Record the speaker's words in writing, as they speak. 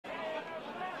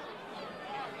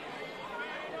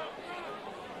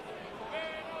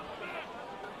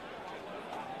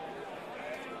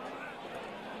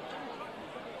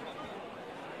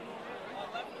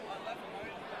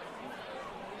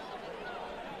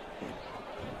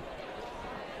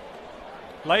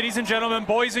Ladies and gentlemen,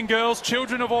 boys and girls,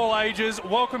 children of all ages,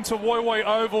 welcome to Wyong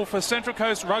Oval for Central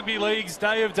Coast Rugby League's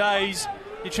Day of Days.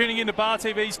 You're tuning into Bar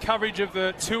TV's coverage of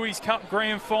the Tooheys Cup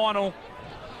Grand Final.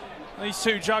 These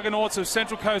two juggernauts of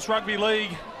Central Coast Rugby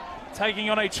League taking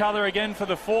on each other again for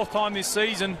the fourth time this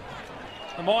season.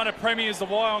 The minor premiers, the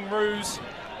Wyong Roos,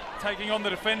 taking on the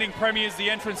defending premiers,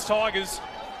 the Entrance Tigers.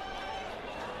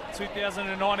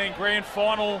 2019 Grand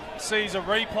Final sees a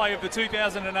replay of the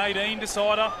 2018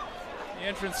 decider. The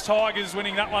Entrance Tigers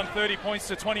winning that one 30 points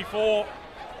to 24.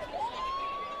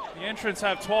 The Entrance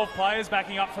have 12 players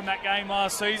backing up from that game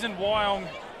last season. Wyong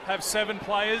have 7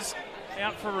 players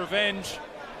out for revenge.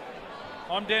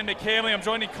 I'm Dan McCarley. I'm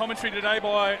joined in commentary today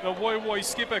by the Wyong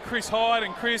skipper Chris Hyde.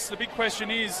 And Chris, the big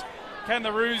question is, can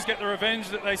the Roos get the revenge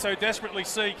that they so desperately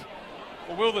seek,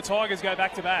 or will the Tigers go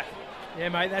back to back? Yeah,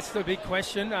 mate, that's the big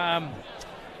question.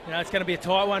 It's going to be a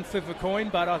tight one, flip of a coin,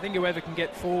 but I think whoever can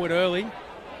get forward early,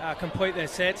 complete their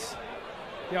sets,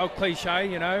 the old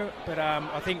cliche, but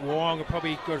I think Wyong have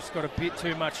probably got a bit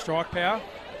too much strike power.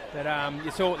 But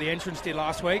you saw what the Entrance did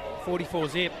last week, 44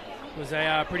 zip. It was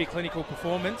a pretty clinical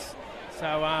performance.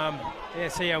 So,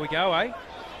 see how we go, eh?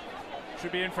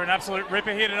 Should be in for an absolute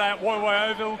ripper here today at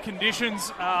Wyong Oval.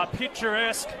 Conditions are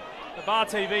picturesque. The Bar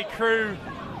TV crew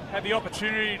had the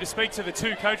opportunity to speak to the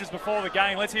two coaches before the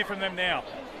game. Let's hear from them now.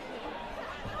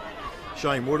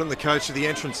 Shane Wooden, the coach of the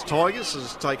Entrance Tigers,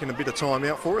 has taken a bit of time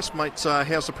out for us. Mate,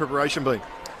 how's the preparation been?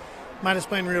 Mate, it's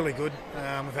been really good.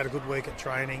 We've had a good week at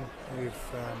training. We've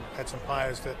had some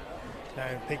players that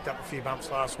picked up a few bumps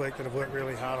last week that have worked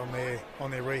really hard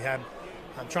on their rehab.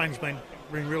 Training's been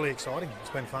really exciting.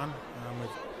 It's been fun.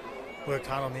 We've worked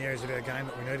hard on the areas of our game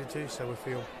that we needed to, so we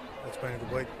feel it's been a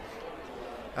good week.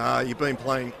 You've been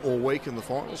playing all week in the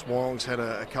finals. Wyong's had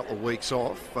a couple of weeks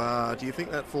off. Do you think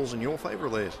that falls in your favour or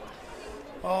theirs?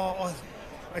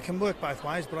 I can work both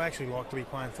ways, but I actually like to be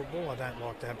playing football. I don't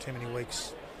like to have too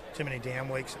many down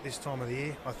weeks at this time of the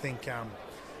year. I think,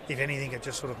 if anything, it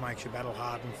just sort of makes you battle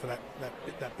hardened for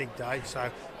that big day.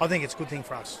 So I think it's a good thing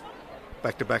for us.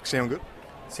 Back to back sound good?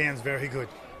 Sounds very good.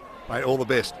 Mate, all the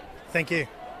best. Thank you.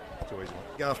 Too easy.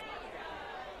 Got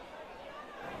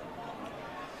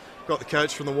the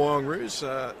coach from the Wyong Roos,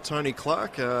 Tony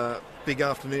Clark. Big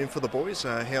afternoon for the boys.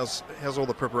 How's all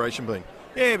the preparation been?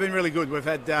 Yeah, been really good. We've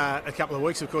had a couple of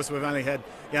weeks. Of course, we've only had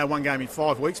one game in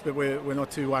 5 weeks, but we're not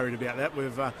too worried about that.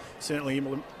 We've certainly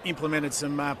implemented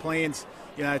some plans,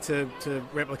 to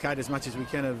replicate as much as we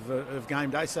can of game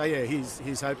day. So yeah,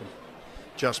 he's hoping.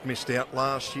 Just missed out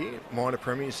last year. Minor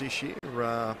premiers this year.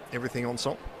 Everything on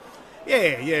song. Yeah,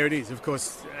 it is. Of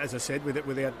course, as I said,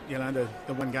 without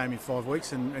the one game in 5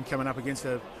 weeks and coming up against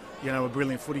a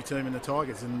brilliant footy team in the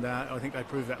Tigers, and I think they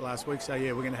proved that last week. So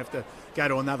yeah, we're going to have to go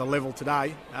to another level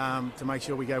today to make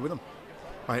sure we go with them.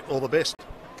 Mate, all the best.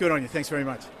 Good on you. Thanks very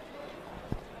much.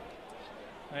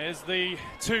 There's the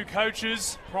two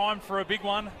coaches primed for a big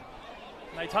one.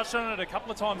 They touched on it a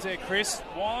couple of times there, Chris.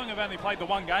 Wyong have only played the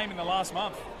one game in the last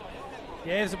month.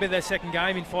 Yeah, this will be their second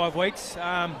game in 5 weeks.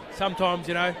 Sometimes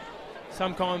it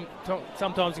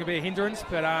can be a hindrance,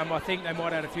 but I think they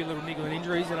might have had a few little niggling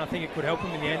injuries, and I think it could help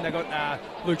them in the end. They got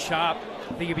Luke Sharp.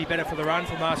 I think he'll be better for the run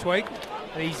from last week.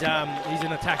 He's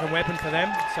an attacking weapon for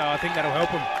them, so I think that'll help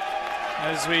them.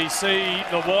 As we see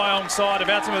the Wyong side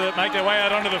about to make their way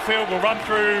out onto the field, we'll run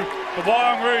through the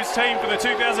Wyong Roos team for the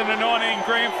 2019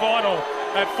 Grand Final.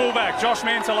 At fullback, Josh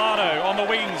Mantellato. On the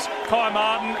wings, Kai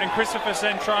Martin and Christopher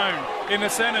Centrone. In the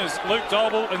centres, Luke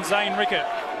Doble and Zane Rickett.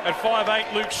 At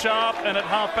 5'8", Luke Sharp, and at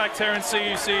halfback, Terence Siu.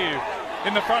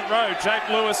 In the front row, Jake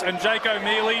Lewis and Jake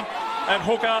O'Mealy. At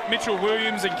hooker, Mitchell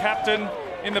Williams and captain.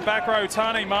 In the back row,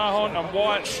 Tane Mahon and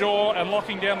Wyatt Shaw, and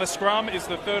locking down the scrum is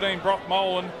the 13, Brock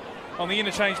Molan. On the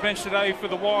interchange bench today for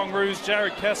the Wyong Roos,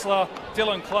 Jared Kessler,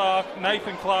 Dylan Clark,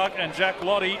 Nathan Clark and Jack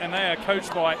Lottie, and they are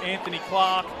coached by Anthony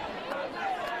Clark.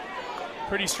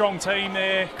 Pretty strong team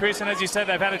there, Chris, and as you said,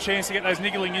 they've had a chance to get those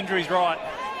niggling injuries right.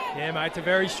 Yeah, mate, it's a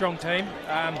very strong team.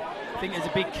 I think there's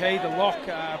a big key, the lock,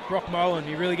 Brock Molan.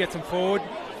 He really gets them forward.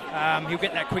 He'll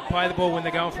get that quick play of the ball when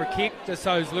they're going for a kick. Just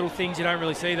those little things you don't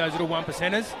really see, those little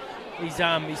 1%ers.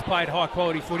 He's played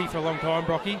high-quality footy for a long time,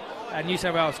 Brocky. New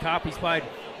South Wales Cup, he's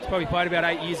probably played about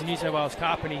 8 years in New South Wales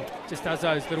Cup, and he just does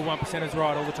those little 1%ers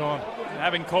right all the time.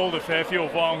 Having called a fair few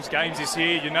of Wyong's games this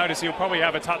year, you notice he'll probably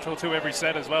have a touch or two every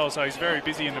set as well, so he's very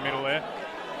busy in the middle there.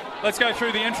 Let's go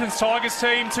through the Entrance Tigers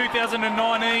team,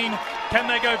 2019. Can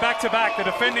they go back-to-back? The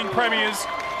defending premiers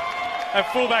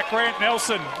at fullback, Grant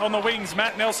Nelson. On the wings,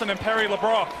 Matt Nelson and Perry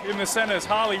LeBrock. In the centres,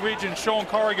 Harley Ridge and Sean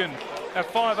Corrigan. At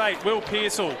 5'8", Will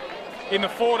Pearsall. In the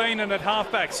 14 and at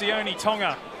halfback, Sione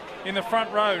Tonga. In the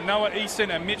front row, Noah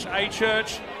Easton and Mitch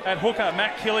Achurch. At hooker,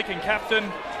 Matt Killick and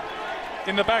captain.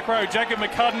 In the back row, Jacob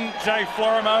McCudden, Jay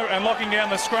Florimo, and locking down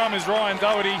the scrum is Ryan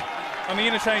Doherty. On the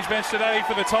interchange bench today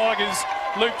for the Tigers,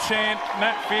 Luke Chant,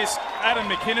 Matt Fisk, Adam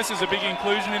McInnes is a big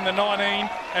inclusion in the 19,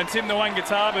 and Tim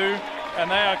Nwangatabu,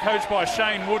 and they are coached by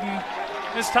Shane Wooden.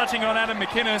 Just touching on Adam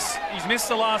McInnes, he's missed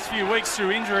the last few weeks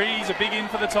through injury. He's a big in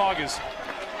for the Tigers.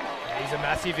 He's a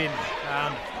massive in.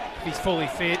 If he's fully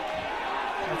fit,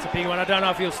 that's a big one. I don't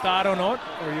know if he'll start or not,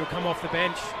 or he'll come off the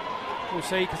bench. We'll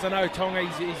see, because I know Tonga,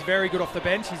 he's very good off the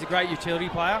bench. He's a great utility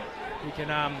player. He can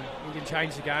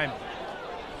change the game.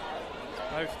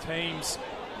 Both teams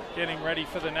getting ready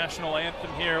for the national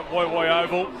anthem here at Woy Woy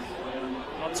Oval.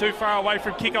 Not too far away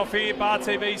from kickoff here. Bar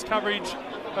TV's coverage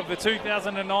of the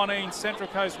 2019 Central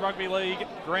Coast Rugby League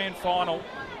Grand Final.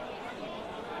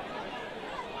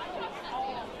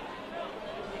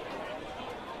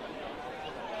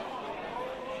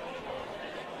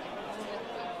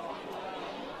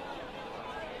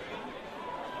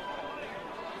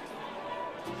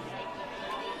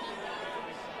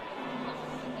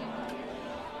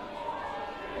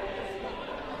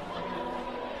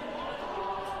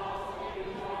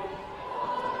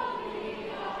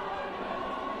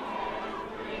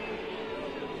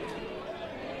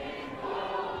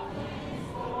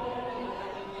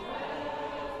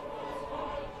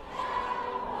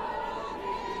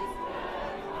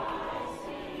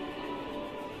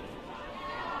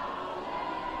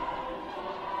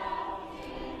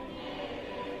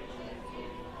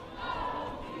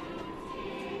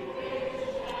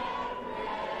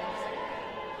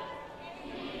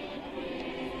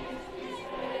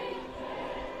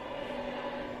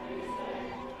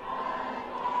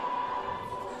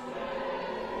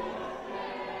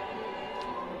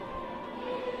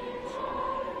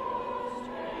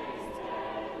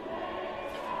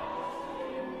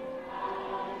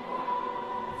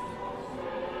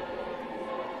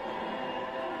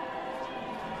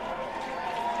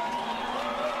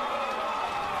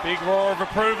 Big roar of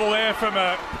approval there from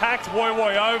a packed Woy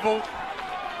Woy Oval.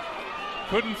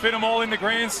 Couldn't fit them all in the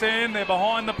grandstand. They're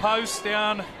behind the post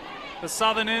down the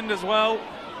southern end as well.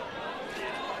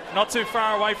 Not too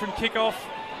far away from kickoff.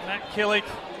 Matt Killick,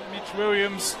 Mitch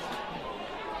Williams.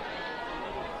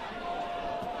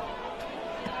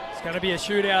 It's going to be a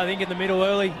shootout, I think, in the middle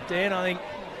early. Dan, I think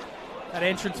that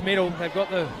entrance middle, they've got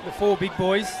the four big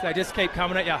boys. They just keep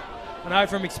coming at you. I know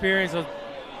from experience,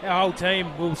 our whole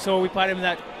team, we played them in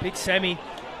that big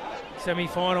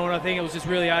semi-final, and I think it was just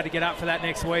really hard to get up for that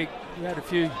next week. We had a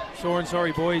few sore and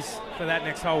sorry boys for that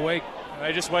next whole week.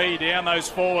 They just wear you down, those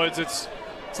forwards. It's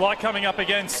like coming up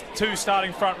against two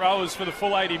starting front rowers for the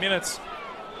full 80 minutes.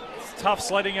 It's tough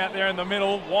sledding out there in the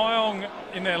middle. Wyong,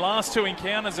 in their last two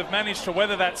encounters, have managed to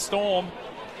weather that storm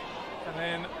and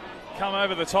then come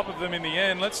over the top of them in the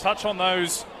end. Let's touch on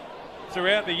those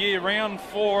throughout the year. Round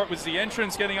 4, it was the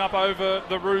entrance getting up over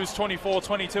the Roos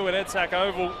 24-22 at Edsac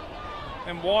Oval.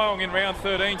 And Wyong in round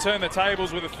 13 turned the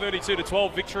tables with a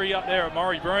 32-12 victory up there at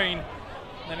Murray Breen.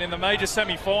 And in the major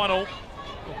semi-final,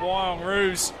 the Wyong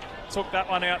Roos took that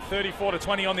one out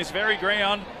 34-20 on this very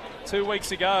ground 2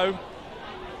 weeks ago.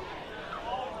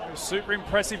 It was super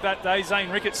impressive that day. Zane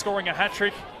Rickett scoring a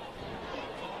hat-trick.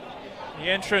 The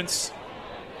entrance,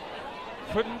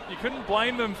 you couldn't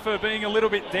blame them for being a little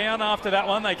bit down after that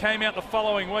one. They came out the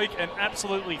following week and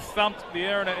absolutely thumped the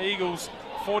Erina Eagles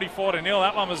 44-0.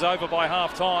 That one was over by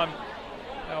half-time.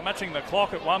 They were matching the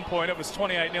clock at one point. It was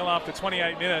 28-0 after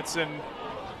 28 minutes, and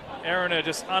Erina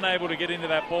just unable to get into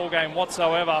that ball game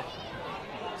whatsoever.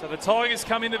 So the Tigers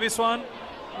come into this one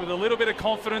with a little bit of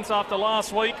confidence after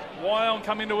last week. Wyong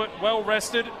come into it well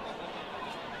rested.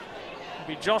 It'll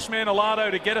be Josh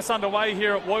Manolato to get us underway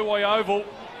here at Woy Woy Oval.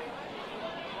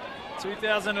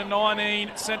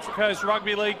 2019 Central Coast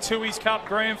Rugby League Tooheys Cup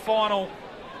Grand Final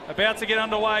about to get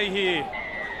underway here.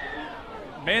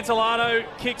 Manolato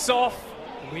kicks off.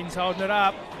 The wind's holding it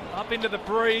up. Up into the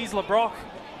breeze. LeBrock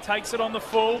takes it on the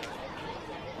full.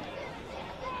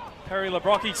 Perry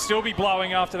LeBrock still be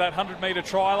blowing after that 100-metre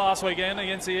try last weekend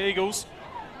against the Eagles.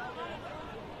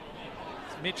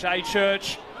 It's Mitch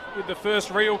Achurch with the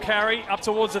first real carry up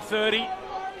towards the 30.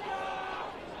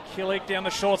 Killick down the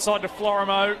short side to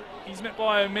Florimo. He's met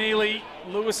by O'Mealy.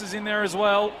 Lewis is in there as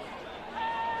well.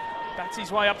 Backs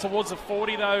his way up towards the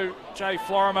 40 though, Jay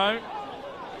Florimo.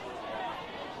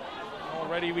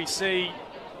 Already we see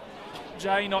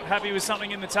Jay not happy with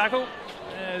something in the tackle,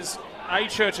 as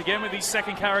Achurch again with his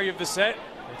second carry of the set.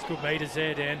 It's good meters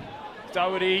there, Dan.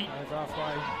 Doherty over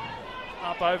halfway.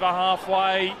 Up over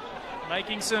halfway,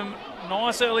 making some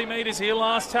nice early meters here.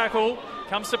 Last tackle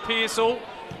comes to Pearsall.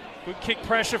 Good kick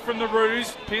pressure from the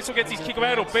Roos. Pearsall gets his kick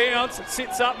away, it'll bounce. It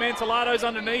sits up, Mantolado's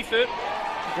underneath it.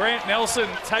 Grant Nelson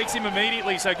takes him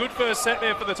immediately, so good first set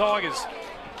there for the Tigers.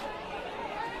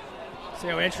 See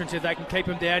how entrance, if they can keep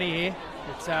him down here.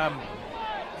 It's a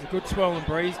good swollen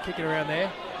breeze kicking around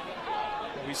there.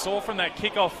 We saw from that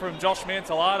kickoff from Josh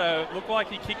Mantolado, it looked like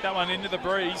he kicked that one into the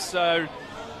breeze, so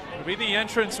it'll be the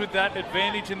entrance with that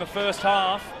advantage in the first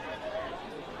half.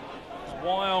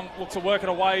 Wyong look to work it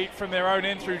away from their own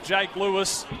end through Jake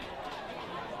Lewis.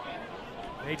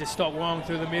 Need to stop Wyong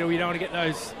through the middle. You don't want to get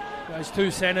those two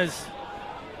centres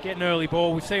getting early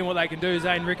ball. We've seen what they can do.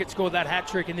 Zane Rickett scored that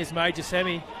hat-trick in this major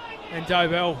semi, and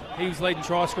Dobell, he was leading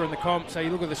try scorer in the comp, so you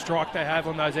look at the strike they have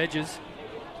on those edges.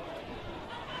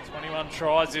 21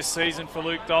 tries this season for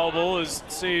Luke Dobell as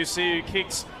CUCU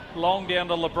kicks long down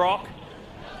to LeBrock.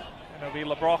 And it'll be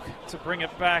LeBrock to bring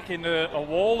it back into a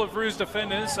wall of Roos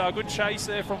defenders. So a good chase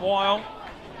there from Wyong.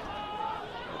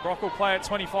 LeBrock will play at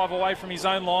 25 away from his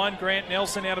own line. Grant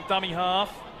Nelson out of dummy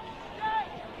half.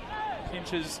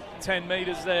 Pinches 10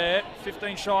 metres there.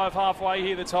 15 shy of halfway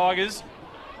here, the Tigers.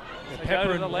 They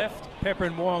go to the left. Pepper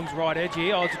and Wyong's right edge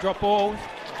here. Oh, it's a drop ball.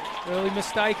 Early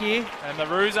mistake here. And the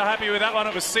Roos are happy with that one.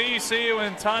 It was CUCU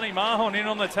and Tani Mahon in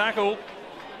on the tackle.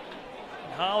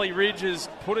 And Harley Ridge has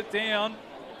put it down.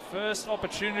 First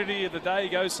opportunity of the day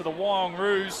goes to the Wyong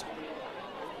Roos.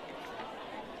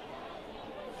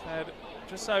 Had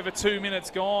just over 2 minutes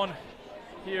gone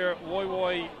here at Woy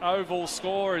Woy Oval.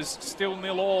 Score is still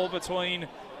 0-0 between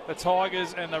the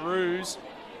Tigers and the Roos.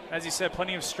 As you said,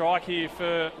 plenty of strike here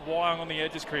for Wyong on the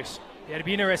edges, Chris. Yeah, it'd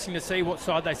be interesting to see what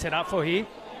side they set up for here.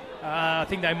 I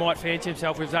think they might fancy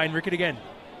himself with Zane Rickett again.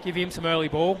 Give him some early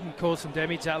ball and cause some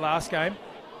damage that last game.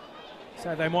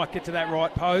 So they might get to that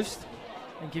right post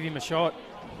and give him a shot.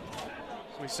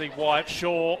 So we see Wyatt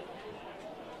Shaw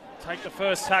take the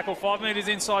first tackle, 5 metres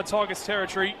inside Tigers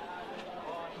territory.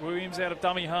 Williams out of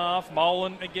dummy half.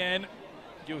 Molan again.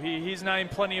 You'll hear his name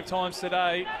plenty of times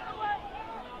today.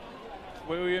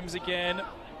 Williams again.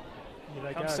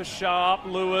 Comes to Sharp.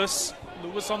 Lewis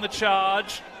on the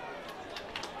charge.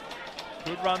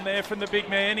 Good run there from the big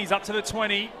man. He's up to the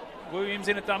 20. Williams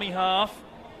in at dummy half.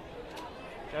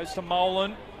 Goes to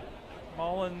Molan.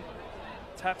 Molan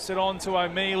taps it on to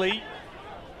O'Mealy.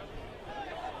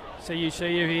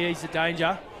 CUCU here, he's the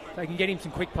danger. They can get him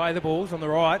some quick play the balls on the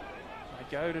right.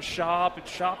 They go to Sharp, and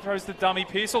Sharp throws the dummy.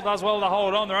 Pearsall does well to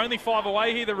hold on. They're only 5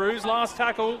 away here, the Roos. Last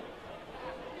tackle.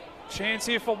 Chance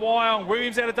here for Wyong.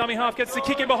 Williams out of dummy half, gets the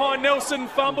kick in behind. Nelson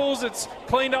fumbles. It's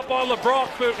cleaned up by LeBrock,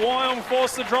 but Wyong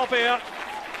forced the drop out.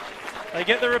 They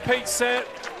get the repeat set.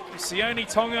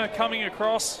 Sione Tonga coming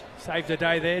across. Saved the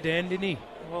day there, Dan, didn't he?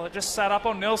 Well, it just sat up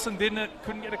on Nelson, didn't it?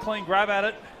 Couldn't get a clean grab at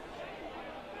it.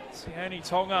 Sione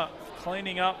Tonga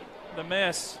cleaning up the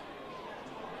mess.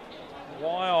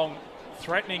 Wyong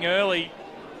threatening early.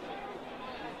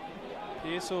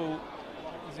 Pearsall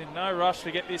is in no rush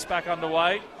to get this back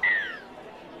underway.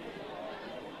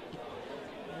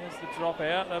 There's the drop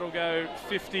out. That'll go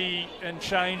 50 and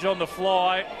change on the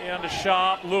fly. Down to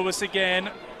Sharp. Lewis again.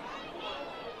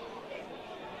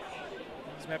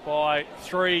 He's met by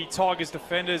 3 Tigers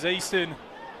defenders. Easton,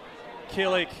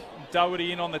 Killick,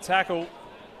 Doherty in on the tackle.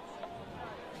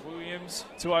 Williams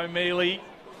to O'Mealy.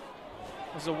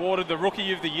 Was awarded the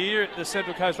Rookie of the Year at the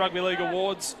Central Coast Rugby League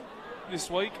Awards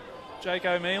this week. Jake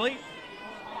O'Mealy.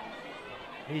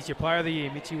 He's your player of the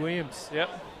year, Mitchy Williams. Yep,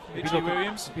 Mitchy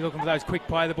Williams. Be looking for those quick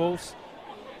play the balls.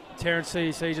 Terrence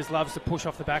CC just loves to push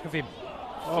off the back of him.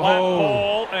 Flat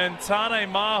ball, and Tane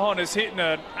Mahon is hitting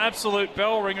an absolute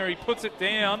bell ringer. He puts it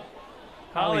down.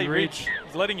 Harley Ridge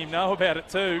is letting him know about it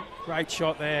too. Great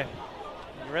shot there.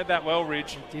 You read that well,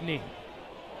 Ridge. Didn't he? It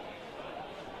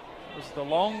was the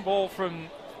long ball from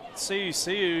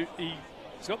CUCU.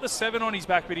 He's got the 7 on his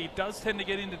back, but he does tend to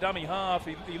get into dummy half.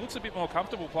 He looks a bit more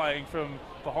comfortable playing from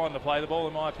behind the play the ball,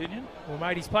 in my opinion. Well,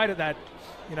 mate, he's played at that,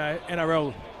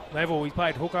 NRL level. He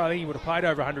played hooker. I think he would have played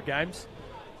over 100 games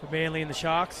for Manly and the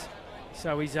Sharks.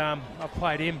 So he's I've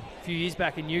played him a few years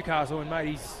back in Newcastle, and mate,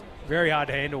 he's very hard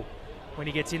to handle when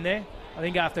he gets in there. I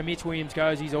think after Mitch Williams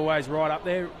goes, he's always right up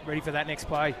there, ready for that next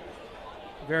play.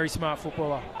 Very smart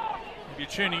footballer. If you're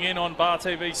tuning in on Bar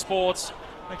TV Sports,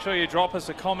 make sure you drop us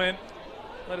a comment.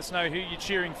 Let us know who you're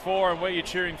cheering for and where you're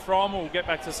cheering from. We'll get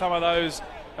back to some of those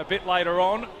a bit later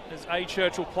on, as A.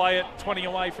 Church will play it 20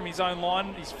 away from his own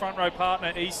line. His front row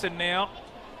partner, Easton, now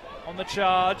on the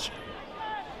charge.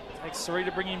 Takes 3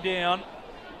 to bring him down.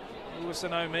 Lewis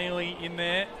and O'Mealy in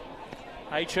there.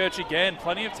 A. Church again.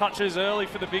 Plenty of touches early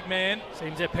for the big man.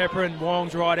 Seems that Pepper and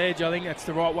Wyong's right edge. I think that's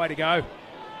the right way to go.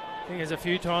 I think there's a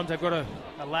few times they've got a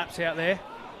lapse out there.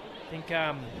 I think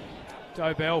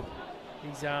Dobell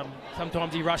He's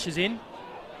sometimes he rushes in.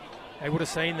 They would have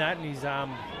seen that, and he's they're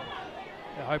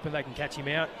hoping they can catch him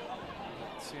out.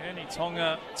 Sione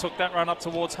Tonga took that run up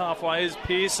towards halfway as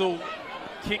Pearsall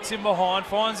kicks in behind,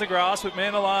 finds the grass, but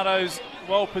Manilado's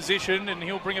well positioned and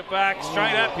he'll bring it back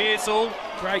straight at Pearsall.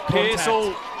 Great contact.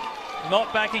 Pearsall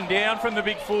not backing down from the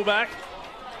big fullback.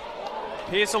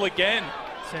 Pearsall again.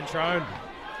 Centrone.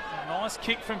 Nice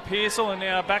kick from Pearsall, and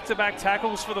now back-to-back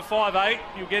tackles for the 5'8".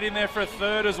 You'll get in there for a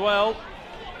third as well.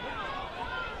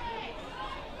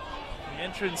 The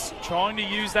entrance trying to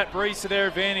use that breeze to their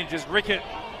advantage as Rickett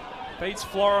beats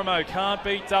Florimo, can't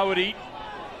beat Doherty.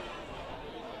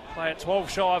 Play at 12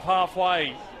 shy of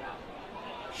halfway.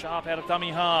 Sharp out of dummy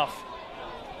half.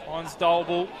 Finds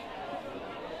Dolble.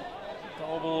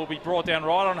 Dolble will be brought down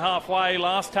right on halfway.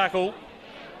 Last tackle.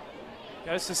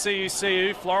 Goes to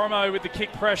Siu. Florimo with the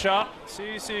kick pressure.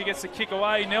 Siu gets the kick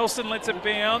away. Nelson lets it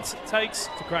bounce. Takes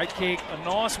It's a great kick. a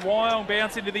nice Wyong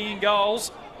bounce into the in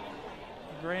goals.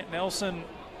 Grant Nelson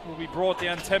will be brought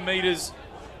down 10 metres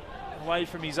away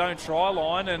from his own try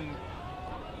line, and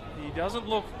he doesn't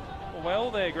look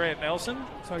well there, Grant Nelson.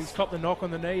 So he's copped the knock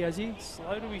on the knee, has he?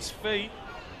 Slow to his feet.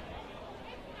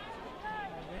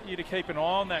 I want you to keep an eye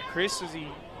on that, Chris, as he is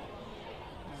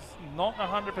not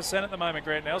 100% at the moment,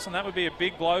 Grant Nelson. That would be a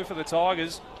big blow for the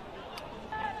Tigers.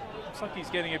 Looks like he's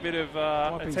getting a bit of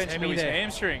attention to his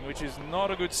hamstring, which is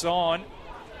not a good sign.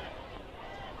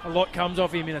 A lot comes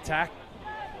off him in attack.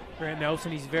 Grant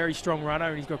Nelson, he's a very strong runner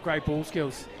and he's got great ball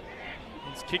skills.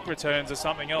 His kick returns are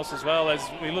something else as well, as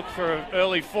we look for an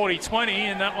early 40-20,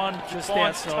 and that one Just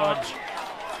finds outside. touch.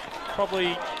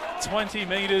 Probably 20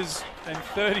 metres and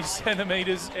 30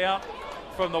 centimetres out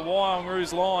from the Wyong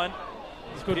Roos line.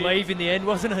 It was a good leave in the end,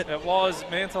 wasn't it? It was.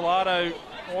 Mantelado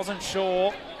wasn't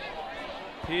sure.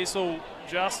 Pearsall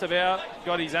just about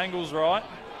got his angles right.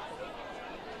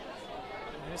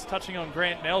 Just touching on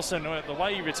Grant Nelson, the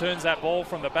way he returns that ball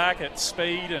from the back at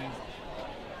speed and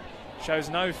shows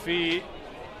no fear.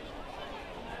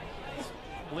 He's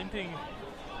limping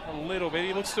a little bit.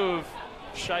 He looks to have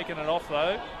shaken it off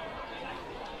though.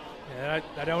 Yeah,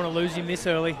 they don't want to lose him this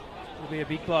early. It'll be a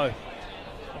big blow.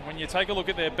 And when you take a look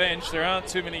at their bench, there aren't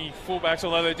too many fullbacks,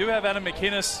 although they do have Adam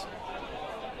McInnes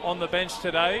on the bench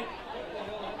today.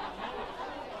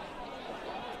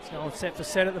 It's going set for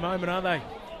set at the moment, aren't they?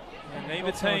 And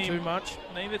neither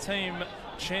team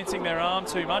chancing their arm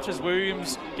too much as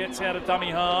Williams gets out of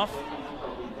dummy half.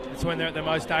 That's when they're at their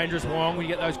most dangerous, Wyong. When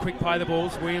you get those quick play the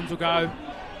balls, Williams will go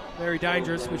very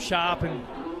dangerous with Sharp and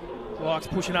likes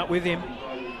pushing up with him.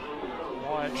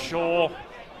 Wyatt Shaw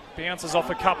bounces off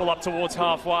a couple up towards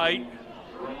halfway.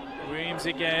 Williams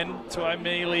again to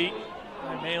O'Mealy.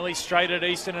 O'Mealy straight at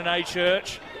Easton and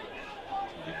A-Church.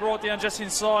 He brought down just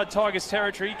inside Tigers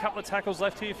territory. Couple of tackles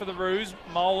left here for the Roos.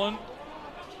 Molan.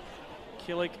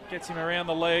 Killick gets him around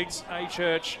the legs.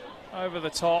 A-Church over the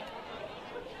top.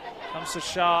 Comes to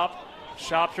Sharp.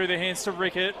 Sharp through the hands to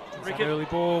Rickett. Rickett early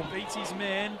ball. beats his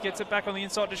man. Gets it back on the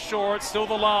inside to Shaw. It's still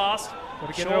the last.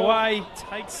 Got to get it away.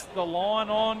 Takes the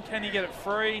line on. Can he get it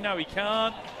free? No, he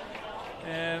can't.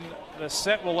 And the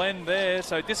set will end there.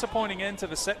 So disappointing end to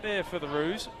the set there for the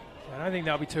Roos. I don't think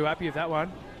they'll be too happy with that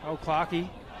one. Old Clarkey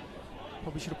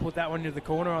probably should have put that one into the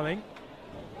corner, I think.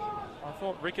 I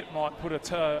thought Rickett might put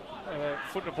a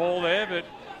foot in the ball there, but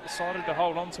decided to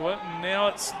hold on to it. And now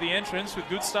it's the entrance with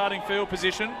good starting field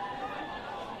position.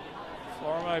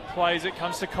 Florimo plays it,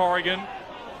 comes to Corrigan.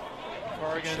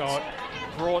 Corrigan's shot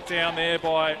brought down there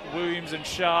by Williams and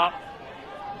Sharp.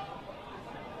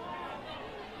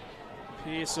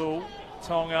 Pearsall,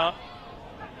 Tonga.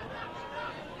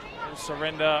 Will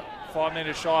surrender 5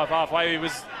 minutes shy of halfway. He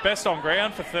was best on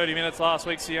ground for 30 minutes last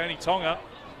week. Sione Tonga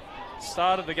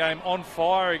started the game on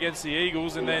fire against the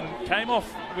Eagles and then came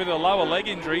off with a lower leg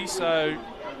injury, so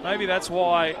maybe that's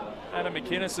why Adam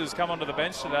McInnes has come onto the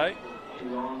bench today.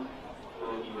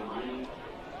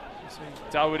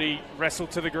 Doherty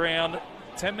wrestled to the ground.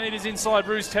 10 metres inside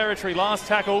Roos territory. Last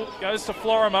tackle goes to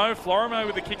Florimo. Florimo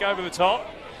with the kick over the top.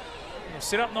 He'll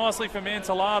sit up nicely for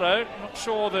Mantelado. Not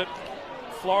sure that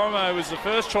Florimo was the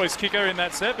first choice kicker in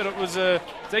that set, but it was a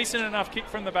decent enough kick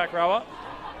from the back rower.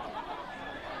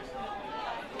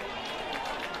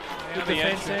 Good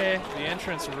defence there. The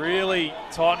entrance really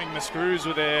tightening the screws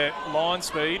with their line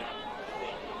speed.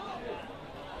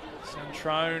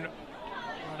 Centrone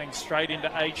running straight into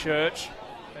A-Church.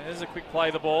 There's a quick play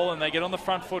of the ball, and they get on the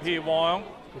front foot here, Wyong.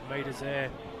 Good metres there.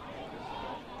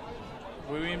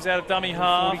 Williams out of dummy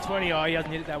half. 40-20. Oh, he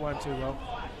hasn't hit that one too well.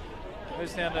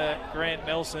 Goes down to Grant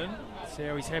Nelson. See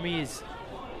how his hemi is.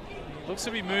 He looks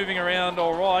to be moving around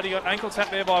all right. He got ankle tap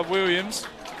there by Williams.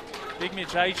 Big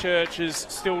Mitch A-Church is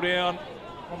still down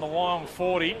on the Wyong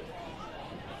 40.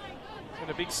 Got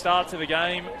a big start to the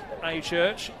game,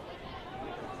 A-Church.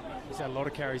 He's had a lot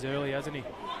of carries early, hasn't he?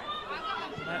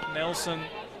 Matt Nelson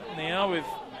now with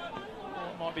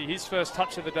what might be his first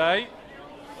touch of the day.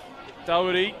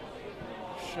 Doherty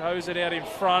shows it out in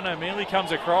front. O'Mealy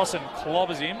comes across and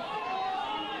clobbers him.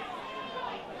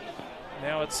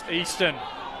 Now it's Easton.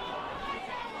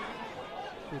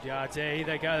 Good yards there.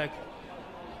 They go.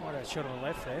 Might have a shot on the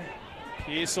left there.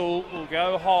 Pearsall will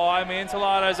go high.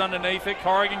 Mantellado's underneath it.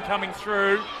 Corrigan coming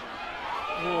through.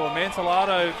 Oh,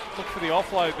 Mantellado looked for the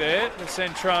offload there. The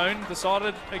Centrone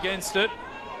decided against it.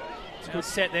 It's a good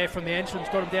set there from the entrance.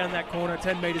 Got him down in that corner,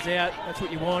 10 metres out. That's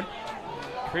what you want.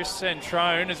 Chris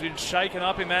Centrone has been shaken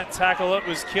up in that tackle. It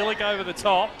was Killick over the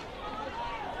top.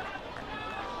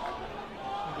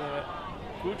 With a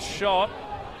good shot.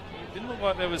 Didn't look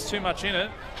like there was too much in it.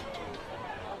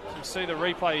 You see the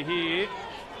replay here.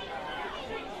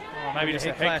 Oh, maybe just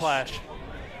a head clash.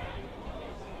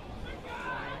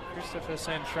 Christopher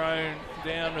Centrone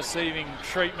down receiving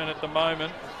treatment at the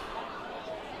moment.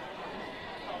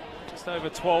 Just over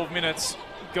 12 minutes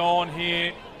gone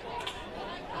here.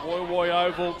 Woy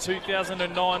Oval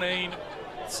 2019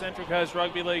 Central Coast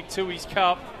Rugby League Tooheys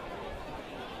Cup.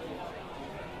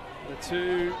 The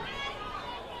two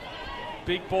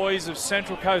big boys of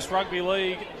Central Coast Rugby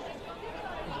League,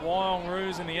 Wyong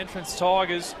Roos and the Entrance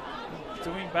Tigers,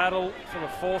 doing battle for the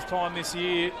 4th time this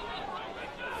year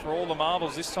for all the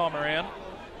marbles this time around.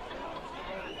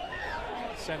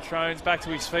 Centrone's back to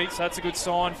his feet, so that's a good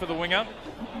sign for the winger.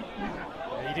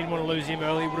 Yeah, you didn't want to lose him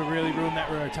early. Would have really ruined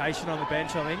that rotation on the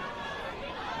bench, I think.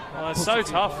 Well, it's so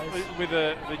tough with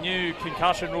the new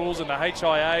concussion rules and the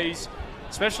HIAs,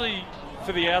 especially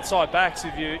for the outside backs.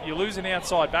 If you lose an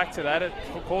outside back to that, it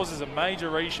causes a major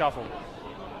reshuffle.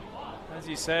 As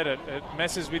you said, it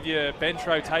messes with your bench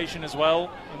rotation as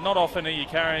well. And not often are you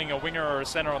carrying a winger or a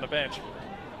centre on the bench.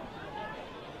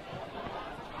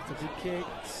 It's a good kick.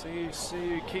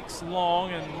 Siu kicks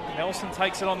long and Nelson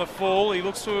takes it on the full. He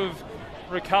looks to have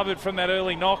recovered from that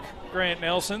early knock, Grant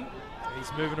Nelson.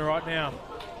 He's moving all right now.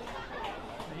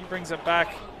 He brings it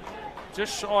back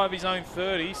just shy of his own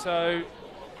 30, so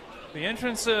the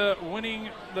Entrants are winning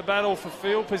the battle for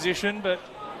field position, but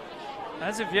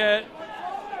as of yet,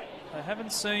 they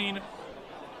haven't seen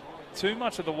too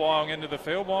much of the Wyong end of the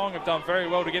field. Wyong have done very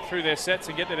well to get through their sets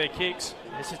and get to their kicks.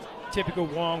 It's just typical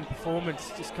Wyong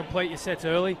performance. Just complete your sets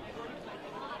early.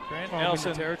 Grant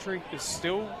Nelson territory is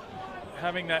still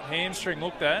having that hamstring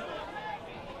looked at.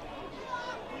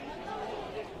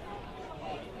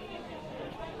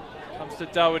 Comes to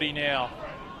Doherty now.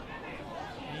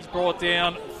 He's brought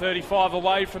down 35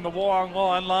 away from the Wyong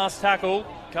line. Last tackle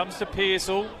comes to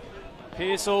Pearsall.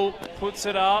 Pearsall puts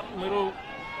it up, little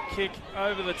kick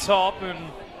over the top, and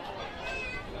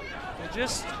they're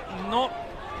just not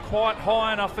quite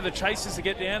high enough for the chasers to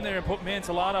get down there and put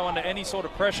Mantellado under any sort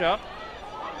of pressure.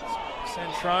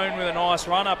 Centrone with a nice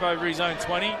run up over his own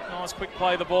 20. Nice quick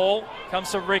play the ball.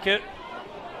 Comes to Rickett.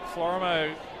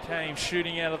 Florimo came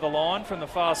shooting out of the line from the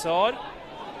far side.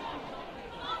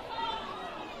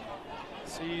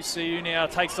 Siu now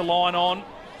takes the line on.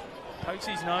 Pokes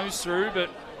his nose through, but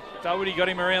Doherty got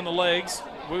him around the legs.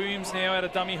 Williams now at a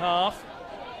dummy half.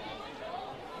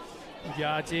 Good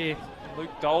yards here. Luke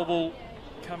Dolble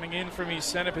coming in from his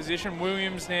centre position.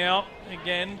 Williams now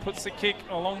again puts the kick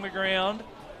along the ground.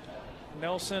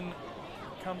 Nelson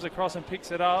comes across and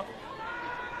picks it up.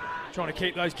 Trying to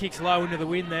keep those kicks low into the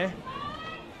wind there.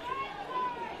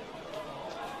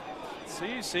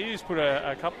 Siu's put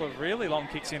a couple of really long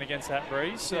kicks in against that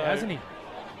breeze. So yeah, hasn't he?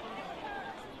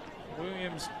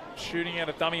 Williams shooting out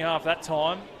a dummy half that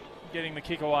time, getting the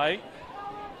kick away.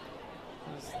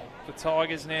 The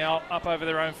Tigers now up over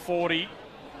their own 40.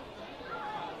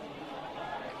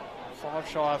 5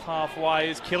 shy of halfway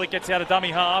as Killick gets out a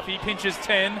dummy half. He pinches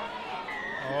 10.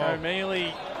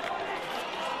 O'Mealy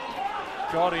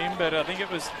got him, but I think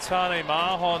it was Tane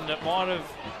Mahon that might have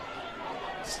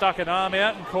stuck an arm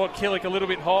out and caught Killick a little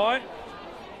bit high.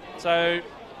 So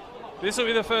this will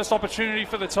be the first opportunity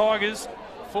for the Tigers.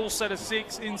 Full set of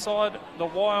 6 inside the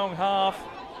Wyong half.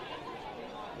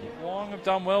 Wyong have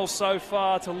done well so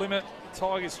far to limit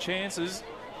Tigers' chances.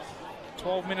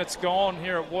 12 minutes gone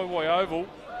here at Woy Oval.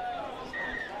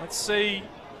 Let's see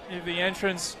if the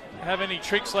Entrants have any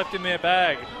tricks left in their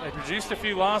bag. They produced a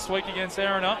few last week against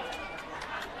Erina.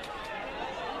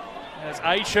 There's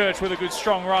A-Church with a good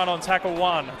strong run on tackle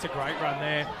 1. That's a great run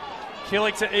there.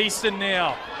 Killick to Easton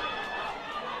now.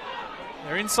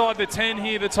 They're inside the 10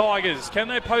 here, the Tigers. Can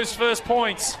they post first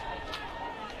points?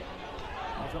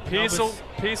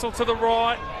 Pearsall to the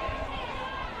right.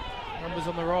 Numbers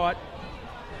on the right.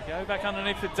 Go back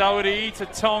underneath the Doherty to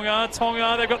Tonga.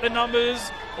 Tonga, they've got the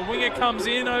numbers. The winger comes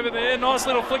in over there. Nice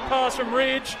little flick pass from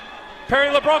Ridge.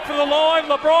 Perry LeBrock for the line.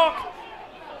 LeBrock,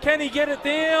 can he get it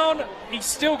down? He's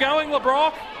still going,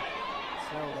 LeBrock.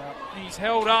 He's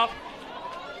held up.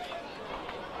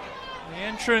 The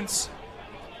entrance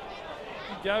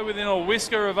go within a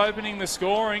whisker of opening the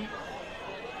scoring.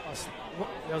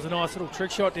 There was a nice little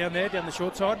trick shot down there, down the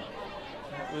short side.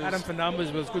 Adam for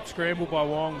numbers, was good scramble by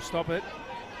Wyong to stop it.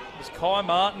 It was Kai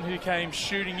Martin who came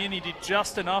shooting in. He did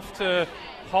just enough to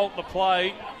halt the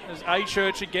play. There's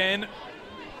A-Church again.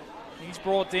 He's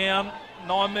brought down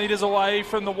 9 metres away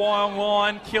from the Wyong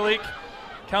line. Killick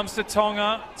comes to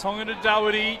Tonga. Tonga to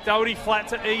Doherty. Doherty flat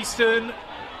to Easton.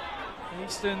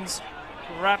 Easton's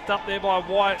wrapped up there by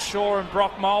Wyatt Shaw and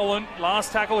Brock Molan.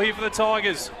 Last tackle here for the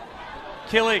Tigers.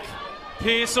 Killick,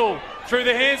 Pearsall, through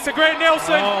the hands to Grant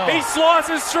Nelson. Oh. He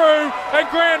slices through, and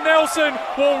Grant Nelson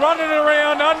will run it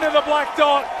around under the black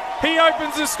dot. He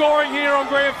opens the scoring here on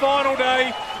grand final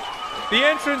day. The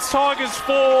entrance Tigers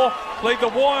 4, lead the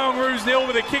Wyong Roos 0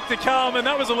 with a kick to come, and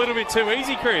that was a little bit too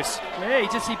easy, Chris. Yeah,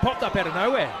 he popped up out of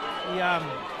nowhere. He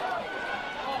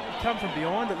come from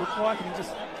behind, it looked like, and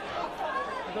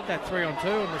he got that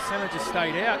 3-on-2, and the centre just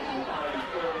stayed out.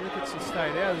 Ricketts just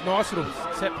stayed out. It was a nice little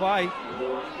set play.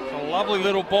 A lovely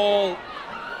little ball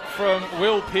from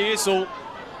Will Pearsall.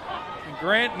 And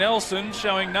Grant Nelson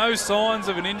showing no signs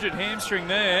of an injured hamstring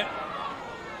there.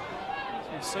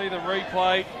 So you see the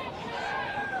replay.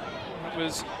 It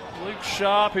was Luke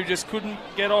Sharp who just couldn't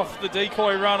get off the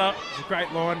decoy runner. It's a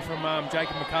great line from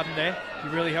Jacob McCudden there. He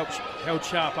really held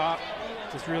Sharp up.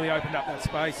 Just really opened up that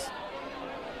space.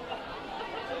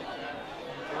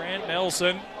 Grant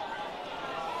Nelson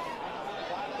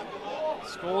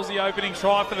scores the opening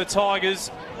try for the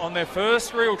Tigers on their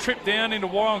first real trip down into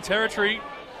Wyong territory.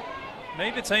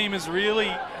 Neither team has really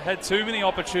had too many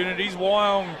opportunities.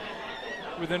 Wyong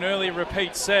with an early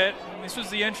repeat set. And this was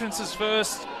the entrance's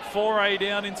first foray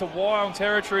down into Wyong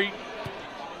territory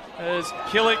as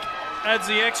Killick adds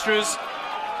the extras.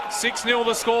 6-0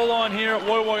 the scoreline here at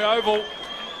Woy Woy Oval.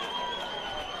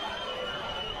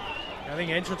 I think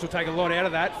entrance will take a lot out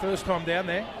of that. First time down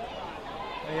there.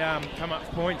 They come up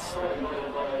with points.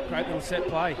 Great little set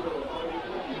play.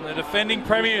 And the defending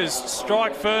premiers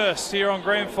strike first here on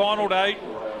grand final day.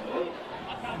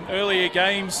 In earlier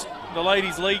games, the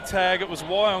ladies league tag, it was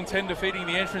Wyong 10 defeating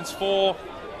the entrance 4.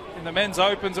 In the men's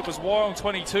opens, it was Wyong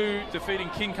 22 defeating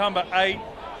Kincumber 8.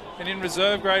 And in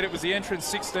reserve grade, it was the entrance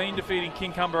 16 defeating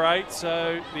Kincumber 8.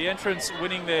 So the entrance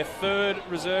winning their third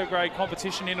reserve grade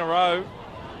competition in a row.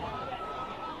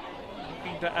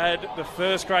 Looking to add the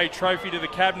first grade trophy to the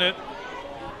cabinet.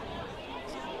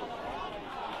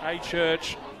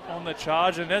 A-Church on the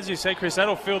charge. And as you said, Chris,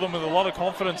 that'll fill them with a lot of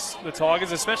confidence, the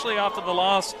Tigers, especially after the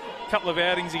last couple of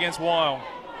outings against Wyong.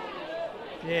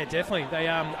 Yeah, definitely. They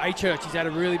A-Church, he's had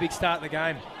a really big start in the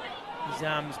game.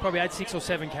 He's probably had 6 or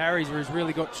 7 carries where he's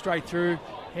really got straight through,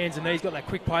 hands and knees, got that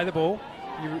quick play the ball.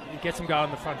 He gets him going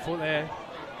on the front foot there.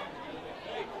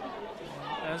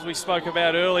 As we spoke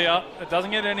about earlier, it doesn't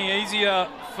get any easier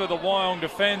for the Wyong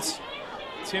defence.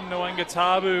 Tim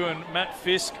Nwangatabu and Matt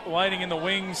Fisk waiting in the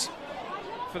wings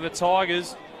for the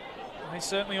Tigers. They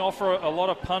certainly offer a lot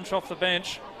of punch off the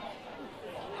bench.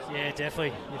 Yeah,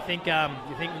 definitely. You think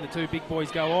when the 2 big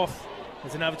boys go off,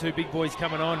 there's another 2 big boys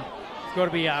coming on. You've got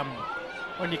to be on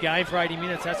your game for 80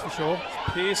 minutes, that's for sure.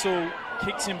 Pearsall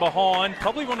kicks him behind.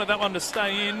 Probably wanted that one to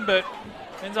stay in, but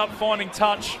ends up finding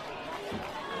touch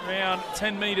around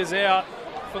 10 metres out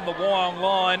from the Wyong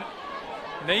line.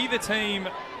 Neither team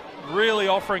really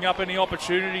offering up any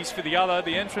opportunities for the other.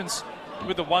 The entrance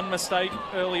with the 1 mistake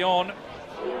early on.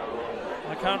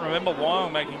 I can't remember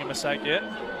Wyong making a mistake yet.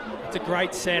 It's a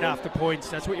great set after points.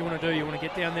 That's what you want to do. You want to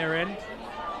get down their end.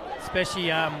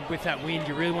 Especially with that wind,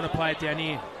 you really want to play it down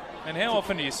here. And how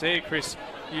often do you see it, Chris?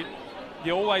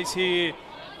 You always hear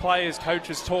players,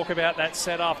 coaches talk about that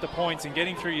set after points and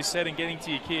getting through your set and getting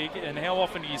to your kick. And how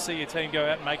often do you see your team go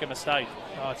out and make a mistake?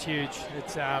 Oh, it's huge.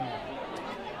 It's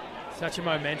such a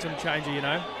momentum changer, you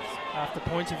know. After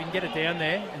points, if you can get it down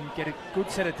there and get a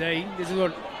good set of D, this is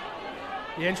what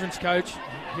the entrance coach,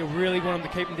 he'll really want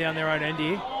them to keep them down their own end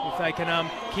here. If they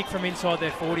can kick from inside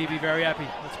their 40, he'll be very happy.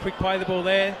 Let's quick play the ball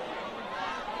there.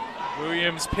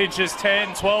 Williams pinches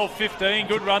 10, 12, 15.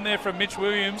 Good run there from Mitch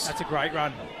Williams. That's a great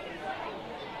run.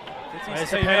 Gets his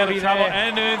team out of trouble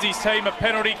and earns his team a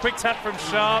penalty. Quick tap from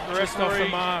Sharp. The Just off the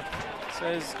referee mark.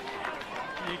 says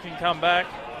you can come back.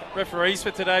 Referees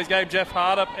for today's game, Jeff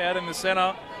Hardup out in the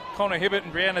centre. Connor Hibbert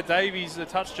and Brianna Davies, the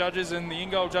touch judges, and the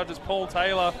in-goal judges, Paul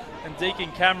Taylor and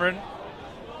Deacon Cameron.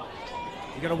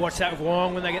 You've got to watch that with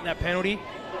Wyong when they get that penalty.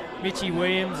 Mitchie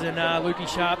Williams and Lukey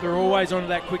Sharp, they're always onto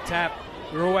that quick tap.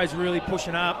 They're always really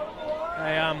pushing up.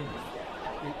 They,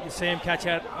 you see them catch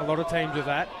out a lot of teams with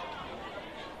that.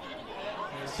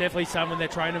 It's definitely someone they're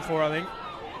training for, I think.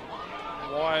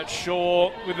 Wyatt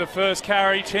Shaw with the first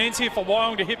carry. Chance here for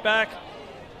Wyong to hit back.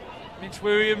 Mitch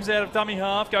Williams out of dummy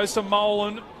half. Goes to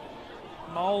Molan.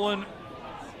 Molan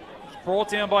brought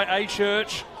down by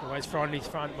A-Church. Always finding his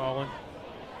front, Molan.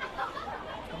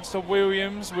 Comes to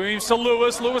Williams. Williams to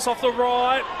Lewis. Lewis off the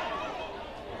right.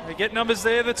 They get numbers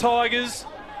there, the Tigers.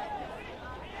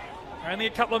 Only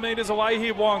a couple of metres away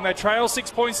here, Wyong. They trail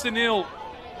 6 points to 0.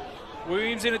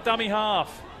 Williams in at dummy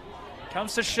half.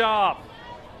 Comes to Sharp.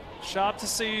 Sharp to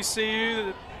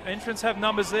CUCU. The entrants have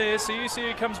numbers there.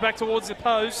 CUCU comes back towards the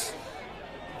post.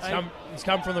 He's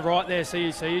come from the right there,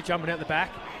 CUCU, jumping out the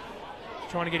back.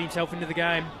 Trying to get himself into the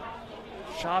game.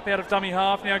 Sharp out of dummy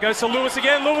half. Now goes to Lewis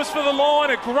again. Lewis for the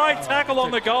line. A great tackle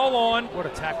on the goal line. What a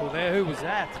tackle there. Who was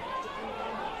that?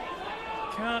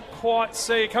 Can't quite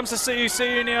see. It comes to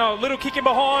CUCU now. Little kick in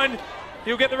behind.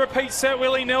 He'll get the repeat set.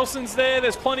 Willie Nelson's there.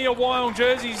 There's plenty of Wyong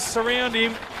jerseys surround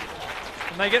him.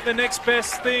 And they get the next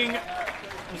best thing. It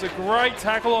was a great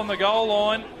tackle on the goal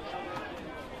line.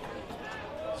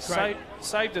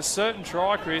 Saved a certain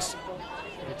try, Chris.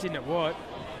 It didn't at what?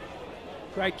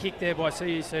 Great kick there by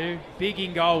CUCU. Big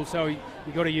in goal, so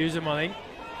you've got to use them, I think.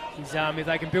 If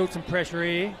they can build some pressure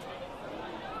here,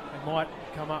 they might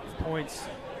come up with points.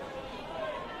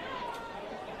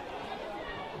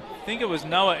 I think it was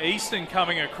Noah Easton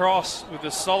coming across with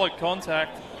a solid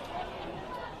contact.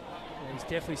 Yeah, he's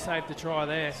definitely saved the try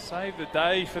there. Saved the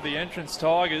day for the entrance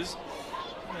Tigers.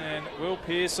 And Will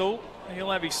Pearsall,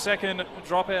 he'll have his second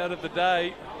dropout of the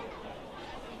day.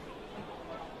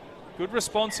 Good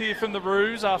response here from the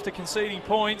Roos after conceding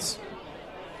points.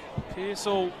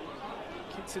 Pearsall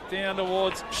kicks it down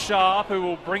towards Sharp, who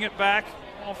will bring it back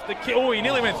off the kick. Oh, he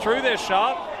nearly went through there,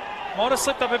 Sharp. Might have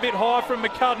slipped up a bit high from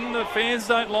McCudden. The fans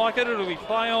don't like it. It'll be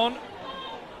play on.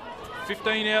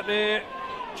 15 out there.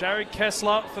 Jared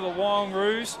Kessler for the Wyong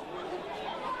Roos.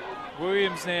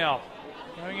 Williams now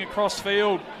going across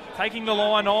field, taking the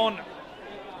line on.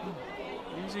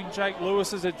 Using Jake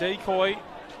Lewis as a decoy.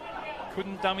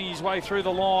 Couldn't dummy his way through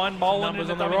the line. Molan in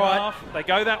the dummy half. They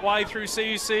go that way through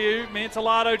CUCU.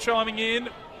 Mantellato chiming in.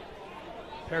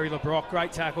 Perry LeBrock,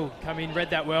 great tackle. Come in,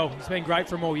 read that well. He's been great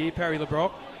for him all year, Perry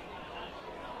LeBrock.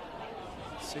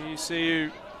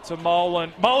 CUCU to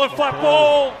Molan. Molan flat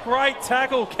ball. Great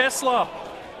tackle. Kessler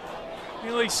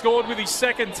nearly scored with his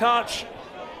second touch.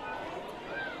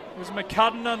 It was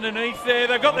McCudden underneath there.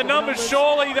 They've got the numbers,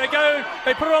 surely. They go,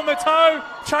 they put it on the toe.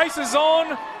 Chase is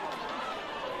on.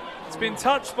 It's been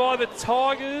touched by the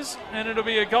Tigers, and it'll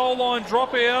be a goal line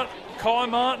dropout. Kai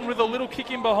Martin with a little kick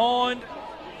in behind.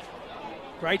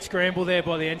 Great scramble there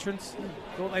by the entrance.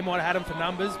 Thought they might have had him for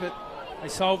numbers, but they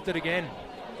solved it again.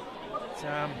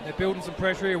 They're building some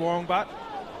pressure here, Wyong, but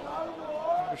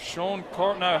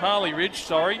Harley Ridge,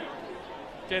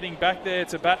 getting back there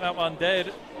to bat that one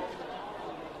dead.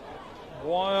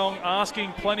 Wyong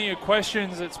asking plenty of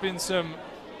questions. It's been some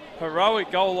heroic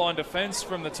goal line defence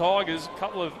from the Tigers. A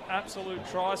couple of absolute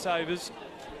try savers.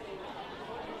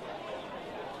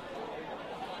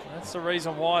 That's the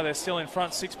reason why they're still in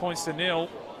front, 6 points to 0.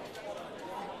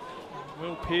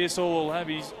 Will Pearsall will have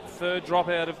his third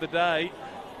dropout of the day.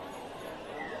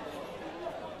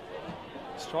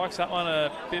 Strikes that one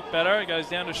a bit better. It goes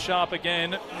down to Sharp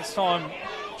again. This time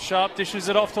Sharp dishes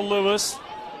it off to Lewis.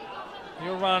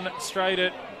 He'll run straight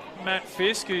at Matt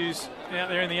Fisk, who's out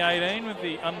there in the 18 with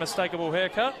the unmistakable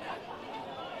haircut.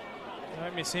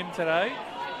 Don't miss him today.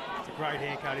 It's a great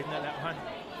haircut, isn't it, that one?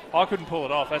 I couldn't pull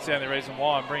it off. That's the only reason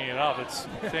why I'm bringing it up. It's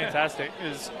fantastic.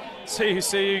 As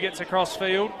CUCU gets across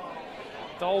field.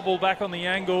 Dolble back on the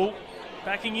angle.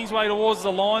 Backing his way towards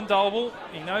the line, Dolble.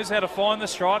 He knows how to find the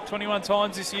stripe 21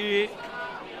 times this year.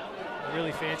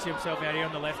 Really fancy himself out here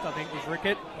on the left, I think, with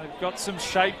Rickett. They've got some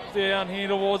shape down here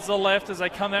towards the left as they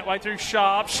come that way through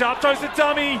Sharp. Sharp throws the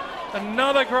dummy.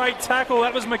 Another great tackle.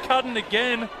 That was McCudden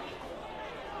again.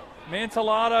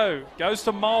 Mantellato goes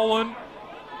to Molan.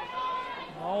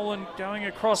 Molan going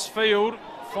across field.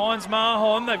 Finds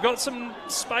Mahon. They've got some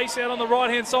space out on the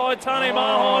right-hand side. Tane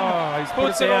Mahon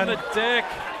puts it on the deck.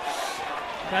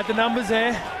 Had the numbers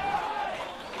there.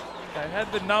 They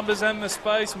had the numbers and the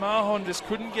space. Mahon just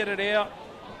couldn't get it out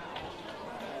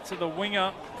to the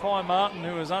winger, Kai Martin,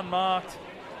 who was unmarked.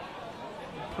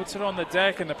 Puts it on the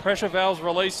deck, and the pressure valve's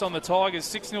released on the Tigers.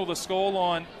 6-0 the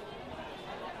scoreline.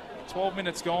 12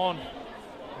 minutes gone.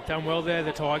 They've done well there,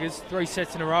 the Tigers. 3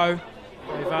 sets in a row.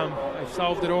 They've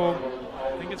solved it all.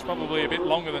 I think it's probably a bit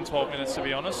longer than 12 minutes, to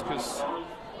be honest, because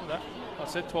I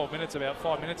said 12 minutes about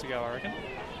 5 minutes ago, I reckon.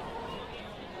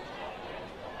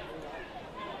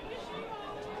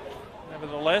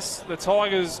 Nevertheless, the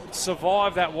Tigers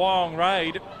survived that Wyong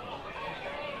raid.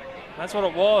 That's what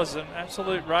it was, an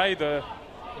absolute raid. The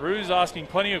Roos asking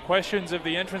plenty of questions of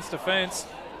the entrance defence.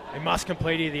 They must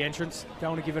complete here, the entrance.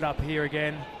 Don't want to give it up here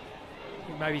again.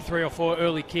 Maybe 3 or 4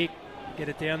 early kick, get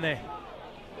it down there.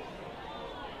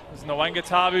 There's Nwanga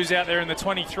Tabu's out there in the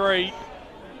 23.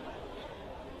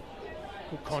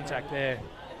 Good contact there.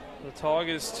 The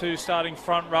Tigers' 2 starting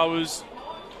front rowers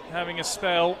having a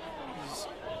spell. There's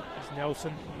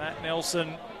Nelson. Matt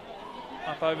Nelson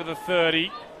up over the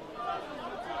 30.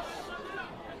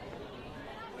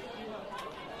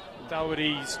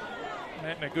 Doherty's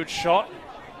netting a good shot.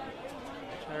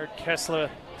 Jared Kessler,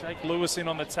 Jake Lewis in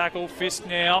on the tackle. Fisk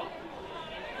now.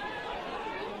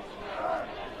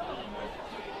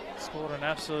 Scored an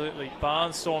absolutely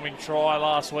barnstorming try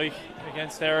last week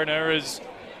against Aaron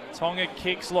Tonga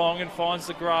kicks long and finds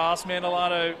the grass.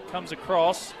 Mantelado comes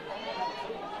across.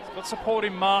 He's got support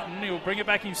in Martin. He'll bring it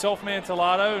back himself,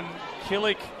 Mantelado, and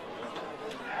Killick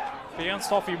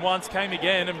bounced off him once, came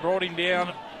again and brought him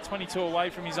down 22 away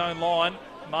from his own line.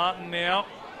 Martin now,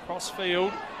 cross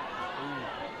field.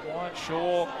 Wyatt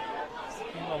Shaw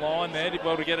in the line there, did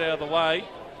well to get out of the way.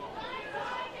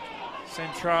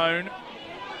 Centrone.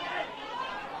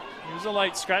 He was a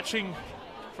late scratching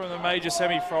from the major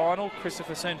semi-final,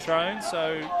 Christopher Centrone,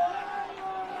 so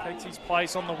takes his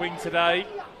place on the wing today.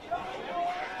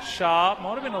 Sharp,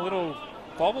 might have been a little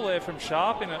bobble there from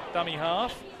Sharp in a dummy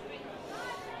half.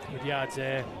 Good yards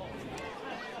there.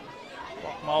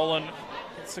 Molan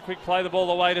gets the quick play the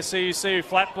ball away to CUC,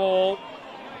 flat ball.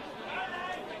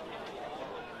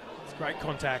 It's great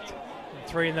contact. And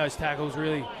 3 in those tackles,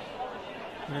 really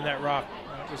in that ruck.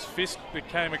 It was Fisk that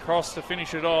came across to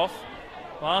finish it off.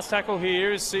 Last tackle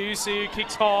here is CUC,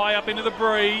 kicks high up into the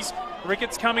breeze.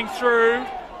 Ricketts coming through.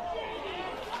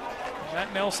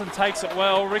 Matt Nelson takes it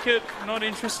well. Rickett not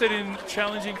interested in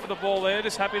challenging for the ball there,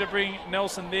 just happy to bring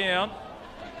Nelson down.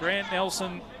 Grant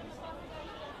Nelson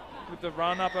with the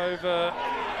run up over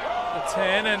the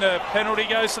 10, and a penalty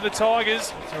goes to the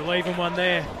Tigers. So leaving one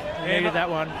there. They needed that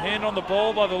one. Hand on the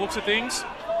ball by the looks of things.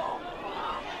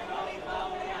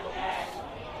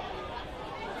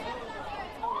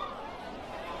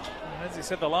 As he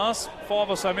said, the last 5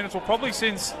 or so minutes, well, probably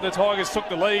since the Tigers took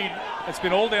the lead, it's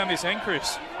been all down this end,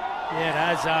 Chris. Yeah, it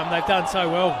has. They've done so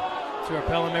well to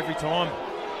repel them every time.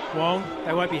 Wyong,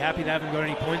 they won't be happy they haven't got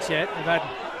any points yet. They've had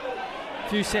a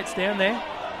few sets down there.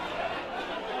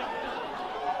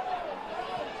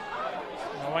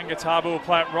 Nwanga will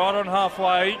play it right on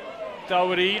halfway.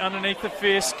 Doherty underneath the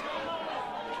Fisk.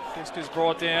 Fisk is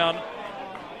brought down.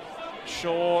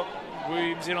 Shaw,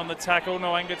 Williams in on the tackle.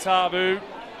 Nwanga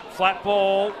flat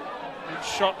ball. Good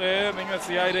shot there. I think that's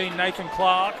the 18, Nathan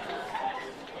Clark.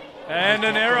 And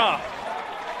an error.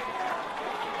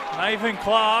 Nathan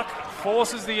Clark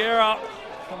forces the error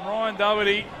from Ryan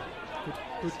Doherty.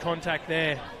 Good contact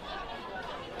there.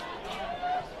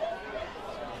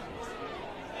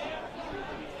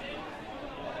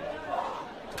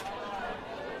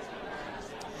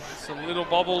 It's a little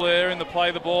bobble there in the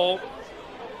play the ball.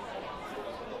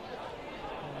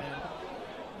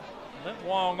 Let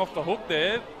Wyong off the hook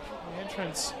there. The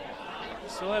entrance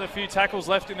still had a few tackles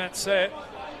left in that set.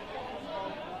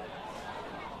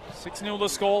 6-0 the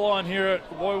scoreline here at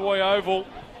Woy Woy Oval.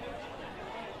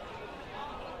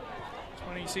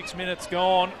 26 minutes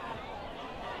gone.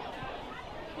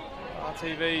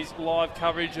 RTV's live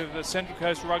coverage of the Central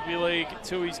Coast Rugby League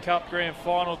Tooheys Cup Grand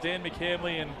Final. Dan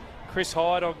McCamley and Chris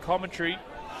Hyde on commentary.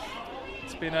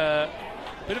 It's been a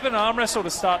bit of an arm wrestle to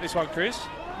start this one, Chris.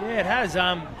 Yeah, it has.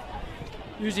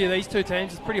 Usually these two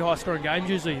teams, it's pretty high-scoring games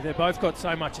usually. They've both got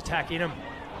so much attack in them.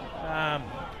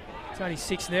 It's only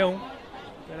 6-0.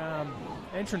 But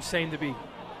entrance seem to be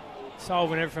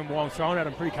solving everything Wyong's throwing at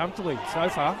them pretty comfortably so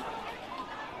far.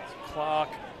 Clark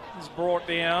is brought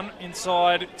down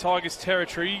inside Tigers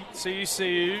territory.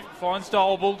 CUCU finds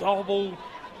Dolble. Dolble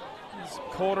is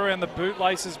caught around the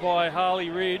bootlaces by Harley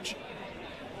Ridge.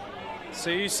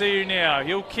 CUCU now,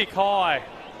 he'll kick high.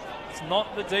 It's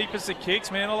not the deepest of kicks.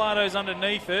 Manolado's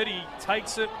underneath it. He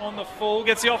takes it on the full,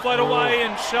 gets the offload away,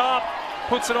 and Sharp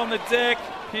puts it on the deck.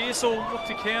 Pearce will look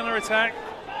to counter-attack.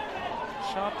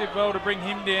 Sharp did well to bring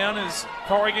him down as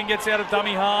Corrigan gets out of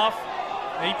dummy half.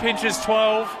 He pinches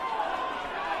 12.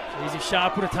 Easy.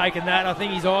 Sharp would have taken that. I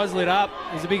think his eyes lit up.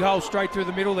 There's a big hole straight through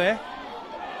the middle there.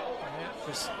 Yeah,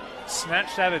 just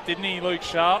snatched at it, didn't he, Luke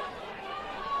Sharp?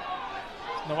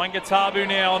 Nwanga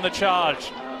now on the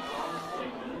charge.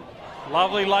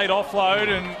 Lovely late offload,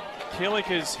 and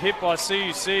Killick is hit by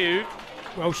CUCU.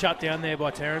 Well shut down there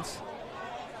by Terrence.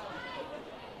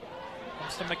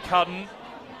 Comes to McCudden.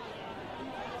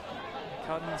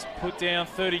 McCudden's put down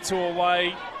 32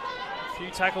 away. A few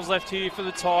tackles left here for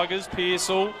the Tigers.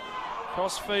 Pearsall,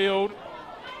 cross field.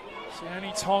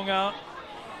 Sione Tonga.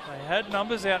 They had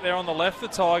numbers out there on the left, the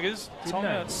Tigers.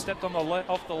 Tonga stepped on the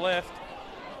off the left.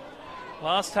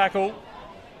 Last tackle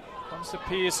comes to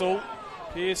Pearsall.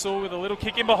 Pearsall with a little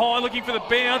kick in behind, looking for the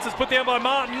bounce. It's put down by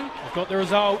Martin. They've got the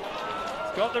result.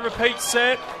 He's got the repeat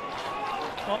set.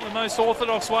 Not the most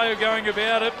orthodox way of going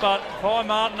about it, but Kai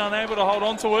Martin unable to hold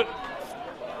on to it.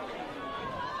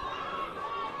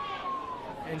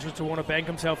 Entrance will want to bank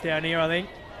himself down here, I think.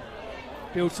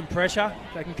 Build some pressure.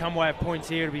 If they can come away with points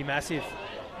here, it'll be massive.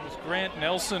 There's Grant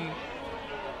Nelson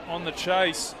on the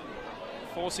chase,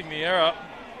 forcing the error.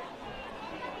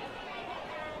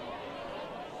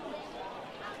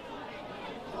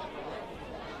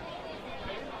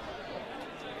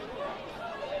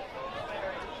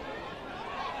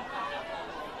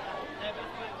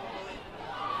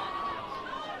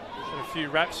 A few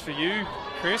raps for you,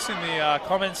 Chris, in the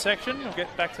comments section. We'll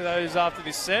get back to those after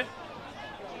this set.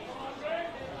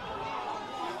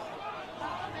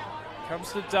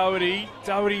 Comes to Doherty.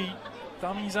 Doherty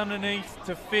dummies underneath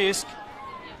to Fisk.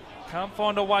 Can't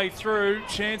find a way through.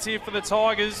 Chance here for the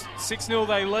Tigers. 6-0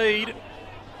 they lead.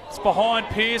 It's behind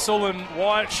Pearsall, and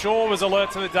Wyatt Shaw was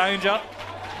alert to the danger.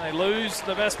 They lose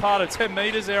the best part of 10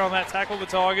 metres there on that tackle, the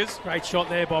Tigers. Great shot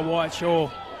there by Wyatt Shaw.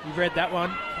 You read that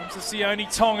one. Comes to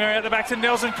Sione Tonga out the back to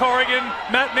Nelson Corrigan.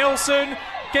 Matt Nelson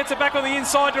gets it back on the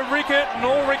inside to Rickett, and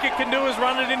all Rickett can do is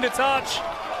run it into touch.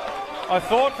 I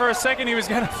thought for a second he was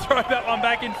going to throw that one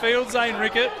back in field, Zane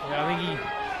Rickett. Yeah,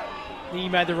 I think he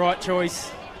made the right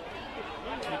choice.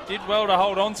 He did well to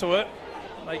hold on to it.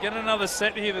 They get another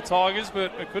set here, the Tigers,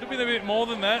 but it could have been a bit more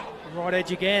than that. Right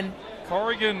edge again.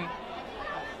 Corrigan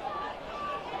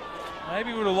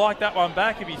maybe would have liked that one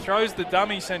back if he throws the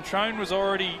dummy. Centrone was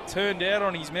already turned out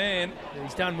on his man. Yeah,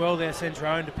 he's done well there,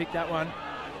 Centrone, to pick that one.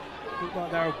 Looked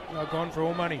like they were gone for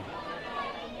all money.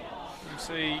 You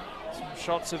see some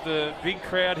shots of the big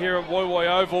crowd here at Woy Woy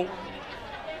Oval.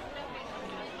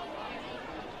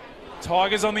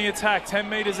 Tigers on the attack, 10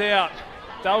 metres out.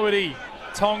 Doherty,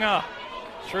 Tonga,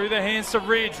 through the hands to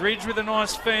Ridge. Ridge with a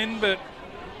nice fend, but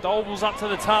Doble's up to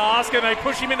the task, and they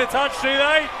push him into touch, do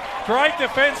they? Great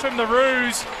defence from the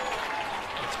Roos.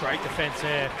 It's great defence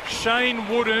there. Shane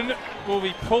Wooden will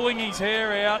be pulling his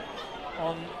hair out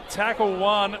on tackle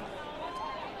one.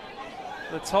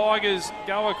 The Tigers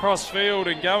go across field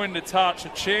and go into touch. A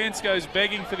chance goes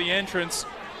begging for the entrance.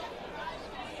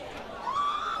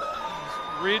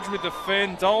 Ridge with the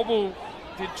fend. Doble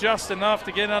did just enough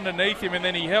to get underneath him, and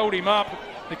then he held him up.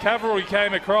 The cavalry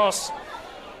came across.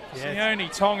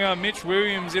 Sione Tonga, Mitch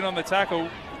Williams in on the tackle.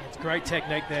 It's great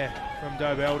technique there from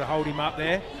Dobell to hold him up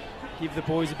there. Give the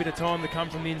boys a bit of time to come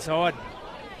from the inside.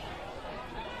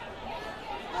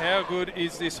 How good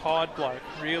is this Hyde bloke?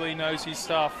 Really knows his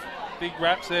stuff. Big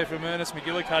raps there from Ernest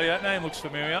McGillicuddy. That name looks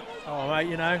familiar. Oh, mate,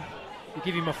 you know, you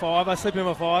give him a fiver, slip him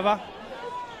a fiver,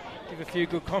 give a few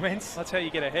good comments. That's how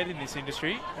you get ahead in this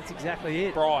industry. That's exactly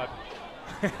it. Bribe.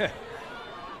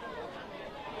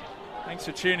 Thanks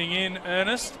for tuning in,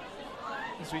 Ernest.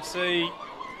 As we see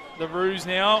the Roos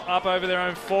now up over their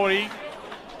own 40.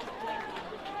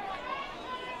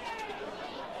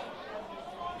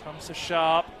 Comes to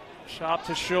Sharp. Sharp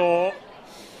to Shaw.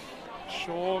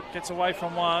 Shaw gets away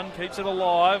from one, keeps it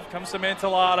alive. Comes to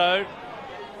Mantellato.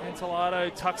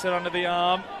 Mantellato tucks it under the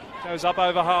arm. Goes up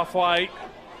over halfway.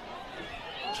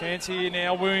 Chance here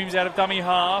now. Williams out of dummy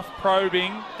half.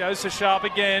 Probing. Goes to Sharp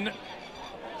again.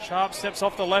 Sharp steps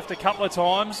off the left a couple of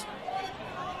times.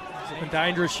 He's looking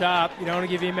dangerous, Sharp. You don't want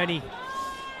to give him any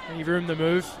room to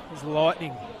move. He's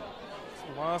lightning.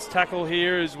 So the last tackle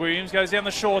here is Williams. Goes down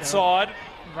the short side.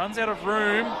 Runs out of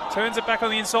room. Turns it back on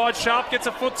the inside. Sharp gets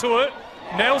a foot to it.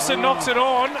 Nelson knocks it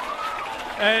on.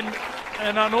 And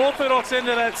an unorthodox end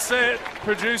of that set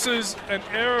produces an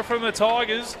error from the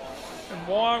Tigers. And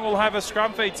Wyong will have a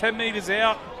scrum feed 10 metres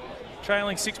out,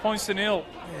 trailing 6 points to 0.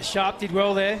 Yeah, Sharp did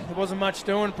well there. There wasn't much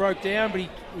doing, broke down, but he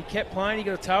kept playing. He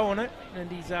got a toe on it,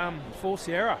 and he's forced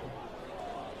the error.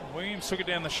 Williams took it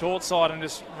down the short side and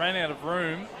just ran out of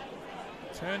room.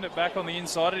 Turned it back on the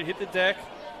inside. It hit the deck.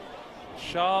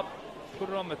 Sharp put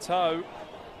it on the toe.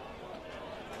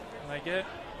 And they get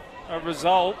a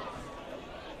result.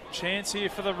 Chance here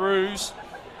for the Roos.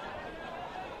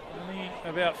 Only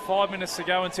about 5 minutes to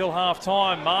go until half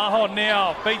time. Mahon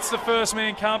now beats the first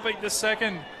man, can't beat the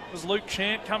second. It was Luke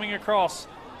Chant coming across.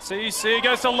 CC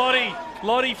goes to Lottie.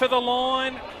 Lottie for the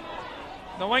line.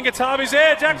 The Wangatabu's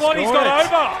there. Jack Lottie's got it.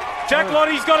 over. Jack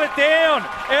Lottie's got it down.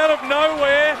 Out of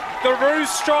nowhere, the Roos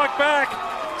strike back.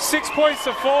 6 points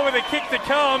to 4 with a kick to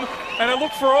come. And it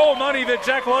looked for all money that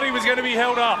Jack Lottie was going to be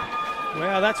held up.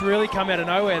 Wow, that's really come out of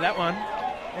nowhere, that one.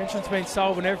 Entrance been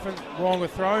solving everything wrong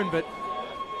with thrown, but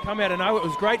come out of nowhere. It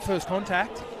was great first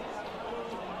contact.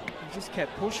 He just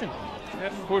kept pushing.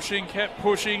 Kept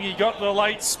pushing. He got the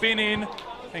late spin in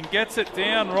and gets it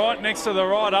down right next to the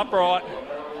right upright.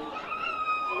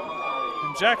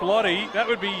 And Jack Lottie, that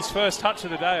would be his first touch of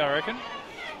the day, I reckon.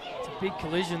 It's a big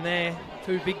collision there.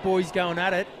 Two big boys going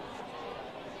at it.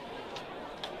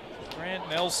 Grant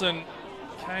Nelson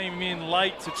came in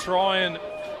late to try and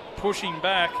push him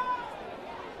back.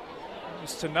 It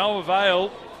was to no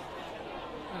avail.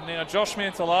 And now Josh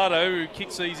Mantellato, who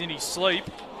kicks these in his sleep,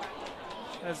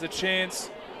 has the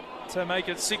chance to make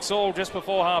it 6-all just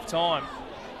before half time.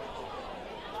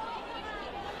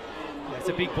 Yeah, it's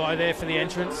a big blow there for the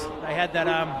entrance. They had that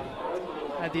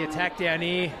had the attack down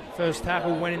here. First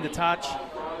tackle went into touch.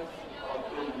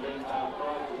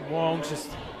 Wyong just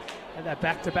had that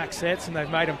back-to-back sets and they've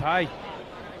made them pay.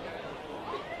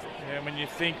 Yeah, when you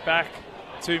think back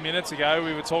 2 minutes ago,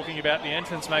 we were talking about the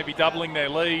entrance maybe doubling their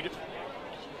lead.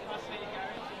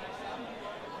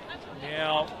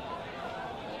 Now,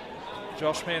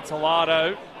 Josh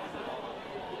Mantellato.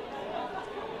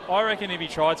 I reckon if he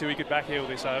tried to, he could backheel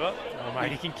this over. Oh,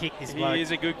 mate, he can kick this bloke. He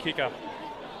is a good kicker.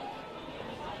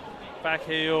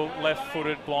 Backheel,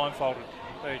 left-footed, blindfolded.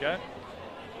 There you go.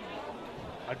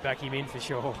 I'd back him in for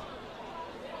sure.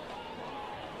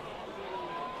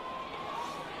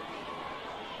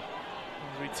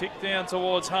 As we tick down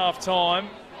towards half-time,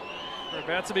 we're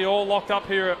about to be all locked up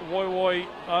here at Woy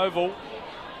Oval.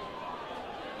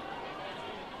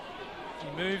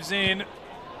 He moves in,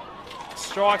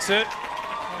 strikes it,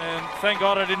 and thank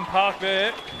God I didn't park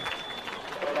there.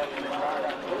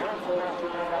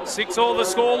 6-all the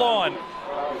scoreline.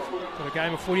 Got a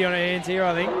game of footy on our hands here,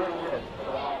 I think.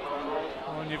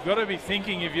 And you've got to be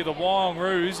thinking, if you're the Wyong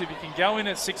Roos, if you can go in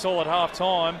at 6-all at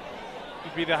half-time,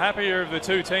 you'd be the happier of the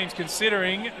two teams,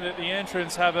 considering that the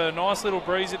entrants have a nice little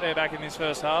breeze at their back in this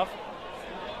first half.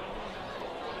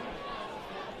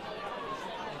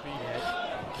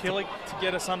 Killick to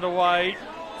get us underway.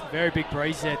 It's a very big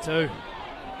breeze there too.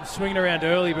 We're swinging around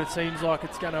early, but it seems like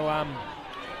it's going to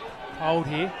hold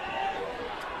here.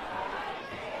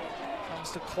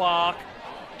 Comes to Clark.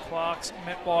 Clark's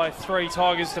met by 3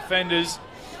 Tigers defenders.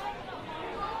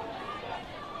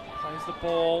 Plays the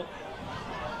ball.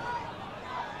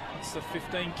 It's the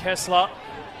 15 Kessler.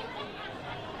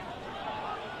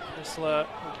 Kessler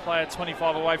will play at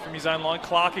 25 away from his own line.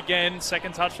 Clark again,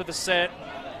 second touch for the set.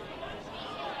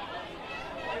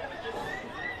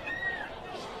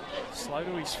 Slow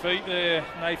to his feet there,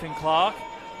 Nathan Clark.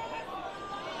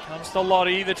 Comes to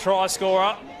Lottie, the try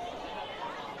scorer.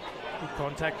 Good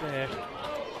contact there.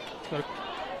 Go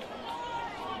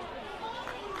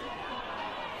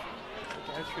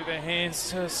through their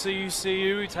hands to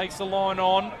CU, who takes the line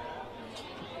on.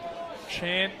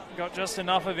 Chant got just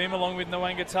enough of him along with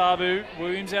Nwangatabu.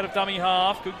 Williams out of dummy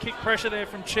half. Good kick pressure there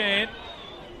from Chant.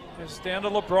 Goes down to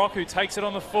LeBrock, who takes it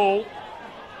on the full.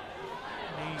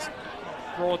 And he's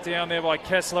brought down there by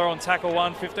Kessler on tackle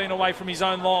 1, 15 away from his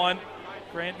own line.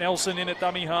 Grant Nelson in at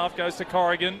dummy half, goes to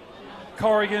Corrigan.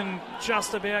 Corrigan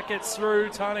just about gets through.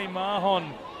 Tane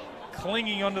Mahon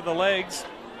clinging onto the legs.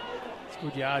 It's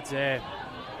good yards there.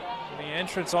 The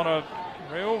entrance on a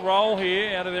real roll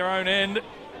here out of their own end.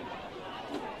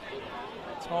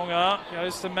 Tonga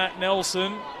goes to Matt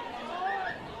Nelson.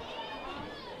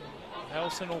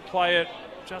 Nelson will play it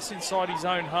just inside his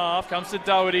own half. Comes to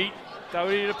Doherty.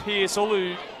 Doherty to Pearsall,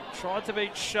 who tried to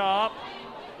beat Sharp.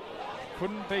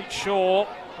 Couldn't beat Shaw.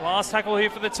 Last tackle here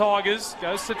for the Tigers.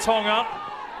 Goes to Tonga.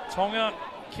 Tonga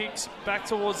kicks back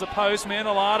towards the post.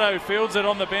 Mantellato fields it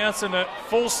on the bounce and at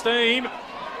full steam.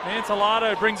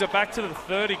 Mantellato brings it back to the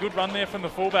 30. Good run there from the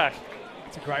fullback.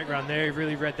 It's a great run there. He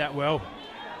really read that well.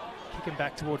 Kicking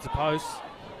back towards the post.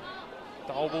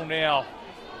 Dolble now.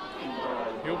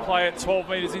 He'll play it 12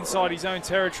 metres inside his own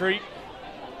territory.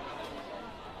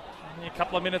 Only a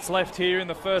couple of minutes left here in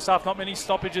the first half. Not many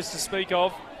stoppages to speak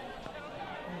of.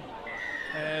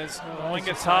 As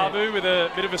Wangatabu with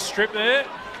a bit of a strip there.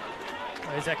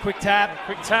 There's that quick tap.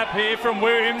 Quick tap here from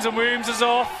Williams, and Williams is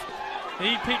off.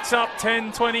 He picks up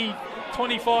 10, 20,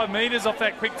 25 metres off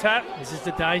that quick tap. This is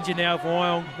the danger now of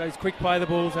Wyong. Those quick play the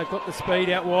balls. They've got the speed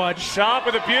out wide. Sharp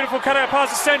with a beautiful cutout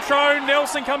pass to Centrone.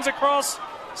 Nelson comes across.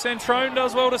 Centrone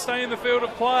does well to stay in the field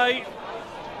of play.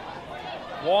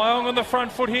 Wyong on the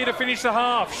front foot here to finish the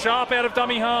half. Sharp out of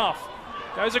dummy half.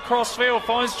 Goes across field,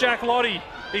 finds Jack Lottie.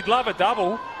 He'd love a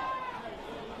double.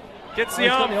 Gets the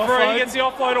arm free, gets the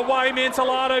offload away.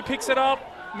 Mantellato picks it up.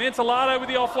 Mantellato with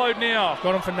the offload now.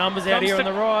 Got him for numbers out here on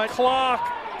the right. Clark,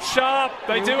 Sharp,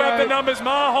 they do have the numbers.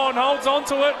 Mahon holds on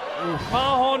to it.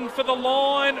 Mahon for the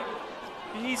line.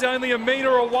 He's only a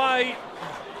metre away.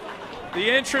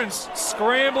 The entrance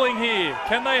scrambling here.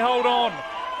 Can they hold on?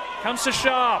 Comes to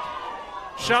Sharp.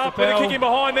 Sharp with a kick in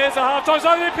behind. There's the half-time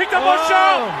zone. They picked up by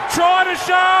Sharp. Try to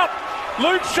Sharp.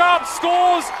 Luke Sharp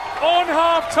scores on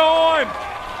half-time.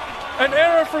 An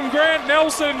error from Grant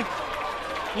Nelson.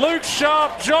 Luke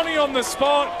Sharp, Johnny on the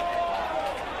spot.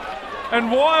 And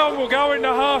Wyong will go into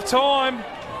half-time.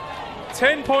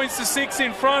 10 points to 6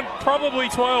 in front, probably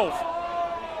 12.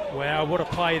 Wow, what a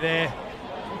play there.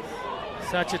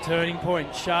 Such a turning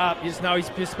point. Sharp, you just know he's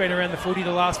just been around the footy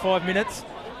the last 5 minutes.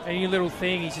 Any little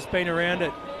thing, he's just been around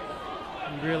it.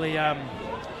 He really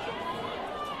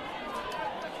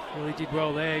did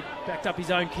well there. Backed up his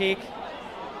own kick.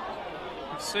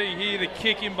 You see here the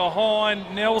kick in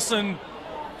behind. Nelson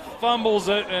fumbles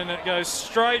it and it goes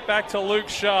straight back to Luke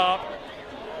Sharp.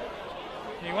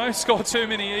 He won't score too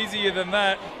many easier than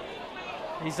that.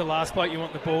 He's the last bloke you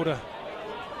want the ball to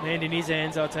land in his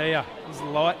hands, I'll tell you. He's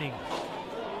lightning.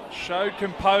 Showed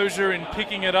composure in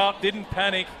picking it up, didn't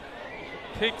panic.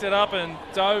 Picked it up and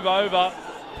dove over.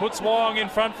 Puts Wyong in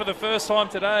front for the first time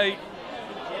today.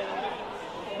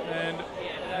 And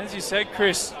as you said,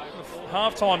 Chris,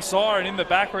 half-time siren in the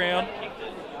background.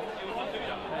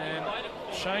 And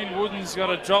Shane Wooden's got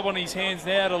a job on his hands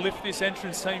now to lift this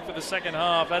entrance team for the second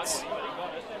half. That's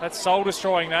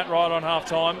soul-destroying that right on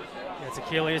half-time. Yeah, it's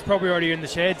Achilles. Probably already in the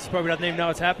sheds. Probably doesn't even know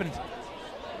it's happened.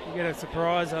 You get a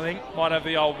surprise, I think. Might have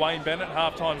the old Wayne Bennett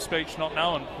half-time speech not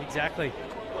knowing. Exactly.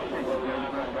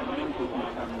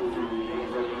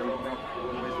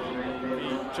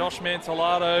 Josh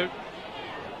Mantellato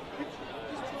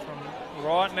from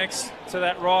right next to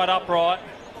that right upright.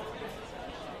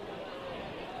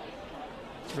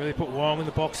 Really put Wyong in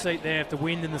the box seat there after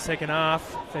wind in the second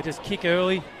half. If they just kick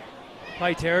early,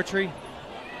 play territory,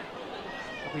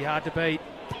 it'll be hard to beat.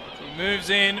 He moves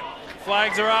in,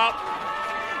 flags are up.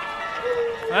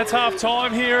 That's half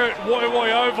time here at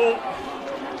Woy Oval.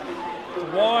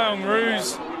 Wyong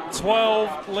Roos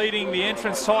 12 leading the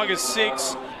entrance Tigers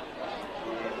 6.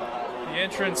 The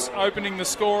entrance opening the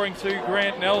scoring to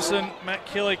Grant Nelson. Matt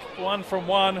Killick 1 from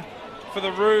 1 for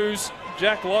the Roos.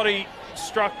 Jack Lottie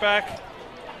struck back,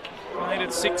 made it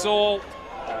 6-all.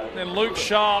 Then Luke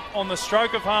Sharp on the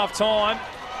stroke of half time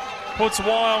puts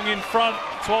Wyong in front,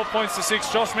 12 points to 6.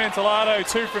 Josh Mantellato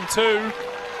 2 from 2.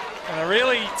 And a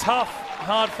really tough,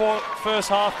 hard-fought first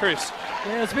half, Chris.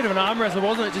 Yeah, it was a bit of an arm wrestle,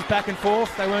 wasn't it? Just back and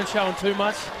forth. They weren't showing too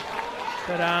much.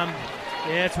 But,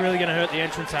 yeah, it's really going to hurt the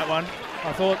entrance, that one.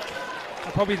 I thought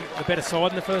they're probably the better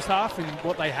side in the first half in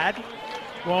what they had.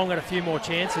 Wyong got a few more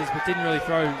chances, but didn't really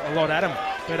throw a lot at them.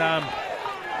 But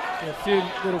a few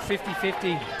little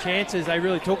 50-50 chances, they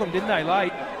really took them, didn't they,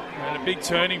 late? And a big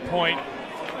turning point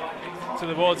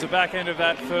towards the back end of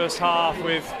that first half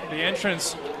with the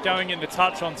entrance going into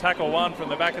touch on tackle 1 from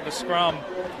the back of the scrum.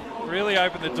 Really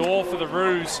opened the door for the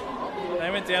Roos.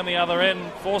 They went down the other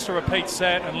end, forced a repeat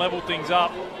set and levelled things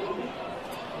up.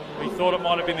 We thought it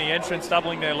might have been the entrance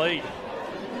doubling their lead.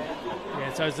 Yeah,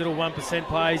 it's those little 1%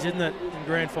 plays, isn't it, in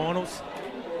grand finals?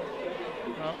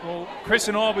 Well, Chris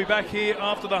and I will be back here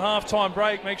after the halftime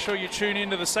break. Make sure you tune in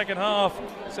to the second half.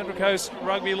 Central Coast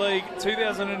Rugby League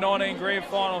 2019 Grand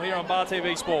Final here on Bar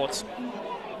TV Sports.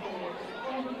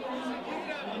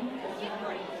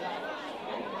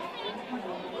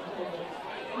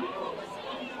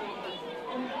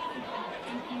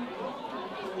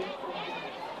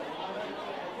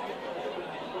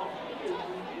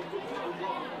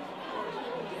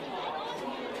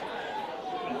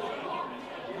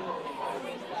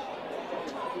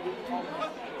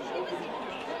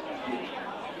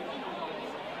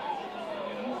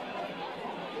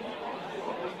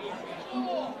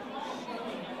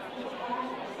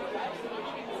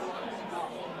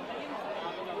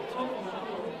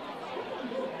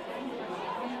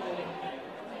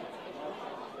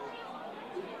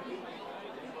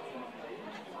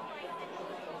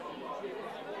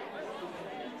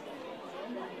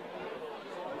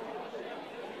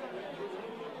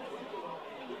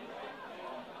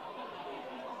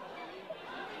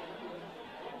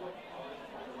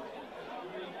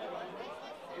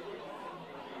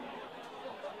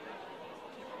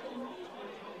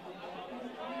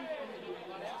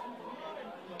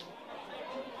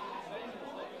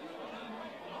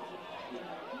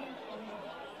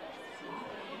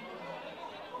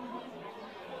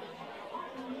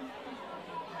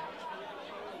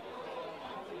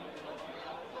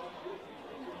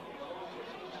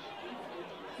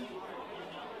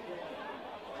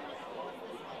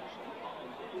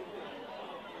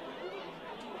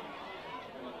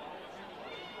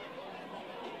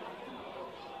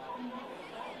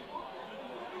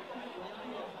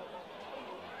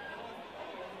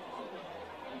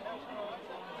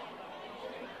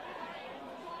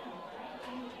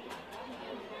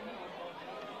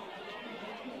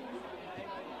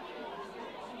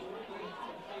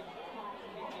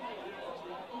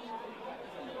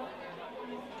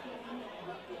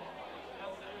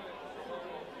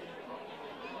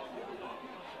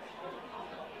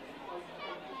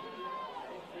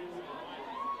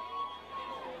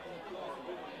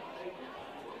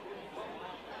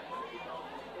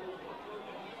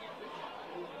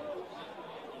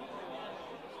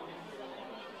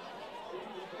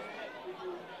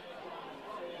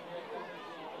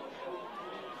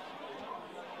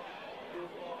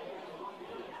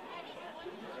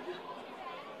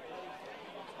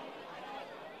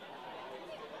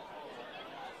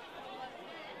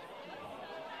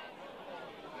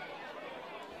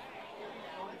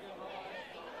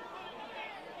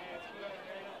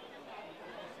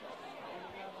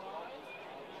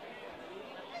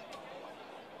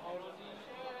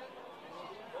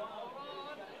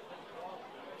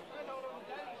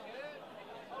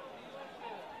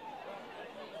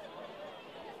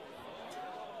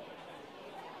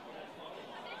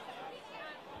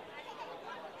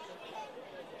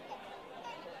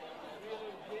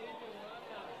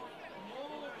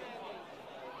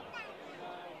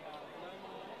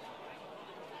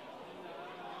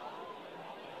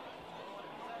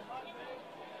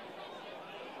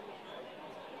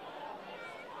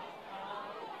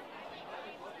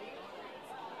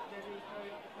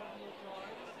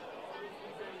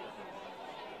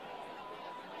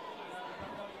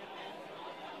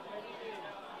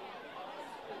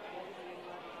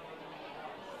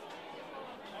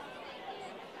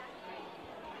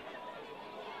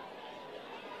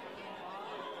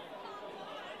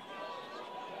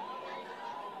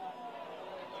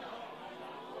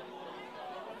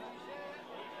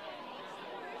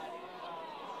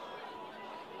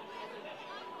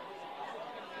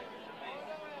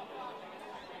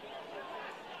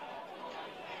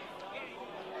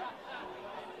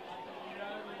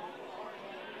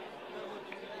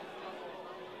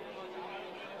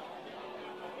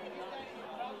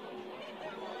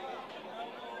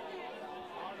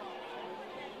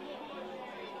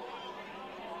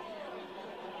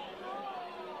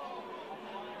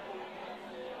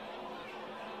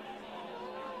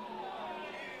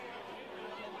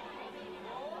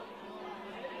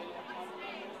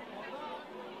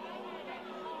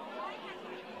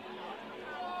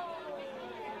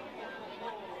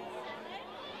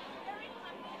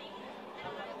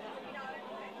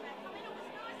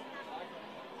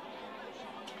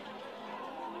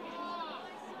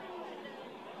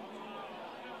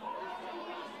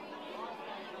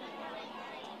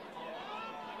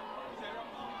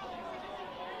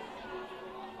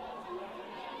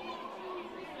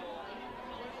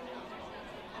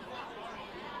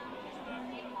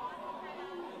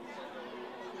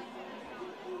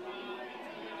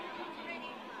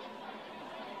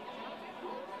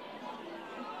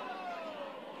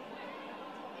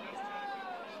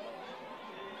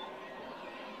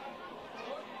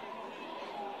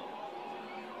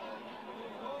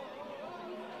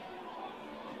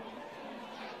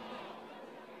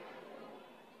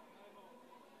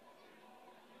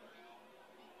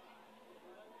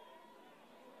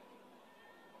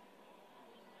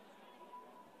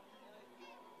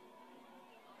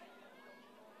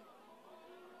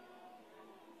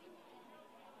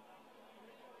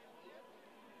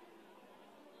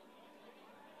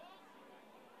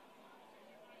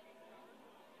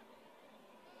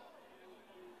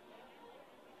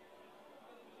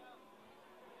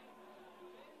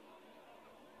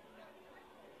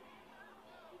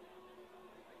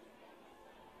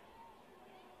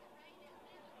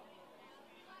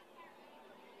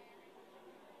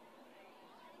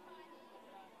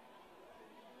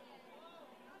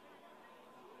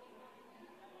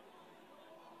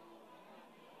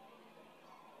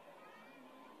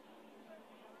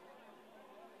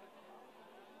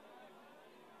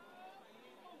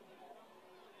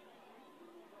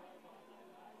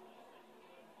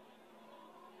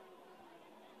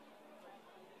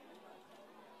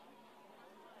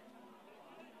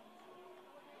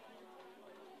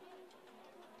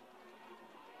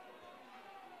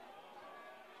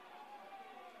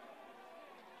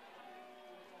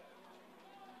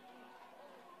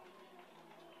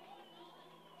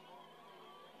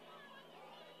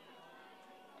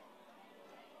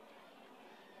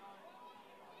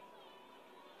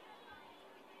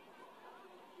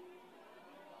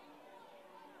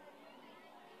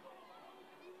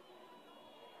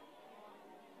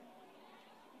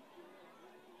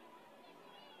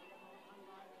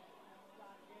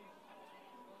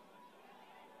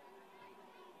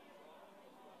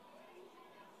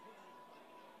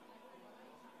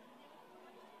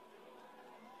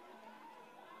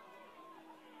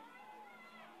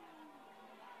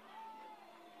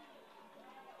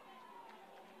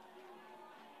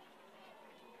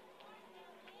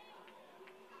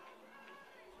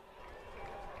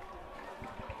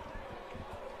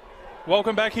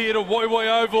 Welcome back here to Woy Woy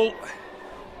Oval.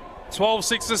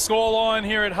 12-6 the scoreline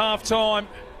here at half-time.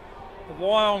 The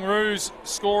Wyong Roos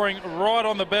scoring right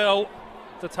on the bell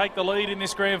to take the lead in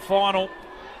this grand final.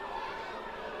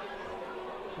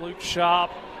 Luke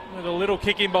Sharp with a little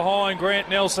kick in behind.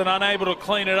 Grant Nelson unable to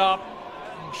clean it up.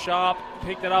 And Sharp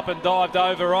picked it up and dived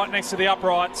over right next to the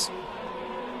uprights.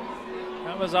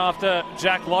 That was after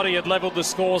Jack Lottie had levelled the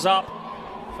scores up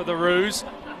for the Roos.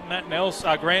 Grant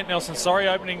Nelson,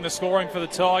 opening the scoring for the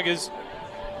Tigers.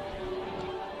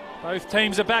 Both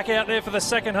teams are back out there for the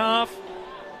second half.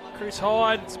 Chris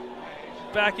Hyde's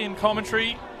back in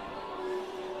commentary.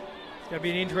 It's going to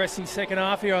be an interesting second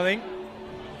half here, I think.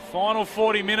 Final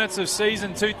 40 minutes of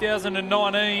season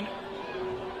 2019.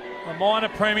 The minor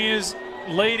premiers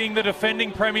leading the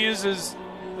defending premiers as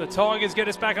the Tigers get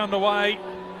us back underway.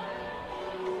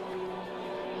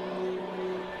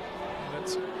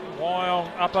 That's Wyong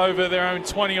up over their own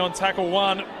 20 on tackle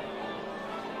one.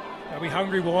 They'll be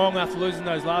hungry, Wyong, after losing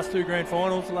those last two grand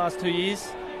finals the last 2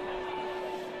 years.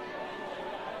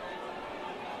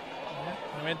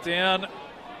 They went down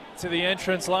to the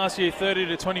entrance last year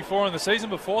 30-24, and the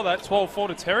season before that 12-4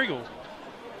 to Terrigal.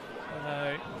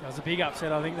 That was a big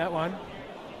upset, I think, that one.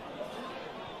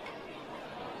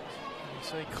 You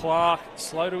see Clark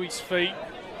slow to his feet,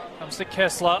 comes to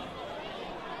Kessler.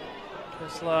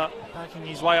 Kessler backing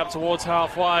his way up towards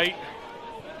halfway.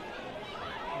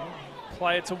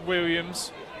 Play it to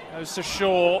Williams, goes to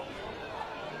Shaw.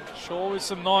 Shaw with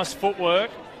some nice footwork.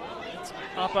 It's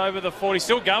up over the 40,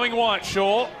 still going White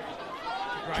Shaw.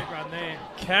 Great run there.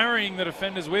 Carrying the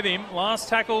defenders with him. Last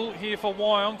tackle here for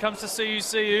Wyong comes to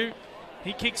Siu.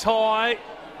 He kicks high.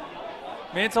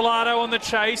 Mantellato on the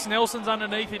chase. Nelson's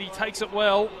underneath it. He takes it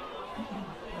well.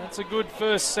 That's a good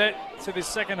first set to this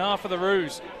second half of the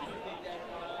Roos.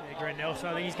 Yeah, Grant Nelson,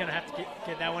 I think he's going to have to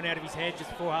get that one out of his head just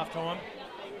before half time.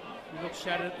 He looked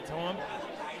shattered at the time,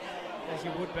 as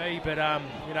you would be, but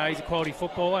he's a quality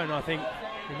footballer, and I think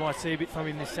we might see a bit from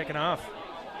him this second half.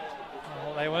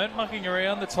 Well, they weren't mucking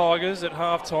around, the Tigers, at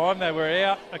half-time. They were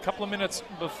out a couple of minutes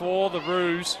before the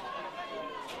Roos.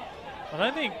 I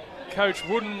don't think Coach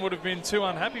Wooden would have been too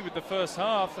unhappy with the first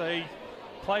half. They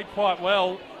played quite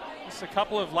well. Just a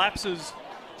couple of lapses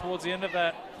towards the end of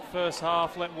that first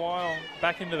half let Wyong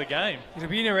back into the game. It'll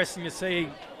be interesting to see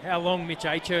how long Mitch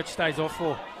Achurch stays off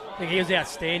for. I think he was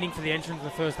outstanding for the entrance of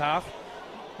the first half.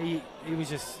 He was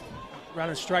just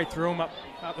running straight through him up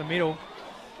the middle.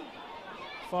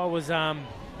 If I was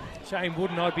Shane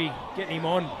Wooden, I'd be getting him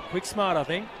on quick smart, I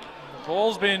think. The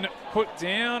ball's been put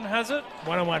down, has it?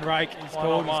 One-on-one rake. He's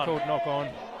called knock on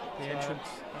the entrance.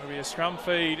 It'll be a scrum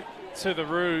feed to the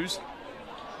Roos.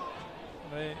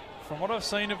 From what I've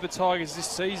seen of the Tigers this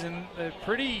season, they're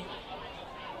pretty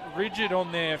rigid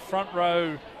on their front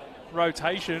row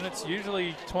rotation. It's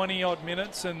usually 20-odd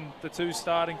minutes and the two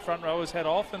starting front rowers head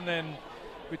off, and then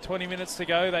with 20 minutes to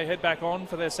go, they head back on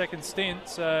for their second stint.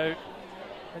 So,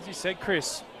 as you said,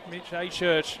 Chris, Mitch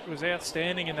Achurch was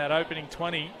outstanding in that opening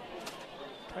 20.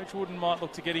 Coach Wooden might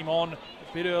look to get him on a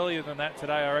bit earlier than that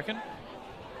today, I reckon.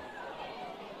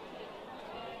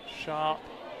 Sharp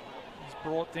is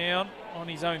brought down on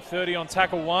his own 30 on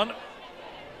tackle one.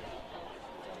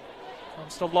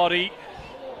 Comes to Lottie.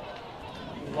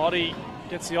 Lottie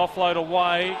gets the offload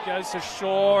away, goes to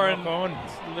Shaw, and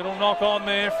a little knock on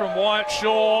there from Wyatt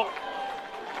Shaw.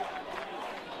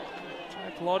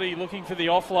 Jack Lottie looking for the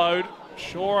offload.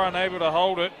 Shaw unable to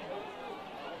hold it.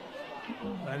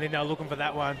 I think they're looking for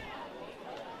that one.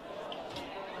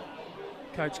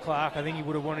 Coach Clark, I think he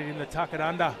would have wanted him to tuck it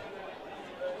under.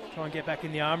 Try and get back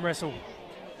in the arm wrestle.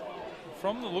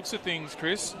 From the looks of things,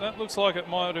 Chris, that looks like it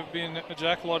might have been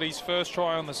Jack Lottie's first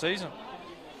try on the season.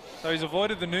 So he's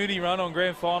avoided the nudie run on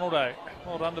grand final day.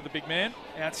 Well done to the big man.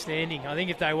 Outstanding. I think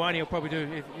if they won, he'll probably do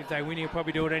it. If they win, he'll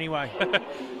probably do it anyway.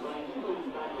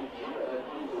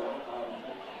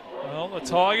 Well, the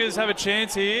Tigers have a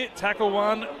chance here. Tackle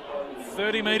one,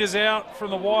 30 metres out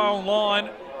from the Wyong line.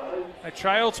 They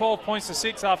trail 12 points to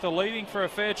 6 after leading for a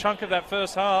fair chunk of that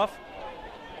first half.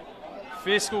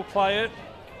 Fisk will play it.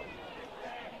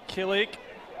 Killick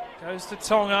goes to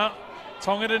Tonga.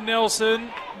 Tonga to Nelson.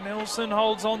 Nelson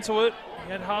holds on to it.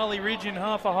 He had Harley Ridge in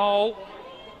half a hole.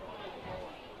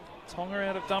 Tonga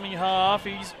out of dummy half.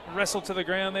 He's wrestled to the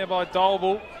ground there by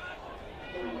Dolble.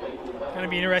 Going to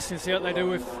be interesting to see what they do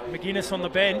with McGuinness on the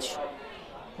bench.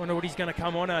 Wonder what he's going to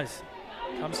come on as.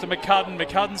 Comes to McCudden.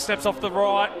 McCudden steps off the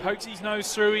right, pokes his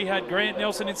nose through. He had Grant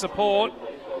Nelson in support.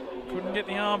 Couldn't get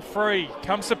the arm free.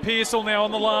 Comes to Pearsall now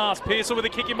on the last. Pearsall with a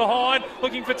kick in behind.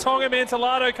 Looking for Tonga.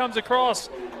 Mantellato comes across.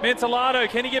 Mantellato,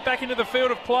 can he get back into the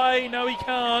field of play? No, he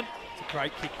can't. It's a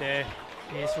great kick there,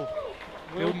 Pearsall.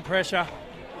 building pressure.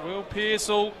 Will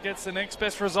Pearsall gets the next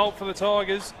best result for the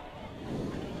Tigers.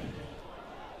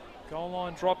 Goal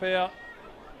line dropout.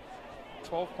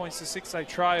 12 points to 6, they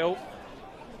trail.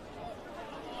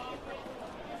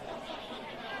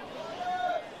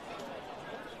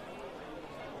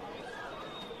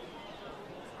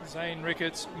 Zane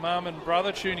Ricketts' mum and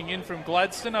brother tuning in from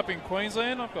Gladstone up in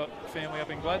Queensland. I've got family up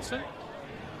in Gladstone.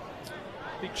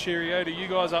 Big cheerio to you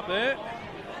guys up there.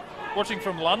 Watching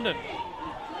from London,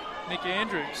 Nick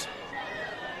Andrews.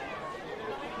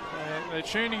 They're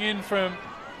tuning in from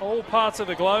all parts of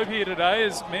the globe here today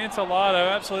as Mantelado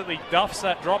absolutely duffs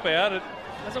that dropout. It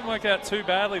doesn't work out too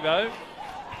badly though.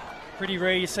 Pretty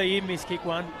rare you see him miss kick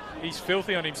one. He's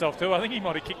filthy on himself too. I think he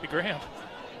might have kicked the ground.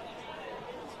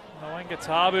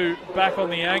 Nwangatabu back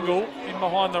on the angle, in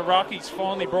behind the ruck. He's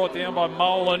finally brought down by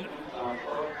Molan.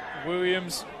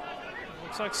 Williams,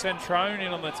 looks like Centrone in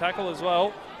on the tackle as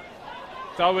well.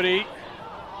 Doherty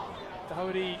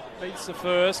beats the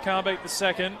first, can't beat the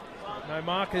second. No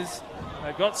markers.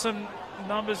 They've got some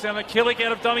numbers down there. Killick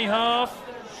out of dummy half.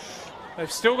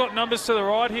 They've still got numbers to the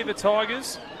right here, the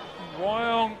Tigers.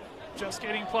 Wyong just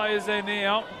getting players there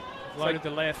now. Loaded the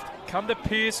left. Come to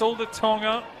Pearsall, to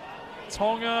Tonga.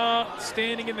 Tonga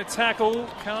standing in the tackle,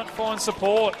 can't find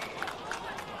support.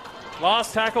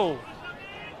 Last tackle.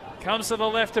 Comes to the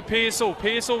left to Pearsall.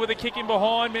 Pearsall with a kick in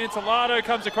behind. Mantelado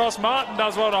comes across. Martin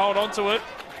does well to hold on to it.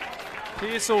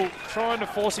 Pearsall trying to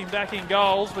force him back in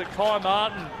goals, but Kai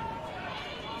Martin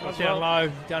Got down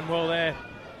low, done well there.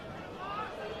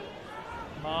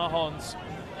 Mahon's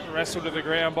wrestled to the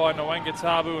ground by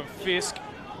Nwangatabu and Fisk.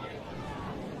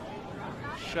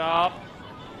 Sharp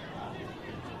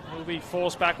will be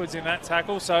forced backwards in that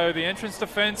tackle, so the entrance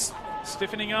defence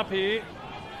stiffening up here.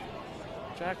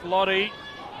 Jack Lottie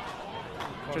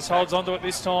just holds on to it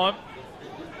this time.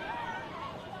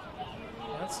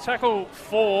 That's tackle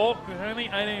 4. They're only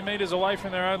 18 metres away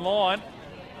from their own line.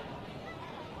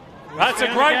 That's a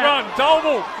great run.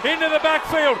 Dolble into the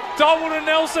backfield. Dolble to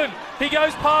Nelson. He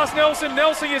goes past Nelson.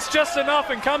 Nelson gets just enough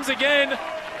and comes again.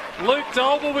 Luke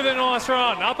Dolble with a nice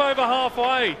run. Up over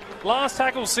halfway. Last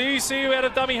tackle, CU out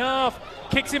of dummy half.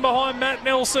 Kicks in behind Matt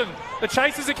Nelson. The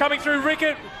chasers are coming through.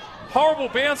 Rickett. Horrible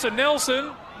bounce to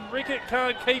Nelson. Rickett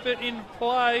can't keep it in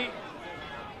play.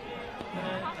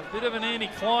 A bit of an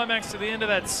anticlimax to the end of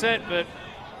that set, but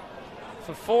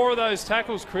for 4 of those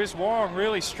tackles, Chris, Wyong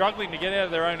really struggling to get out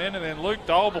of their own end, and then Luke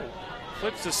Dolble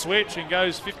flips the switch and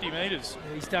goes 50 metres.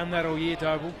 He's done that all year,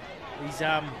 Dolble. He's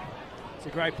a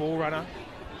great ball runner.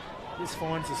 Just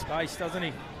finds the space, doesn't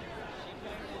he?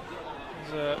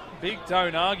 There's a big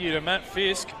don't argue to Matt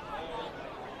Fisk.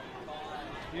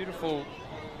 Beautiful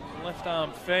left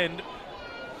arm fend.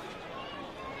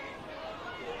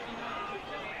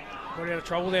 Got out of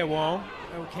trouble there, Wyong.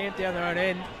 They were camped down their own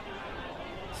end.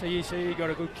 CUC got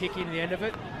a good kick in the end of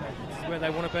it. This is where they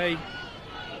want to be.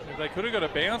 If they could have got a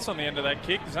bounce on the end of that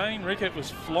kick. Zane Rickett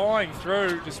was flying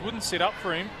through, just wouldn't sit up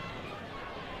for him.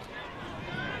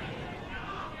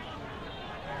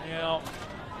 Now,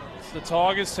 it's the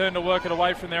Tigers' turn to work it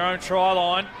away from their own try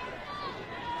line.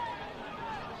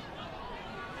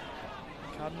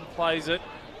 Cudden plays it.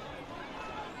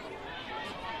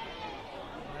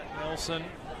 Matt Nelson.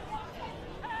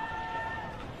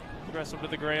 Wrestled to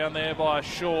the ground there by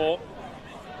Shaw.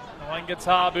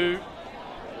 Nwangatabu.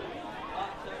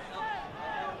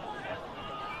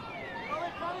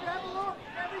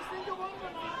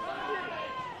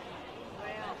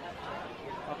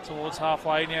 Up towards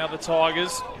halfway now, the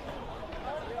Tigers.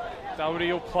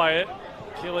 Doherty will play it.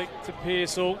 Killick to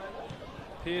Pearsall.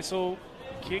 Pearsall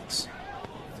kicks.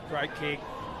 It's a great kick.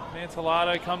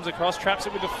 Mantelado comes across, traps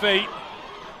it with the feet.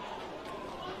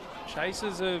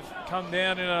 Chasers have come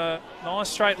down in a nice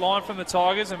straight line from the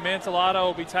Tigers, and Mantelado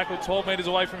will be tackled 12 metres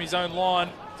away from his own line.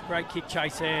 It's a great kick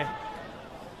chase there.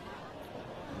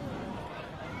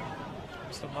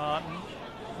 Mr. Martin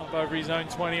up over his own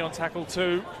 20 on tackle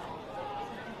 2.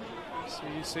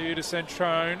 CU to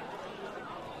Centrone.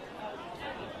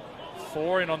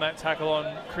 4 in on that tackle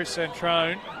on Chris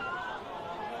Centrone.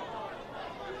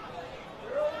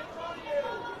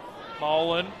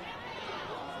 Molan.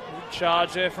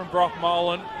 Charge there from Brock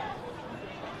Molan.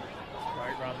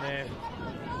 Great run there.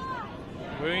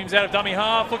 Williams out of dummy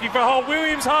half, looking for a hole.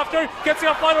 Williams half through, gets the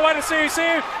offload away to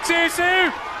CUC.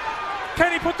 CUC!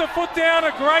 Can he put the foot down?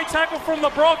 A great tackle from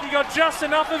the Brock. He got just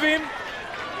enough of him.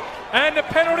 And the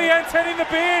penalty and 10 in the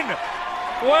bin.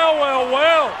 Well, well,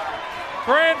 well.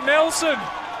 Grant Nelson,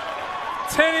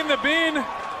 10 in the bin.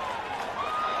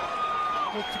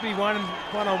 Looked to be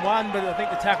one-on-one, but I think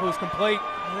the tackle was complete.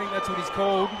 I think that's what he's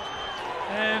called.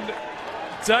 And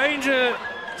danger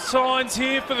signs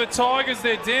here for the Tigers.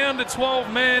 They're down to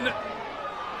 12 men.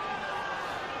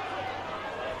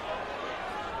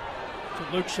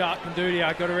 Luke Sharp can do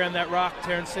here. Got around that ruck.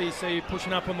 Terrence CC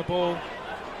pushing up on the ball.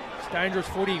 It's dangerous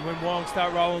footy when Wyong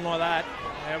start rolling like that.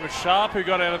 Yeah, it was Sharp who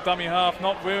got out of dummy half,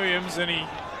 not Williams. And he,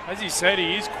 as he said,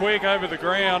 he is quick over the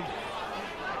ground.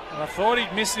 And I thought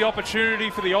he'd missed the opportunity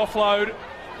for the offload.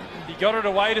 He got it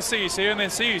away to CUC, and then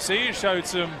CUC showed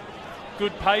some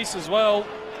good pace as well.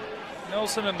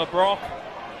 Nelson and LeBrock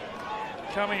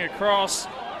coming across.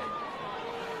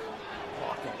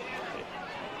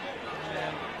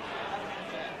 And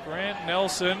Grant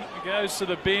Nelson goes to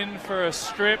the bin for a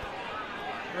strip.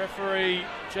 Referee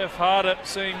Jeff Hardett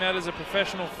seeing that as a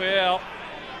professional foul.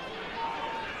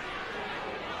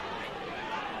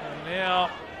 And now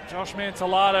Josh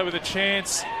Mantellato with a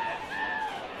chance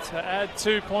to add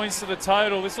 2 points to the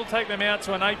total. This will take them out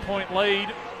to an 8-point lead.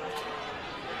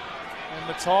 And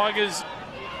the Tigers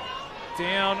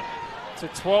down to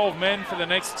 12 men for the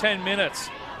next 10 minutes.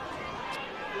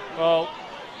 Well,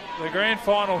 the grand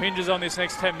final hinges on this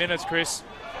next 10 minutes, Chris.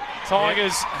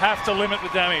 Tigers have to limit the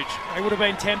damage. They would have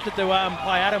been tempted to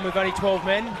play at them with only 12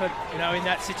 men, but you know, in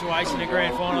that situation, a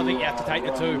grand final, I think you have to take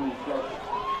the 2.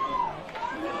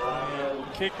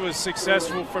 Kick was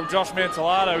successful from Josh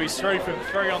Mantellato. He's 3 from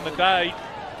 3 on the day.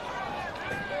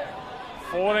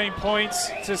 14 points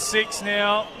to 6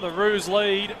 now. The Roos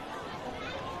lead.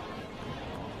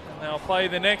 And they'll play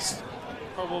the next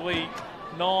probably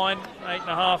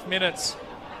 8.5 minutes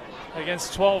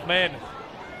against 12 men.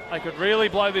 They could really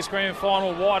blow this grand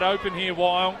final wide open here,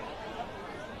 Wyong.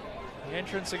 The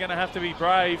entrants are going to have to be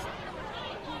brave.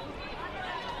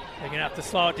 They're going to have to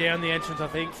slow it down, the entrants, I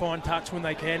think. Find touch when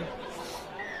they can.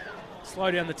 Slow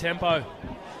down the tempo.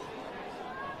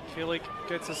 Killick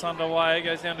gets us underway,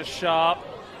 goes down to Sharp.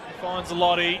 Finds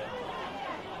Lottie.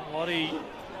 Lottie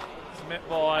is met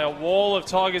by a wall of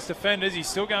Tigers defenders. He's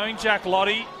still going, Jack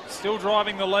Lottie, still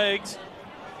driving the legs.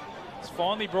 He's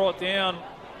finally brought down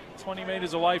 20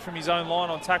 metres away from his own line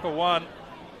on tackle 1.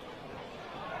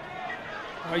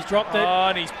 Oh, he's dropped it. Oh,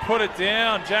 and he's put it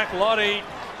down, Jack Lottie.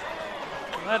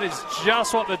 That is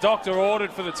just what the doctor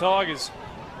ordered for the Tigers.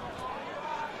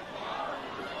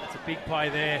 It's a big play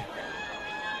there.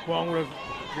 Wyong would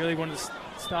have really wanted to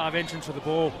starve entrance with the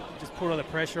ball. Just put all the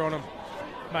pressure on him.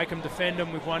 Make him defend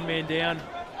him with 1 man down.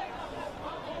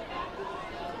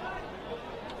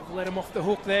 Let him off the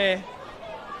hook there.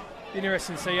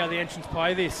 Interesting to see how the entrants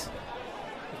play this.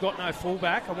 They've got no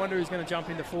fullback. I wonder who's going to jump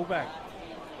into fullback.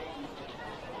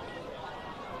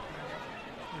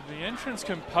 If the entrants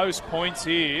can post points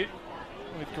here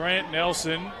with Grant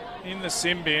Nelson in the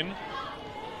sin bin,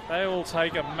 they will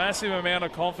take a massive amount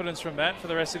of confidence from that for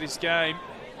the rest of this game.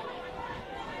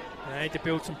 They need to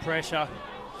build some pressure.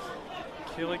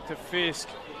 Killick to Fisk.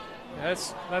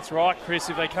 That's right, Chris.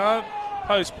 If they can't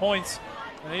post points,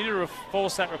 they need to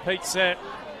force that repeat set.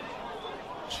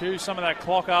 Chew some of that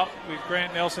clock up with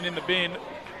Grant Nelson in the bin.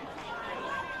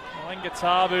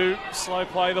 Langatabu, slow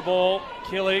play the ball.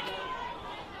 Killick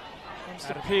comes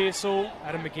to Pearsall.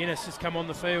 Adam McGuinness has come on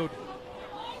the field.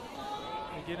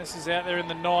 McGuinness is out there in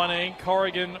the 19.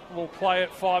 Corrigan will play it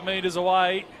 5 metres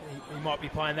away. He might be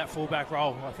playing that fullback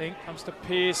role, I think. Comes to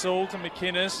Pearsall, to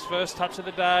McInnes. First touch of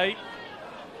the day.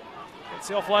 Gets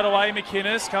the offload away,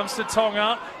 McInnes. Comes to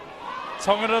Tonga.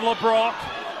 Tonga to LeBrock.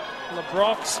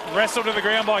 LeBrock's wrestled to the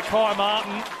ground by Kai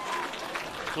Martin.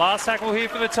 Last tackle here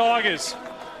for the Tigers.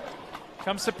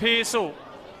 Comes to Pearsall.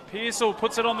 Pearsall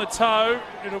puts it on the toe.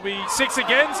 It'll be 6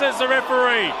 again, says the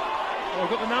referee. They've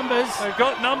got the numbers. They've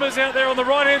got numbers out there on the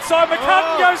right-hand side.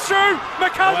 McCudden goes through.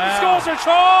 McCudden scores a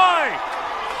try.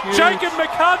 Huge. Jacob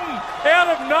McCudden out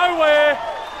of nowhere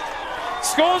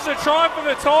scores a try for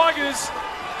the Tigers.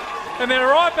 And they're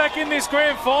right back in this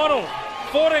grand final.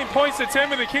 14 points to 10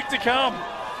 with a kick to come.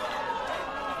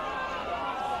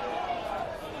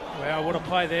 Wow, what a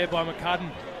play there by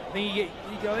McCudden. I think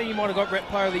he might have got Rep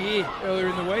Player of the Year earlier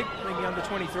in the week. I think the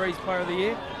under-23's Player of the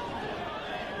Year.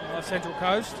 Central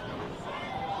Coast.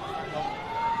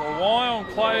 The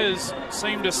Wyong players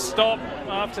seem to stop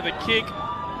after the kick.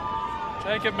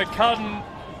 Jacob McCudden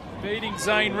beating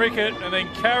Zane Rickett and then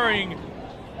carrying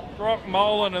Brock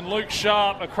Molan and Luke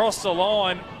Sharp across the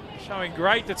line, showing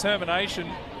great determination.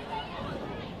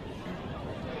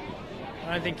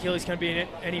 I don't think Killy's going to be in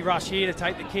any rush here to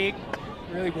take the kick.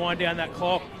 Really wind down that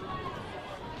clock.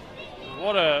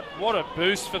 What a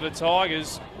boost for the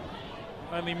Tigers.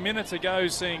 Only minutes ago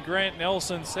seeing Grant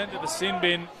Nelson sent to the sin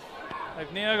bin.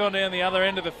 They've now gone down the other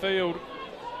end of the field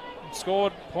and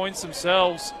scored points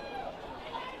themselves.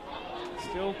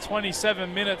 Still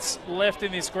 27 minutes left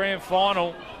in this grand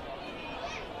final.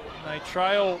 They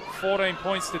trail 14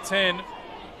 points to 10.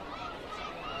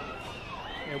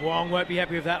 Yeah, Wyong won't be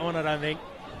happy with that one, I don't think.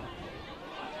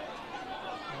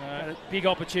 A big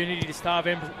opportunity to starve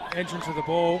entrance of the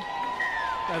ball.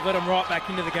 They've let them right back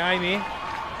into the game here.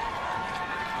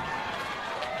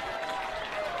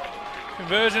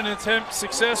 Conversion attempt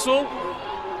successful.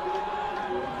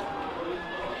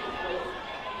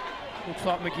 Looks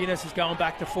like McGuinness is going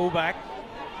back to fullback.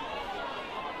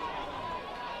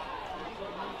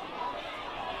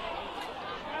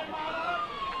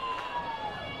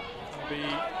 It'll be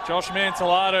Josh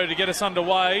Mantellato to get us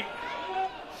underway.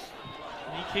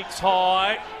 He kicks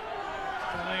high,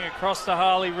 going across to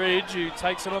Harley Ridge, who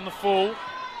takes it on the full.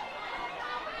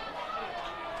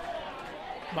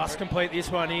 Must complete this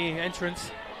one here,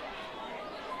 entrance.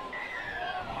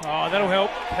 Oh, that'll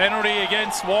help. Penalty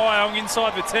against Wyong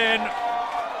inside the 10.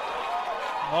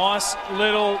 Nice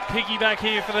little piggyback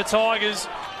here for the Tigers.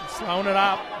 Slowing it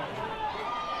up.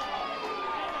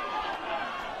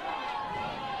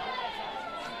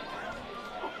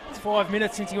 It's 5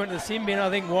 minutes since he went to the sin bin. I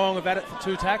think Wyong have had it for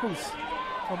 2 tackles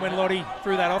from when Lottie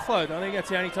threw that offload. I think that's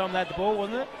the only time they had the ball,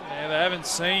 wasn't it? Yeah, they haven't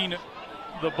seen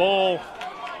the ball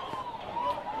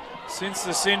since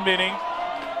the sin binning.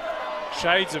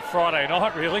 Shades of Friday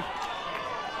night, really.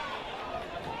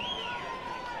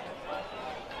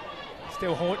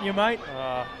 Still haunting you, mate?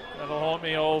 That'll haunt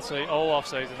me all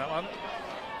off-season, that one.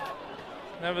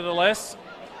 Nevertheless,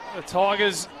 the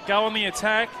Tigers go on the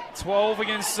attack. 12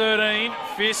 against 13.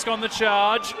 Fisk on the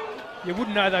charge. You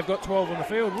wouldn't know they've got 12 on the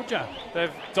field, would you?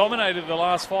 They've dominated the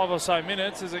last 5 or so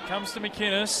minutes as it comes to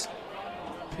McInnes.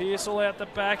 Pearsall out the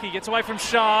back. He gets away from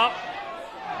Sharp.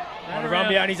 On a run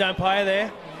behind his own player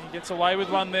there. He gets away with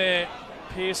one there.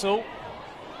 Pearsall.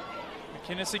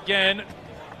 McInnes again.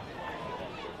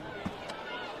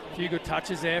 A few good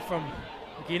touches there from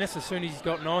McGuinness as soon as he's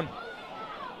gotten on.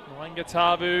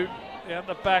 Wangatabu out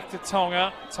the back to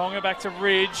Tonga. Tonga back to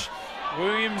Ridge.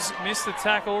 Williams missed the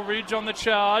tackle. Ridge on the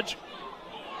charge.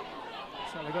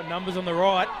 So they've got numbers on the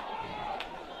right.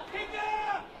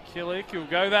 Killick will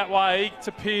go that way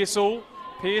to Pearsall.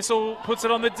 Pearsall puts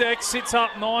it on the deck, sits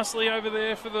up nicely over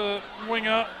there for the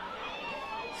winger.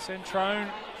 Centrone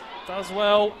does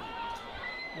well.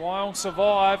 Wyong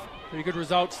survive. Pretty good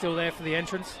result still there for the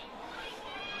entrance.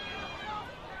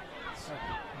 So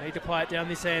need to play it down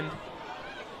this end.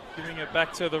 Giving it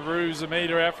back to the Roos, a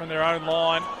metre out from their own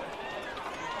line.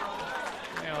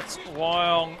 Now it's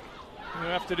Wyong who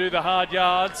have to do the hard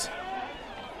yards.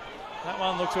 That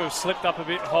one looked to have slipped up a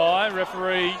bit high.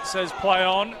 Referee says play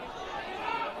on.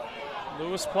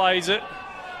 Lewis plays it.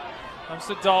 Comes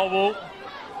to Dolwell.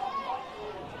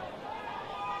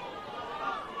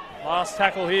 Last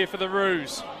tackle here for the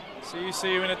Roos.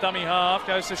 See you in a dummy half.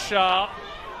 Goes to Sharp.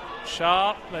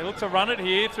 Sharp. They look to run it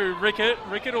here through Rickett.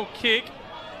 Rickett will kick.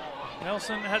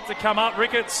 Nelson had to come up.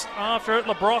 Rickett's after it.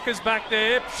 LeBrock is back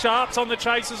there. Sharp's on the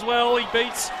chase as well. He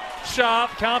beats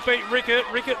Sharp. Can't beat Rickett.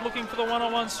 Rickett looking for the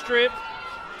one-on-one strip.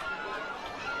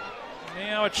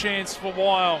 Now a chance for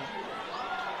Wyong.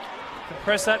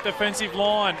 Compress that defensive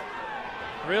line.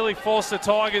 Really force the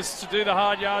Tigers to do the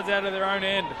hard yards out of their own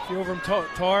end. Feel from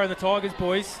Tyre and the Tigers,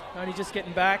 boys. Only just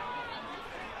getting back.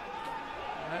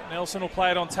 Nelson will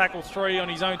play it on tackle 3 on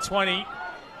his own 20.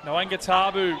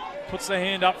 Nwangatabu puts the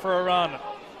hand up for a run.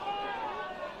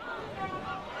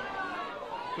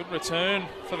 Good return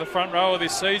for the front row of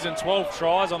this season. 12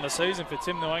 tries on the season for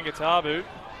Tim Nwangatabu.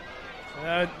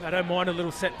 I don't mind a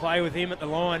little set play with him at the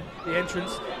line, the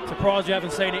entrance. Surprised you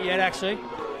haven't seen it yet, actually.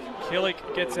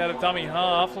 Killick gets out of dummy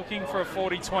half, looking for a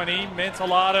 40-20.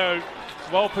 Mantellato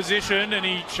well positioned, and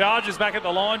he charges back at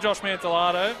the line, Josh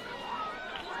Mantellato.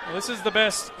 Well, this is the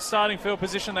best starting field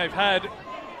position they've had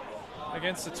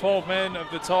against the 12 men of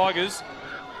the Tigers.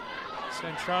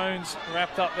 Centrone's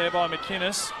wrapped up there by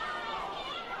McInnes.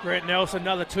 Grant Nelson,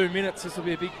 another 2 minutes. This will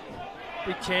be a big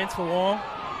chance for Wyong.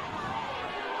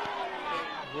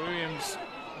 Williams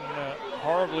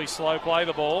horribly slow play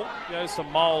the ball. Goes to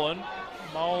Molan.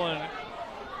 Molan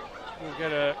will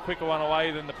get a quicker one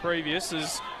away than the previous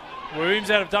as Williams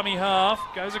out of dummy half.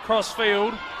 Goes across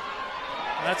field.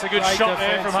 And that's a good Great shot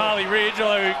defense there from Harley Ridge,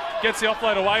 although he gets the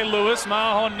offload away. Lewis,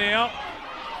 Mahon now.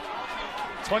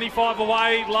 25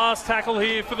 away, last tackle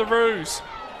here for the Roos.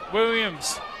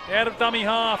 Williams out of dummy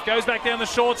half, goes back down the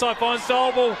short side, finds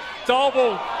Dolwell.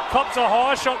 Dolwell cops a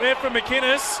high shot there from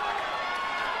McInnes.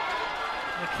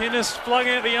 McInnes flung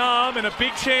out the arm and a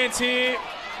big chance here.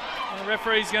 And the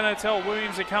referee's going to tell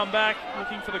Williams to come back,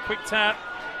 looking for the quick tap.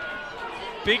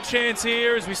 Big chance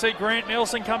here as we see Grant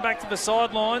Nelson come back to the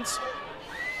sidelines.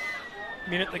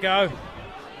 Minute to go.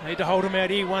 Need to hold him out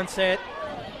here, one set.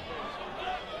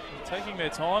 taking their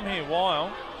time here,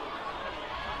 Wyong.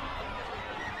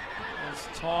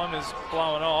 As time is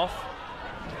blowing off.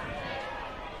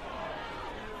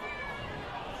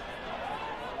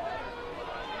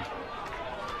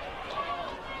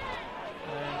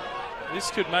 And this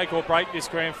could make or break this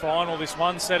grand final, this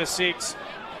one set of 6.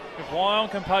 If Wyong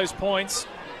can post points,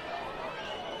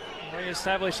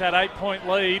 re-establish that 8-point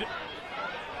lead.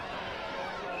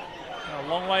 A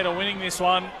long way to winning this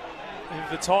one. If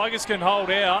the Tigers can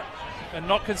hold out and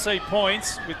not concede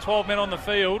points with 12 men on the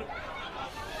field,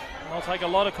 I'll take a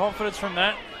lot of confidence from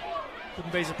that.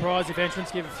 Wouldn't be surprised if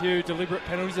entrants give a few deliberate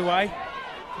penalties away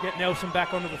to get Nelson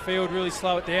back onto the field, really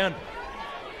slow it down.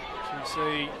 So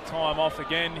you see time off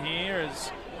again here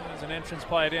as there's an entrance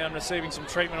player down receiving some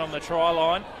treatment on the try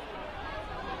line.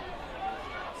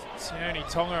 Sione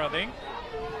Tonga, I think.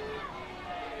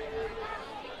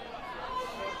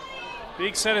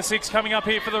 Big set of 6 coming up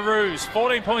here for the Roos.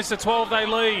 14 points to 12 they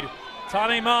lead.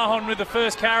 Tane Mahon with the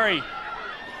first carry.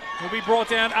 Will be brought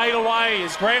down 8 away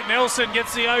as Grant Nelson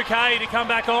gets the okay to come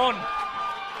back on.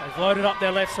 They've loaded up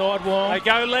their left side, Wong. They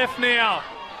go left now.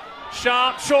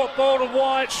 Sharp, short ball to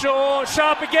White, Shaw.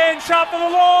 Sharp again, Sharp for the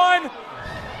line.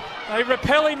 They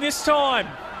repel him this time.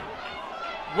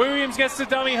 Williams gets the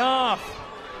dummy half.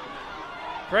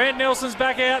 Grant Nelson's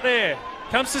back out there.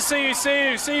 Comes to Siu.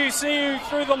 Siu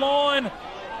through the line.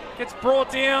 Gets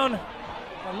brought down.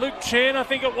 And Luke Chen, I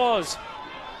think it was.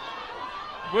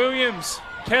 Williams.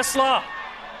 Kessler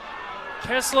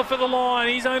for the line.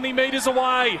 He's only metres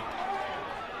away.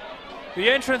 The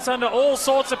entrance under all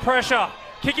sorts of pressure.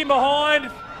 Kicking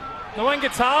behind.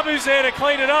 Nwangatabu's there to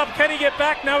clean it up. Can he get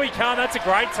back? No, he can't. That's a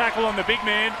great tackle on the big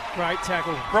man. Great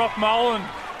tackle. Brock Molan.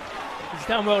 He's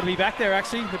done well to be back there,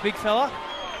 actually, the big fella.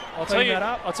 I'll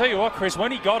tell you what, Chris,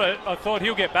 when he got it, I thought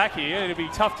he'll get back here. It'll be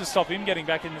tough to stop him getting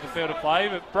back into the field of play,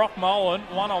 but Brock Molan,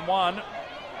 one-on-one,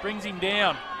 brings him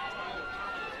down.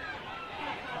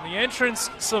 And the entrance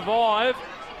survive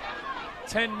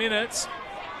 10 minutes,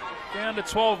 down to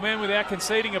 12 men without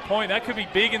conceding a point. That could be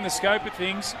big in the scope of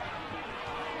things.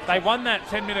 They won that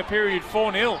 10-minute period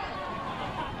 4-0.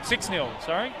 6-0,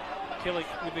 sorry. Killick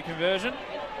with the conversion.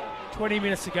 20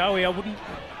 minutes to go here. I wouldn't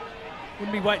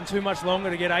be waiting too much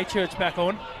longer to get A-Church back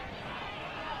on.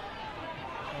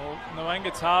 Well,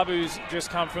 Nwangatabu's just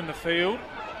come from the field.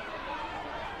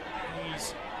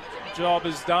 His job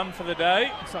is done for the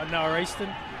day. Looks like Noah Easton.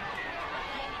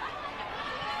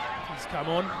 He's come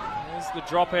on. There's the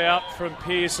dropout from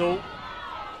Pearsall.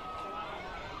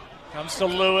 Comes to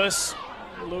Lewis.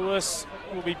 Lewis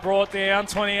will be brought down.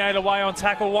 28 away on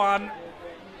tackle 1.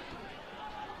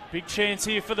 Big chance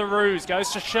here for the Roos. Goes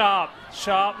to Sharp.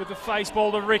 Sharp with the face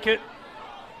ball to Rickett.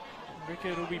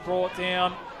 Rickett will be brought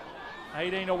down.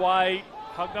 18 away.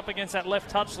 Hugged up against that left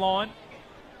touch line.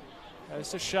 Goes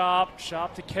to Sharp.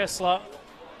 Sharp to Kessler.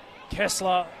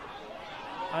 Kessler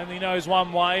only knows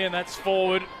one way, and that's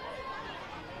forward.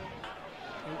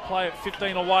 He'll play at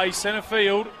 15 away. Centre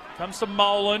field. Comes to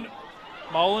Molan.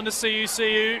 Molan to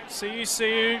Siu.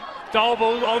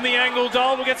 Dolble on the angle.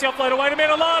 Dolble gets the offload away to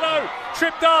Menalado.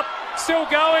 Tripped up. Still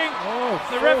going. Oh,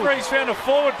 the referee's found a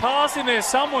forward pass in there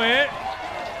somewhere.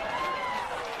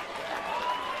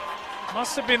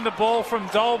 Must have been the ball from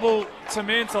Dolble to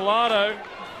Mentalado.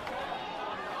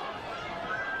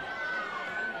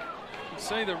 You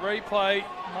see the replay.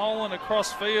 Molan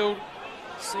across field.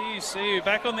 Siu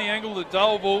back on the angle to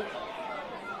Dolble.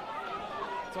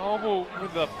 Dolble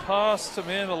with the pass to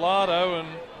Mentalado, and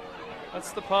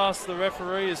that's the pass the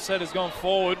referee has said has gone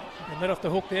forward. And let off the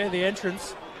hook there, the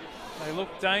entrance. They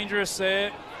look dangerous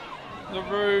there, the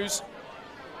Roos.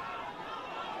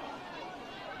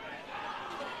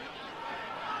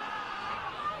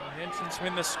 The entrance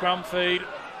win the scrum feed.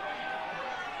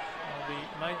 They'll be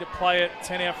made to play it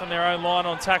 10 out from their own line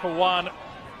on tackle 1.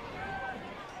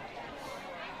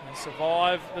 They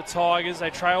survive the Tigers. They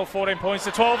trail 14 points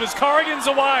to 12 as Corrigan's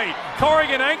away.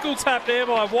 Corrigan ankle tap there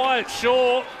by Wyatt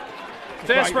Shaw.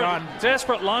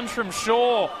 Desperate lunge from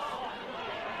Shaw.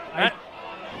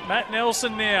 Matt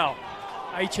Nelson now.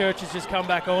 A-Church has just come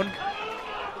back on.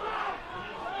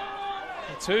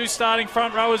 The 2 starting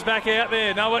front rowers back out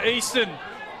there. Noah Easton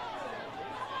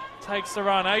takes the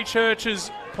run. A-Church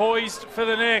is poised for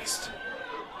the next.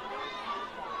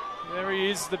 There he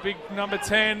is, the big number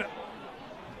 10.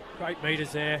 Great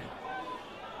metres there.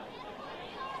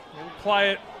 He'll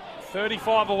play it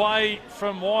 35 away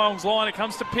from Wyong's line. It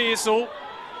comes to Pearsall.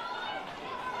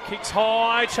 Kicks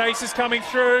high, Chase is coming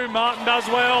through. Martin does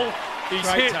well. He's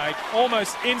Great hit take.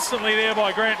 almost instantly there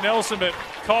by Grant Nelson, but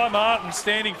Kai Martin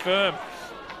standing firm.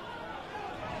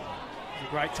 It's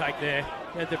a great take there.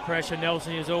 He had the pressure.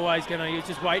 Nelson, he was always going to, he was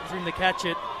just waiting for him to catch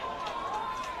it.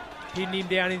 pinned him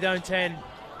down in his own 10.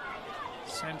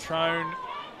 Centrone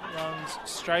runs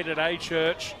straight at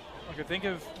A-Church. I could think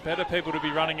of better people to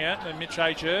be running out than Mitch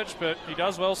A-Church, but he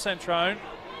does well, Centrone.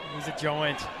 He's a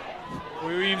giant.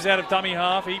 Williams out of dummy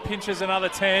half. He pinches another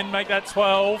 10, make that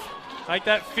 12, make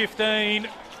that 15.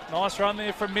 Nice run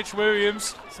there from Mitch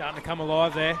Williams. Starting to come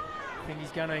alive there. I think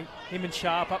he's going to, him and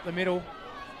Sharp up the middle.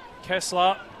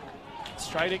 Kessler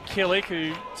straight at Killick,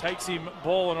 who takes him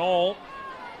ball and all.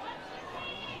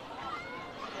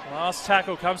 Last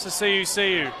tackle comes to Siu.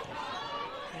 He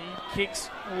kicks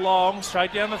long,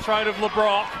 straight down the throat of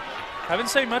LeBrock. Haven't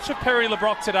seen much of Perry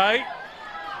LeBrock today.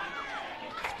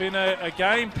 It's been a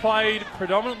game played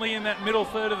predominantly in that middle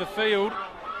third of the field.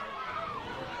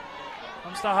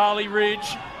 Comes to Harley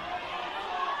Ridge.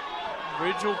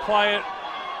 Ridge will play it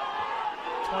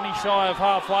 20 shy of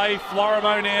halfway.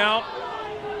 Florimo now.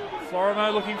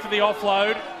 Florimo looking for the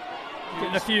offload.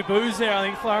 Getting a few boos there, I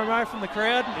think, Florimo, from the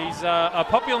crowd. He's a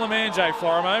popular man, Jay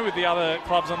Florimo, with the other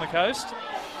clubs on the coast.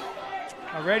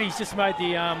 I read he's just made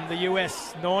the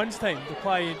US Nines team to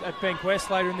play at Bankwest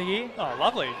later in the year. Oh,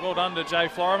 lovely. Well done to Jay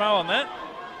Florimo on that.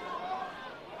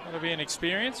 That'll be an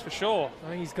experience for sure. I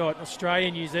think he's got Australia,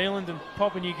 New Zealand and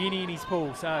Papua New Guinea in his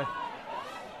pool, so...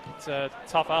 It's a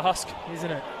tough ask.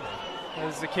 Isn't it?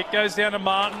 As the kick goes down to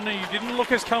Martin. He didn't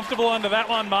look as comfortable under that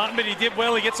one, Martin, but he did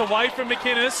well. He gets away from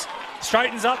McInnes.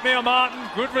 Straightens up now, Martin.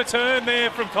 Good return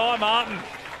there from Kai Martin.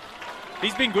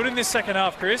 He's been good in this second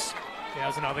half, Chris. Yeah, that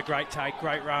was another great take,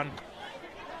 great run.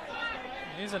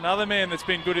 Here's another man that's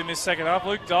been good in this second half,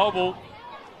 Luke Doble.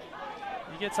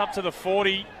 He gets up to the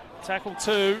 40, tackle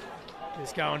 2.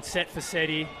 Just going set for set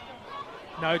here.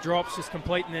 No drops, just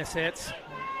completing their sets.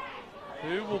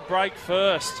 Who will break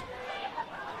first?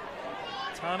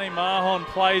 Tane Mahon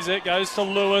plays it, goes to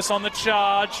Lewis on the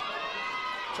charge.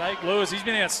 Jake Lewis, he's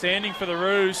been outstanding for the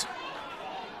Roos.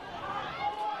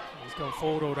 He's gone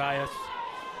forward all day.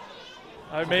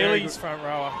 O'Mealy's front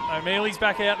rower. O'Mealy's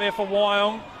back out there for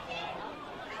Wyong.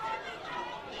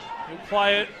 He'll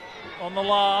play it on the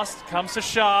last. Comes to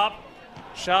Sharp.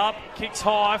 Sharp kicks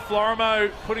high.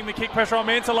 Florimo putting the kick pressure on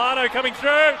Mantellato coming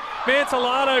through.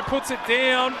 Mantellato puts it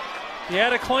down. He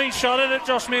had a clean shot at it,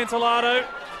 Josh Mantellato.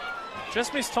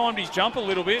 Just mistimed his jump a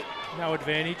little bit. No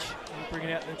advantage.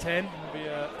 Bringing out the 10. It'll be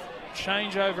a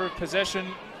changeover of possession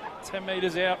 10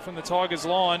 metres out from the Tigers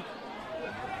line.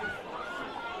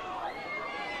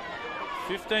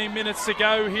 15 minutes to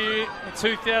go here. The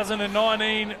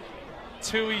 2019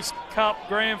 Tui's Cup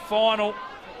Grand Final.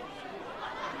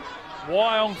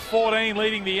 Wyong 14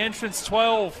 leading the entrance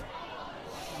 12.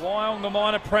 Wyong the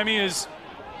minor premiers.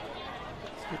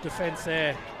 Good defence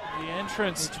there. The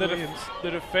entrance, the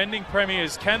defending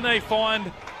premiers. Can they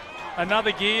find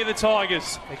another gear, the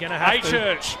Tigers? They're going to have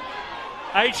to.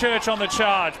 A-Church on the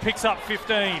charge, picks up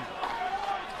 15.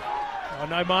 Oh,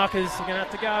 no markers, they're going to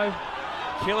have to go.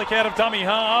 Killick out of dummy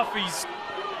half. He's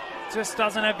just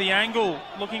doesn't have the angle.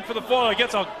 Looking for the follow.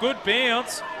 Gets a good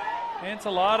bounce.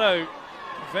 Mantellato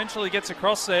eventually gets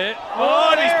across there. Oh,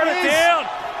 and he's put it down.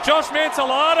 Josh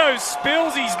Mantellato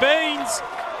spills his beans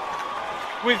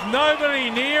with nobody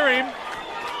near him.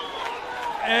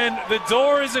 And the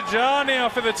door is ajar now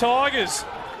for the Tigers.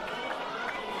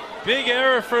 Big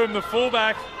error from the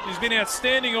fullback, who's been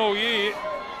outstanding all year.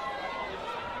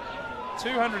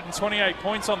 228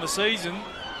 points on the season.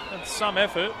 That's some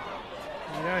effort.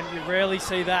 You rarely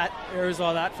see that, errors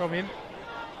like that from him.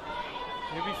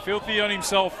 He'll be filthy on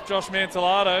himself, Josh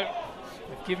Mantellato.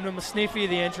 They've given him a sniffy at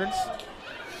the entrance.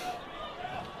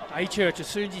 A-Church, as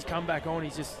soon as he's come back on,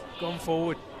 he's just gone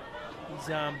forward.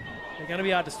 They're going to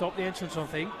be hard to stop the entrance, I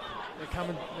think. They're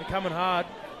coming hard.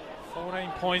 14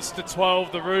 points to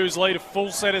 12. The Roos lead a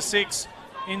full set of 6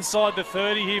 inside the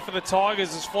 30 here for the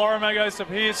Tigers as Florimo goes to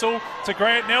Pearsall, to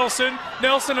Grant Nelson.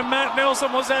 Nelson and Matt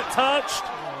Nelson, was that touched?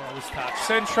 Oh, it was touched.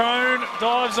 Centrone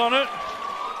dives on it.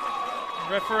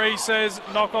 The referee says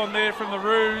knock on there from the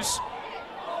Roos.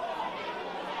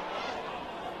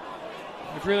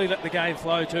 They've really let the game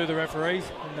flow too, the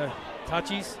referees, and the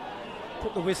touchies.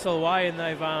 Put the whistle away and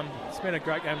they've spent a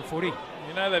great game of footy.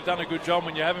 You know they've done a good job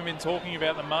when you haven't been talking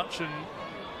about them much, and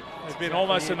they've been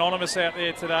almost anonymous out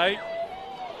there today.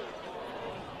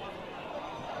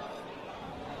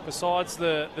 Besides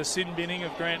the sin binning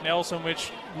of Grant Nelson,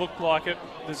 which looked like it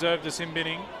deserved a sin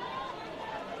binning.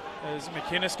 As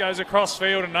McInnes goes across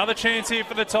field, another chance here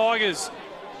for the Tigers.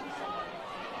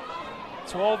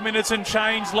 12 minutes and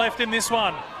change left in this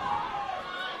one.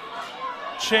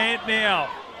 Chant now.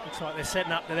 Looks like they're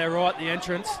setting up to their right, the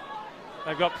entrance.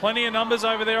 They've got plenty of numbers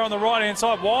over there on the right-hand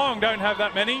side. Wyong don't have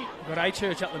that many. They've got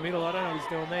A-Church up the middle. I don't know what he's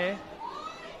doing there.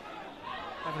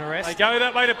 Having a rest. They go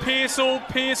that way to Pearsall.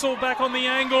 Pearsall back on the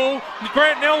angle.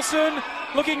 Grant Nelson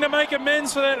looking to make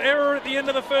amends for that error at the end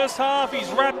of the first half. He's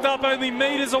wrapped up only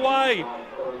metres away.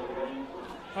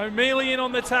 O'Mealy in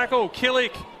on the tackle.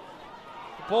 Killick.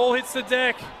 The ball hits the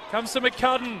deck. Comes to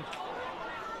McCudden.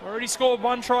 Already scored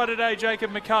one try today,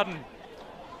 Jacob McCudden.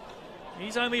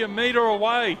 He's only a metre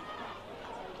away.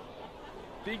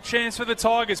 Big chance for the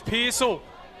Tigers. Pearsall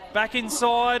back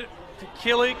inside to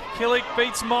Killick. Killick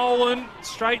beats Molan.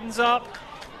 Straightens up.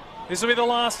 This will be the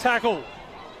last tackle.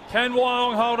 Can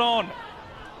Wyong hold on?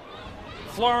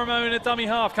 Florimo in a dummy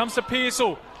half. Comes to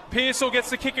Pearsall. Pearsall gets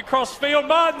the kick across field.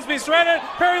 Martin's misread it.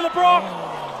 Perry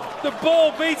LeBrock. The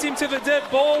ball beats him to the dead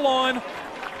ball line.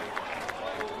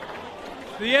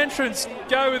 The entrants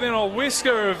go within a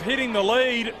whisker of hitting the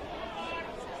lead.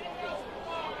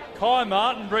 Kai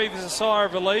Martin breathes a sigh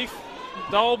of relief.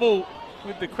 Dolble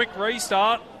with the quick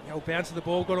restart. The old bounce of the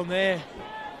ball got him there.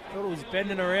 Thought it was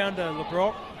bending around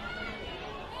LeBrock.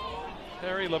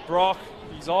 Perry LeBrock,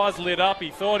 his eyes lit up. He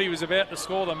thought he was about to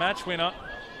score the match winner.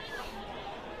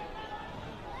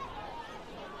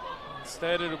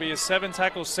 Instead, it'll be a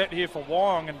 7-tackle set here for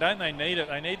Wyong, and don't they need it?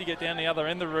 They need to get down the other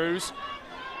end, the Roos.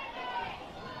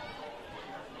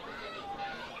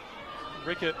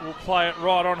 Rickett will play it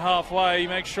right on halfway.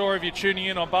 Make sure if you're tuning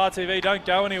in on Bar TV, don't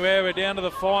go anywhere. We're down to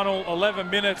the final 11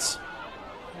 minutes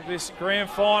of this grand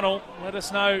final. Let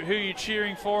us know who you're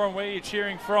cheering for and where you're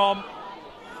cheering from.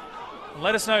 And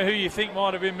let us know who you think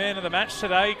might have been man of the match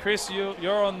today. Chris,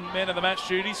 you're on man of the match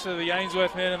duties for the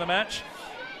Ainsworth man of the match.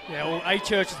 Yeah, well,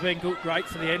 A-Church has been great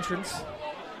for the entrance.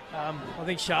 I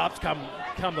think Sharp's come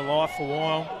to life for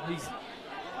Wyong. He's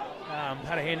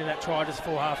had a hand in that try just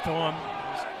before half-time.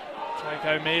 Jake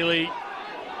O'Mealy,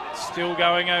 still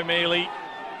going O'Mealy.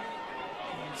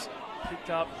 He's picked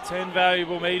up 10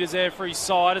 valuable metres there for his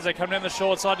side as they come down the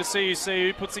short side to CUC,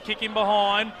 who puts the kick in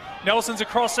behind. Nelson's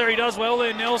across there, he does well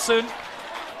there, Nelson.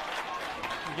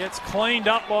 He gets cleaned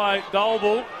up by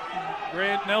Dolble.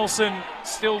 Grant Nelson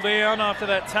still down after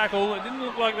that tackle. It didn't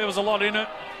look like there was a lot in it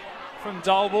from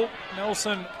Dolble.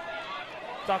 Nelson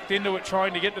ducked into it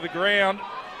trying to get to the ground.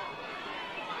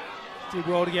 Did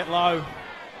well to get low.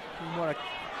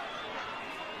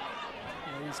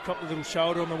 He's copped a little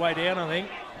shoulder on the way down, I think.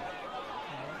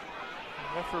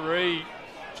 Referee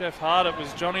Jeff Hardett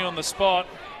was Johnny on the spot.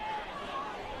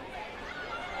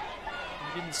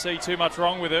 He didn't see too much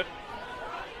wrong with it.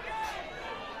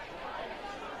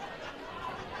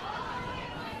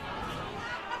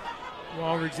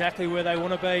 Well, exactly where they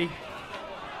want to be.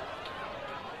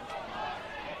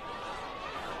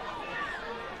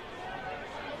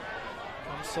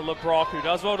 To LeBrock, who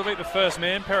does well to beat the first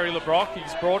man, Perry LeBrock.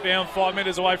 He's brought down 5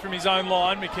 metres away from his own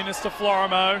line. McInnes to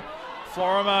Florimo.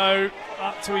 Florimo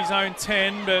up to his own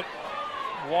 10, but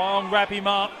Wyong wrap him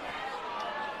up.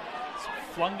 It's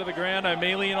flung to the ground.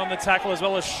 O'Mealy in on the tackle as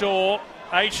well as Shaw.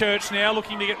 A-Church now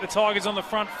looking to get the Tigers on the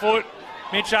front foot.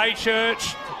 Mitch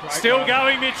A-Church still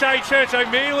going. Mitch A-Church.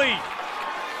 O'Mealy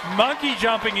monkey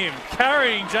jumping him,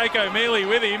 carrying Jake O'Mealy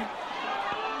with him.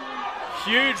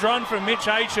 Huge run from Mitch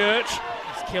A-Church.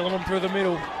 Killing him through the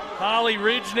middle. Harley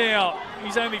Ridge now.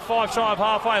 He's only 5 shy of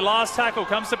halfway. Last tackle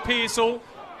comes to Pearsall.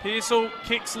 Pearsall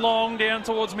kicks long down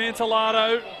towards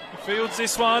Mantellato. He fields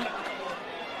this one.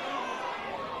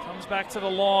 Comes back to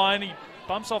the line. He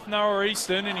bumps off Noah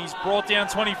Easton and he's brought down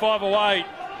 25 away.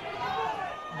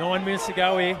 9 minutes to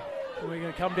go here. We're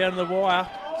going to come down to the wire.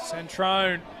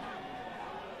 Centrone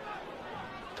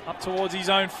up towards his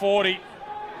own 40.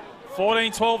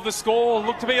 14-12 the score.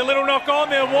 Looked to be a little knock on.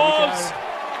 There was.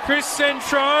 Chris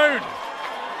Centrone.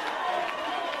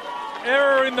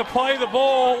 Error in the play, the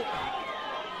ball.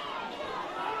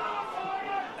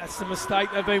 That's the mistake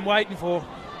they've been waiting for.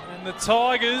 And the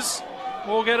Tigers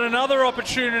will get another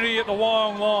opportunity at the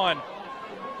Wyong line.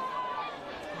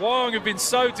 Wyong have been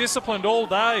so disciplined all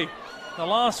day. The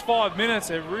last 5 minutes,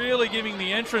 they're really giving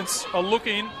the entrance a look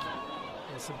in.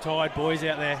 There's some tired boys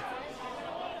out there.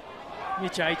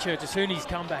 Mitch A-Church, as soon as he's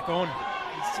come back on,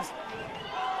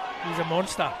 he's a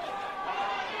monster.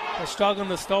 They're struggling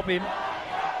to stop him.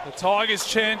 The Tigers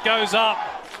chant goes up.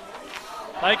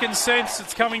 They can sense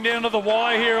it's coming down to the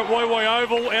wire here at Woy Woy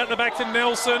Oval. Out the back to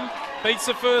Nelson. Beats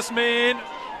the first man.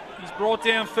 He's brought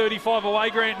down 35 away,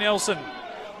 Grant Nelson.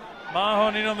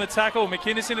 Mahon in on the tackle.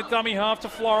 McInnes in a dummy half to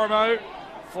Florimo.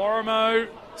 Florimo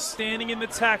standing in the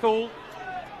tackle.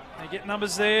 They get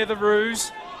numbers there, the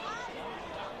Roos.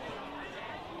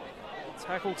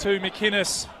 Tackle to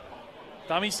McInnes.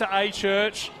 Dummies to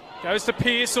A-Church. Goes to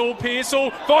Pearsall.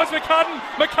 Pearsall finds McCudden.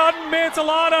 McCudden,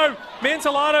 Mantellato.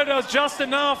 Mantellato does just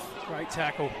enough. Great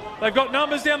tackle. They've got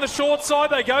numbers down the short side.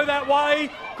 They go that way.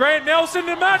 Grant Nelson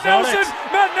to Matt He's on Nelson.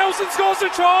 it. Matt Nelson scores a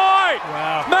try.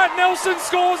 Wow. Matt Nelson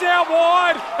scores out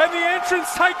wide, and the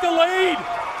entrants take the lead.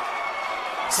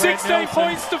 16 Nelson.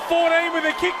 points to 14 with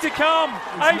a kick to come.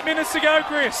 8 minutes to go,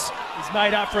 Chris. He's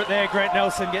made up for it there. Grant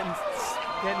Nelson getting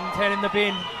 10 in the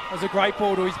bin. That was a great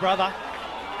ball to his brother.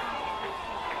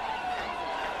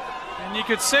 And you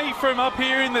could see from up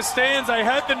here in the stands, they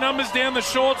had the numbers down the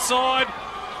short side.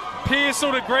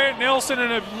 Pearsall to Grant Nelson,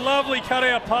 and a lovely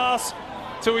cutout pass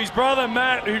to his brother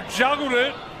Matt, who juggled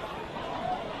it.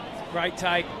 Great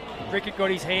take. Rickett got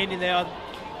his hand in there.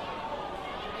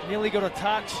 Nearly got a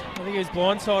touch. I think he was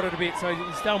blindsided a bit, so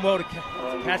he's done well to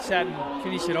catch that and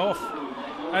finish it off.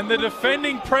 And the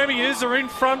defending premiers are in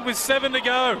front with 7 to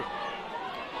go.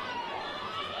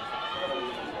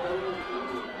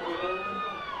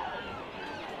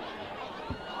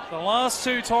 The last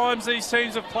 2 times these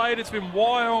teams have played, it's been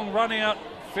Wyong running out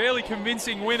fairly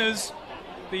convincing winners.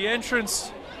 The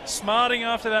entrants, smarting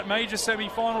after that major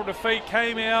semi-final defeat,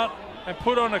 came out and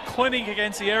put on a clinic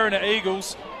against the Erina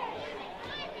Eagles.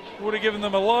 Would have given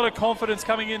them a lot of confidence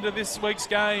coming into this week's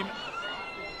game.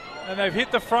 And they've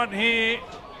hit the front here.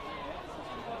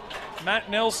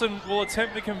 Matt Nelson will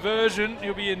attempt the conversion.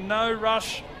 He'll be in no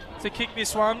rush to kick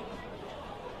this one.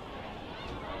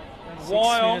 And 6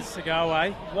 minutes to go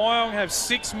away. Wyong have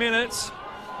 6 minutes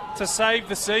to save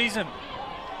the season.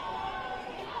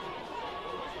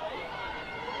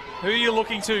 Who are you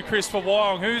looking to, Chris, for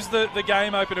Wyong? Who's the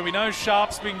game opener? We know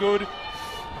Sharp's been good.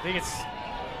 I think it's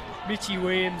Mitchie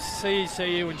Williams,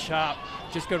 CECU and Sharp.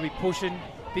 Just got to be pushing.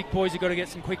 Big boys have got to get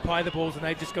some quick play the balls, and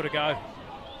they've just got to go.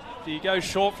 Do you go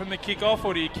short from the kick-off,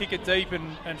 or do you kick it deep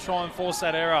and try and force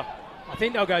that error? I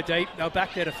think they'll go deep. They'll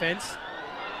back their defence.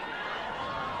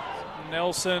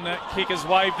 Nelson, that kick is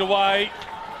waved away.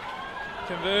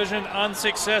 Conversion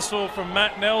unsuccessful from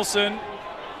Matt Nelson.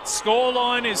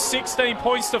 Scoreline is 16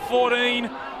 points to 14.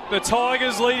 The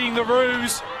Tigers leading the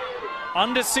Roos.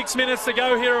 Under 6 minutes to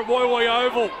go here at Woy Woy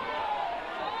Oval.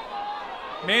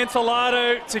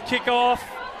 Mantellato to kick off.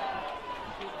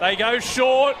 They go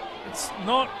short. It's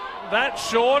not that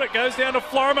short. It goes down to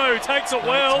Florimo, who takes it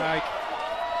well.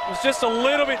 It was just a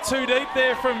little bit too deep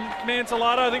there from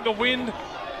Mantellato. I think the wind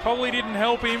probably didn't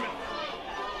help him.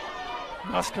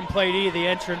 Must complete here, the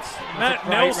entrance. Matt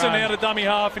Nelson out of dummy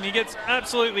half, and he gets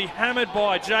absolutely hammered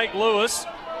by Jake Lewis.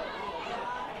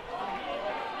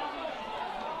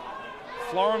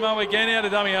 Florimo again out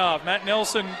of dummy half. Matt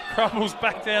Nelson crumbles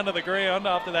back down to the ground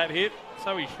after that hit,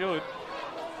 so he should.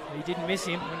 He didn't miss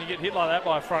him. When you get hit like that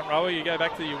by a front rower, you go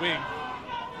back to your wing.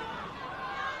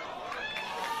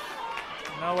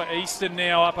 Noah Easton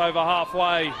now up over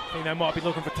halfway. I think they might be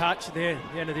looking for touch there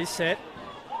at the end of this set.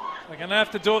 They're going to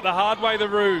have to do it the hard way, the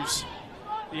Roos.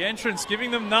 The entrance giving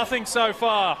them nothing so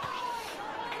far.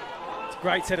 It's a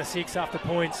great set of 6 after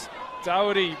points.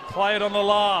 Doherty play it on the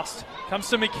last. Comes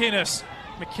to McInnes.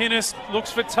 McInnes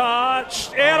looks for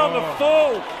touch. Out on the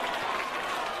full.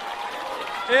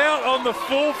 Out on the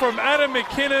full from Adam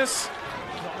McInnes.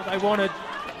 Not what they wanted.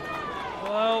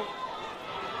 Well,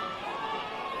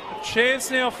 a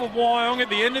chance now for Wyong at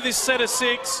the end of this set of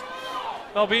 6.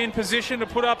 They'll be in position to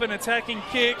put up an attacking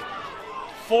kick.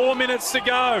 4 minutes to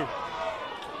go.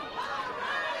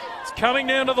 It's coming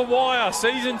down to the wire.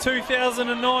 Season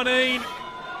 2019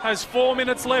 has 4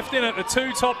 minutes left in it. The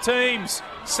 2 top teams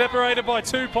separated by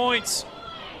 2 points.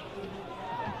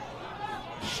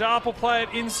 Sharp will play it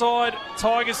inside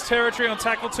Tigers territory on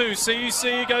tackle 2.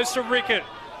 CUC goes to Rickett.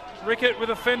 Rickett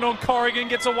with a fend on Corrigan,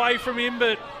 gets away from him,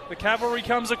 but the cavalry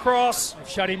comes across. They've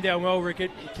shut him down well,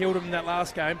 Rickett. He killed him in that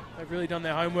last game. They've really done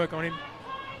their homework on him.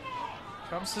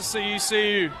 Comes to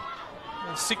CUCU.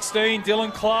 16,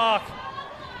 Dylan Clark.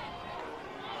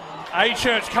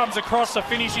 A-Church comes across to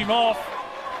finish him off.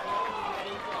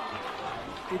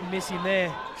 Didn't miss him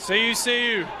there.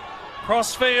 CUCU,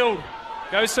 crossfield.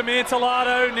 Goes to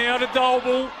Mantellato, now to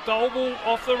Dolble. Dolble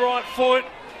off the right foot.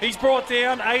 He's brought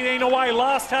down, 18 away,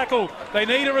 last tackle. They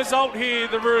need a result here,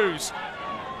 the Roos.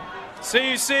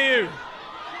 CUCU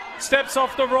steps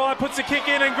off the right, puts a kick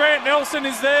in, and Grant Nelson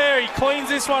is there. He cleans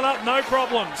this one up, no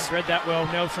problems. Read that well,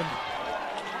 Nelson.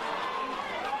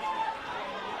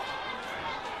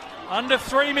 Under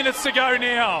 3 minutes to go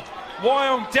now.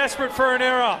 Wyong desperate for an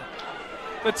error.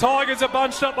 The Tigers are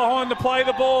bunched up behind to play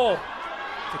the ball.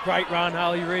 It's a great run,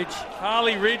 Harley Ridge.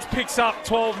 Harley Ridge picks up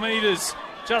 12 metres.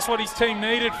 Just what his team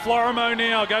needed. Florimo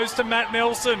now goes to Matt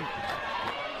Nelson.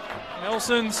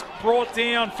 Nelson's brought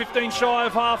down, 15 shy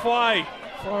of halfway.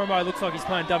 Florimo looks like he's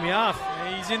playing dummy half.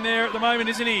 He's in there at the moment,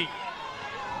 isn't he?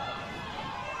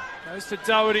 Goes to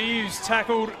Doherty, who's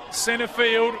tackled centre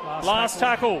field. Last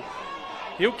tackle.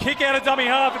 He'll kick out a dummy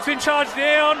half. It's been charged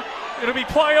down. It'll be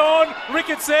play on.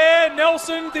 Ricketts there.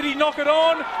 Nelson, did he knock it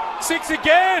on? 6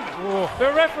 again. Oh.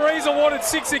 The referees awarded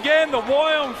 6 again. The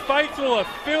Wyong faithful are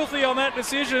filthy on that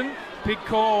decision. Big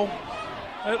call.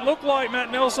 It looked like Matt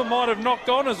Nelson might have knocked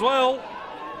on as well.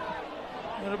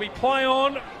 It'll be play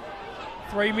on.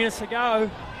 3 minutes to go.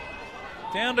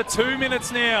 Down to 2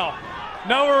 minutes now.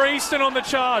 Noah Easton on the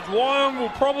charge. Wyong will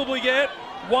probably get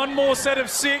one more set of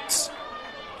 6.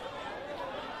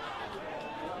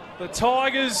 The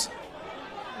Tigers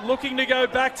looking to go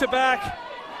back-to-back.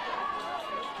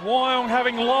 Wyong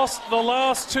having lost the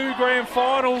last 2 grand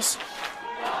finals.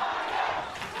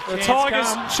 The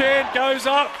Tigers chant goes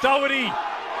up. Doherty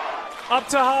up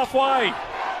to halfway.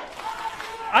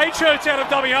 Achurch out of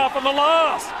dummy half on the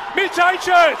last. Mitch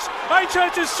Achurch.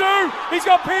 Achurch is through. He's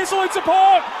got Pearsall in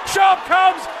support. Sharp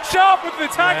comes. Sharp with the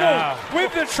tackle.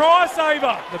 With the try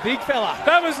saver. The big fella.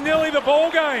 That was nearly the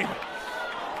ball game.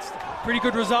 Pretty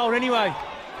good result anyway.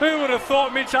 Who would have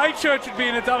thought Mitch Achurch would be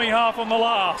in a dummy half on the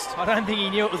last? I don't think he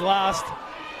knew it was last.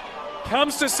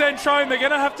 Comes to Centrone. They're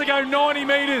going to have to go 90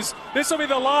 metres. This will be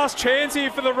the last chance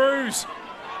here for the Roos.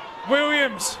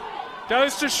 Williams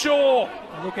goes to Shaw.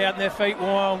 Look out in their feet,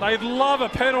 Wyong. They'd love a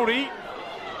penalty.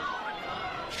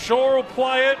 Shaw will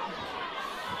play it.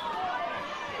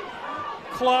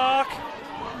 Clark.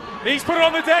 He's put it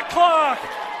on the deck, Clark.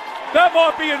 That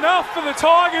might be enough for the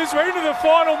Tigers. We're into the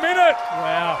final minute.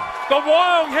 Wow. The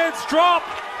Wyong heads drop.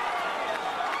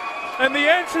 And the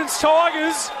entrance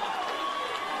Tigers,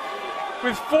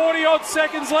 with 40-odd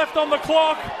seconds left on the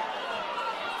clock,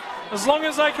 as long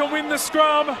as they can win the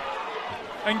scrum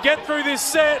and get through this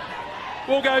set,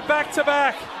 we'll go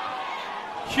back-to-back.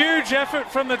 Huge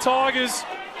effort from the Tigers.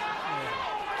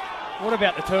 What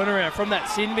about the turnaround from that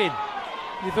sin bin?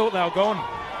 You thought they were gone.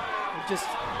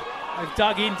 They've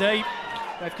dug in deep.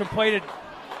 They've completed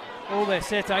all their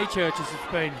sets. Achurch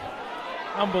has been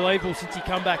unbelievable since he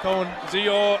come back on. Is he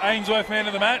your Ainsworth man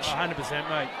of the match? 100%,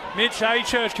 mate. Mitch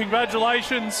Achurch,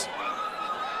 congratulations.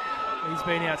 He's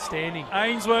been outstanding.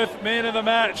 Ainsworth man of the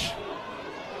match.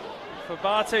 For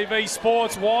Bar TV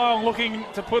Sports, Wyong looking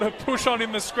to put a push on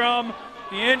in the scrum.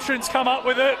 The entrants come up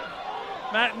with it.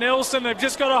 Matt Nelson, they've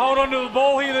just got to hold on to the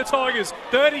ball here, the Tigers.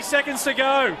 30 seconds to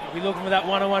go. We'll be looking for that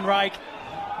one-on-one rake.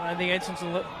 I don't think entrants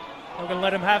are going to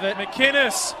let him have it.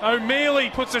 McInnes, O'Mealy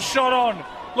puts a shot on,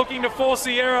 looking to force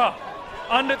the error.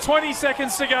 Under 20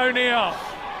 seconds to go now.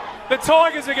 The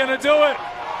Tigers are going to do it.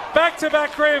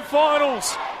 Back-to-back grand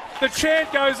finals. The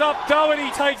chant goes up. Doherty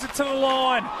takes it to the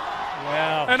line.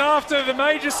 Wow. And after the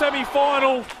major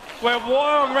semi-final, where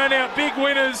Wyong ran out big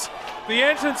winners, the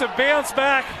entrants have bounced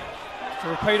back. To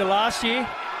repeat of last year.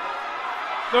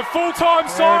 The full-time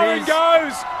siren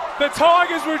goes. The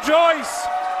Tigers rejoice.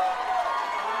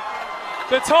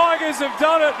 The Tigers have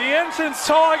done it. The entrance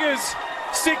Tigers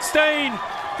 16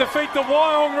 defeat the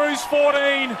Wyong Roos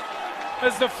 14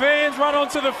 as the fans run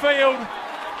onto the field.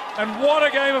 And what a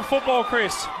game of football,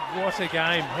 Chris. What a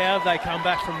game. How have they come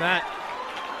back from that?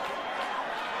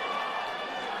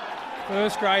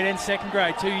 First grade and second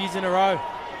grade, 2 years in a row.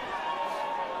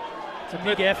 It's a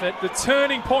big effort. The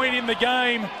turning point in the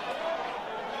game,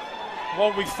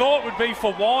 what we thought would be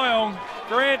for Wyong,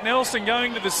 Grant Nelson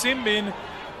going to the sin bin.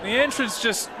 The entrance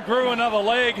just grew another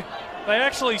leg. They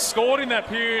actually scored in that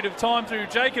period of time through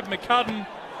Jacob McCudden.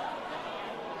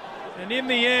 And in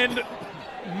the end,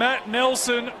 Matt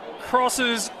Nelson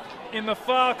crosses in the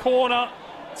far corner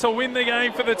to win the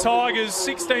game for the Tigers,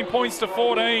 16 points to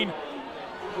 14.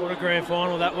 What a grand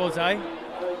final that was, eh?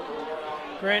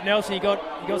 Grant Nelson, he got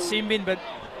sin bin, but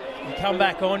he come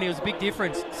back on. He was a big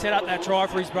difference. Set up that try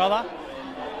for his brother.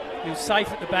 He was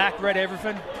safe at the back, read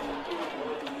everything.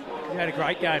 He had a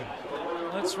great game.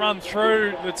 Let's run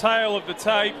through the tail of the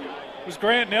tape. It was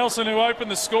Grant Nelson who opened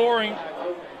the scoring.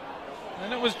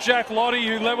 And it was Jack Lottie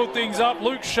who levelled things up.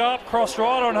 Luke Sharp crossed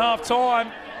right on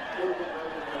half-time.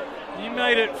 He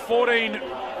made it 14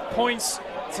 points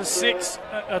to 6,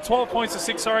 12 points to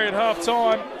 6, at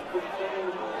half-time.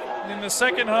 In the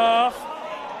second half,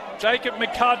 Jacob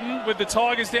McCudden with the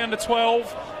Tigers down to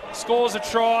 12 scores a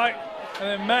try, and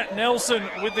then Matt Nelson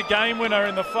with the game winner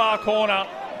in the far corner.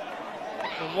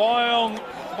 The Wyong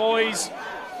boys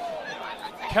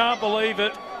can't believe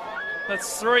it.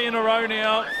 That's 3 in a row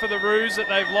now for the Roos that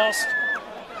they've lost.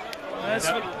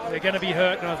 They're going to be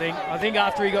hurting, I think. I think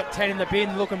after he got 10 in the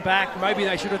bin, looking back, maybe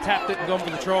they should have tapped it and gone for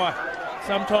the try.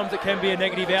 Sometimes it can be a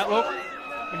negative outlook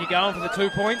when you're going for the 2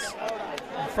 points.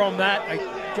 And from that, they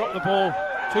dropped the ball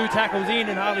 2 tackles in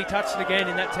and hardly touched it again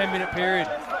in that 10-minute period.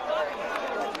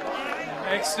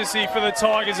 Ecstasy for the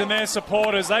Tigers and their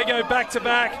supporters. They go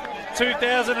back-to-back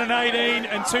 2018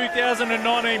 and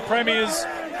 2019 premiers.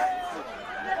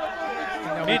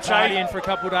 They'll be partying for a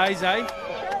couple of days, eh?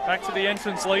 Back to the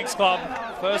Entrance Leagues Club.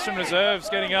 First and reserves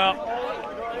getting up.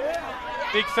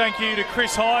 Big thank you to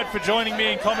Chris Hyde for joining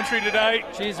me in commentary today.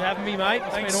 Cheers for having me, mate.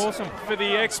 It's been awesome. For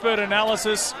the expert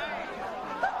analysis.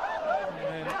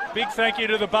 And big thank you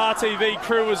to the Bar TV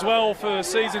crew as well for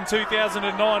season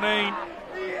 2019.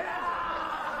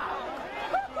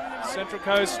 Central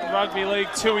Coast Rugby League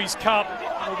Tooheys Cup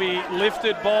will be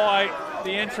lifted by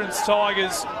the Entrance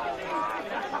Tigers.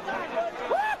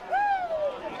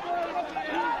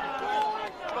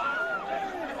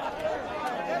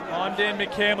 I'm Dan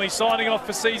McCamley signing off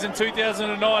for season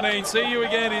 2019. See you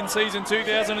again in season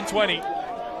 2020.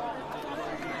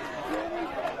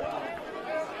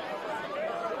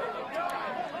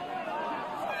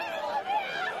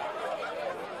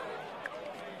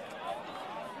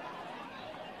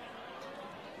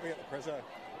 We got the prezzo.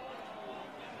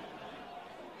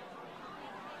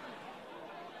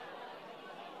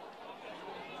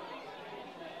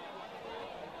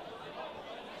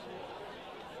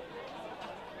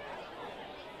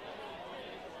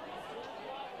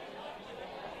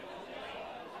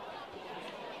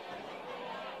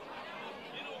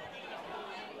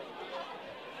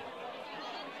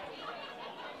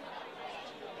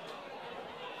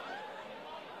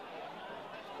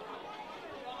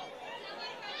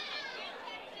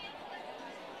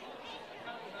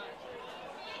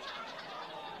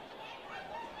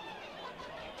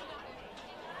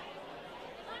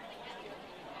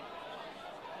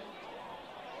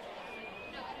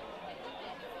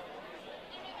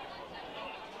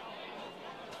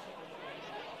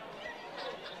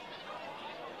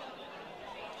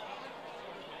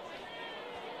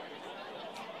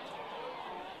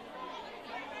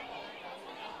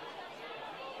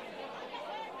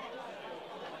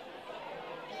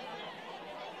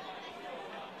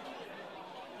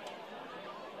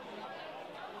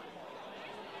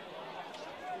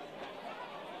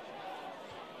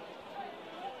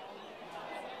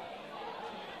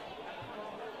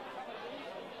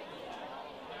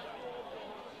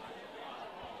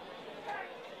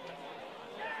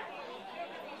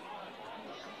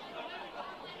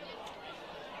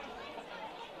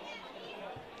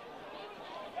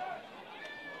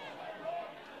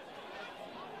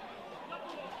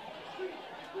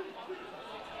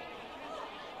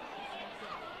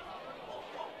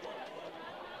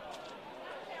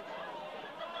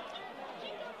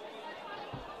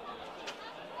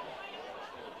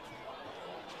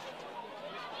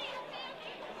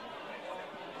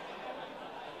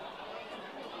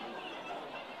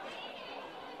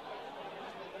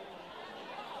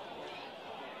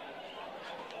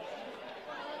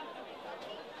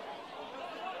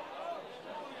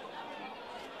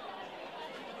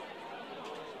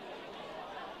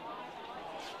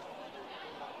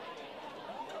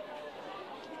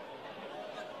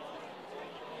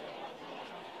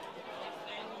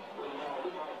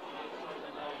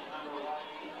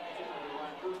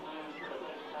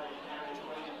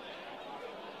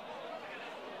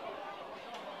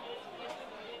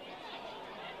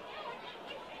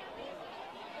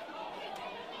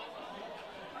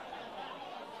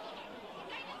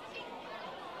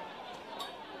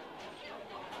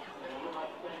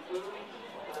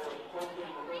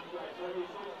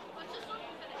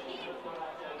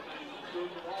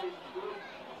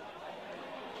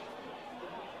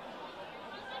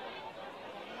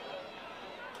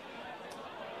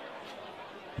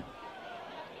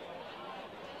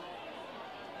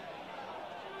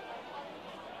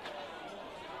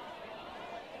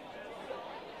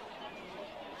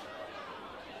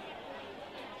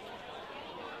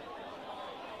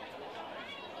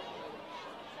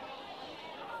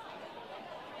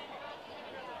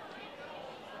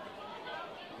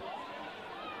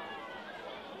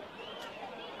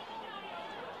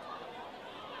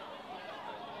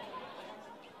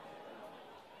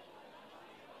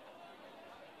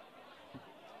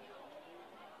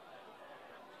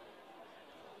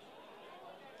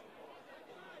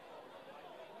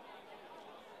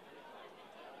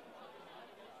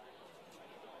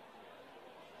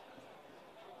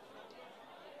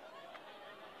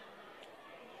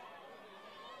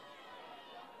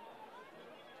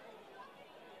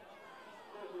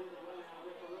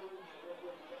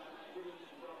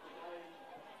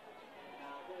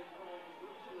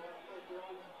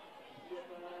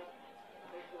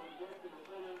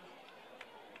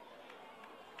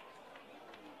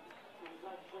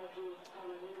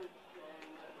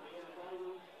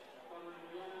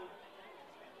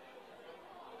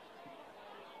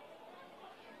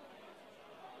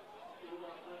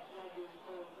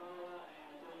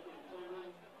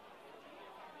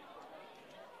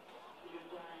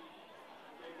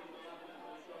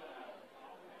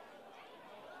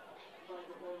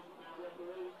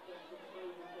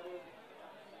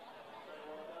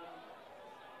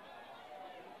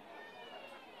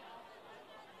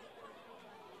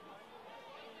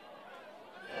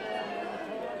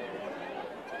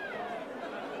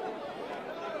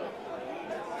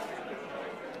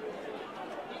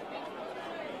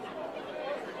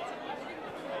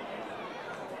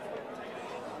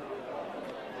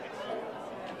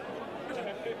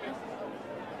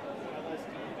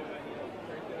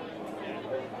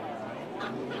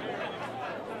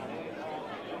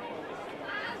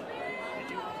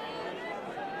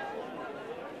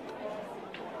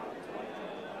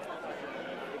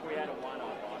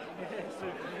 We are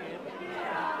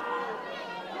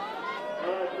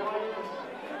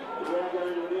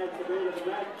going to announce the lead of the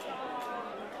match.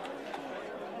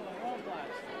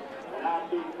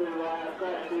 Asking to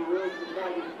say to Roos to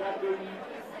take his captain,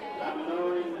 number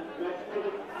 9, Matt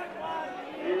Phillips.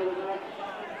 End of the match.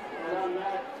 Well done,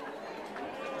 Matt.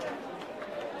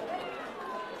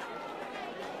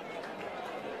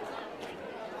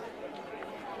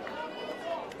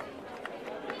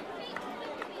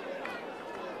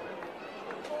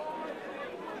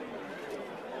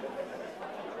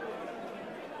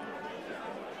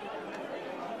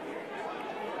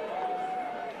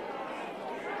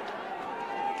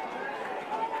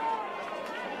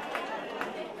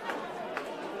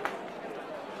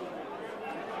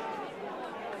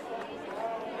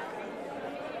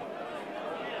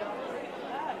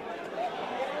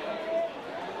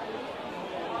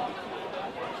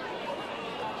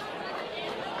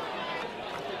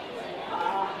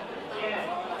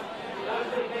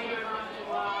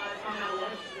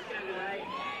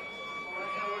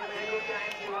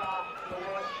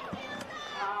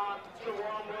 The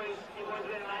Wyong boys, it was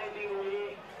an amazing all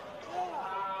year.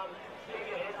 Keep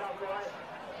your heads up, guys.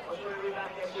 I'm sure we'll be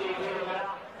back next year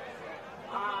better.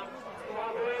 The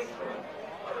Wyong boys,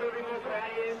 I couldn't be more proud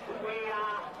of you.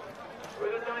 We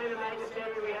got done in the major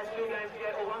semi. We had 2 games to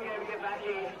get, or 1 game to get back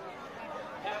here.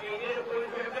 And we did it, boys.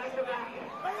 We're back to back.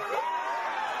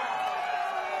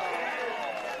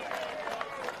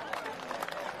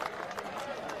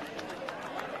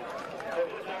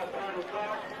 Final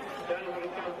start. Danny will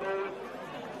come forward.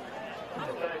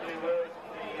 To say a few words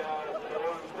to the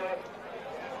Wyong staff.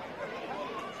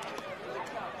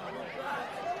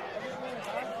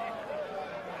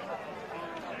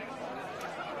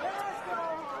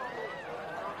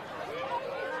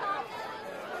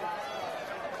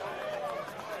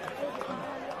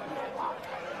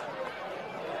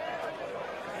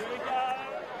 Here we go.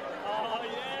 Oh,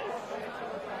 yes.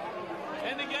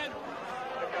 And again.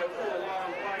 Okay, all the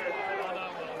Wyong players.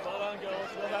 Well done, girls.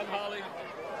 Well done, Harley.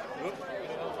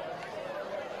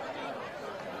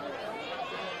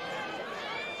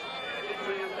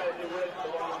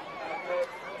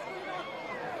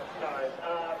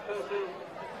 Firstly,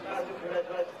 massive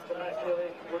congratulations to Matt Kelly,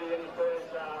 Woody and his boys.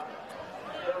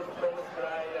 Their performance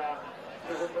today, their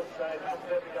performance today,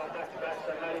 massive effort going back to back,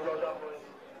 so Matty, well done, boys.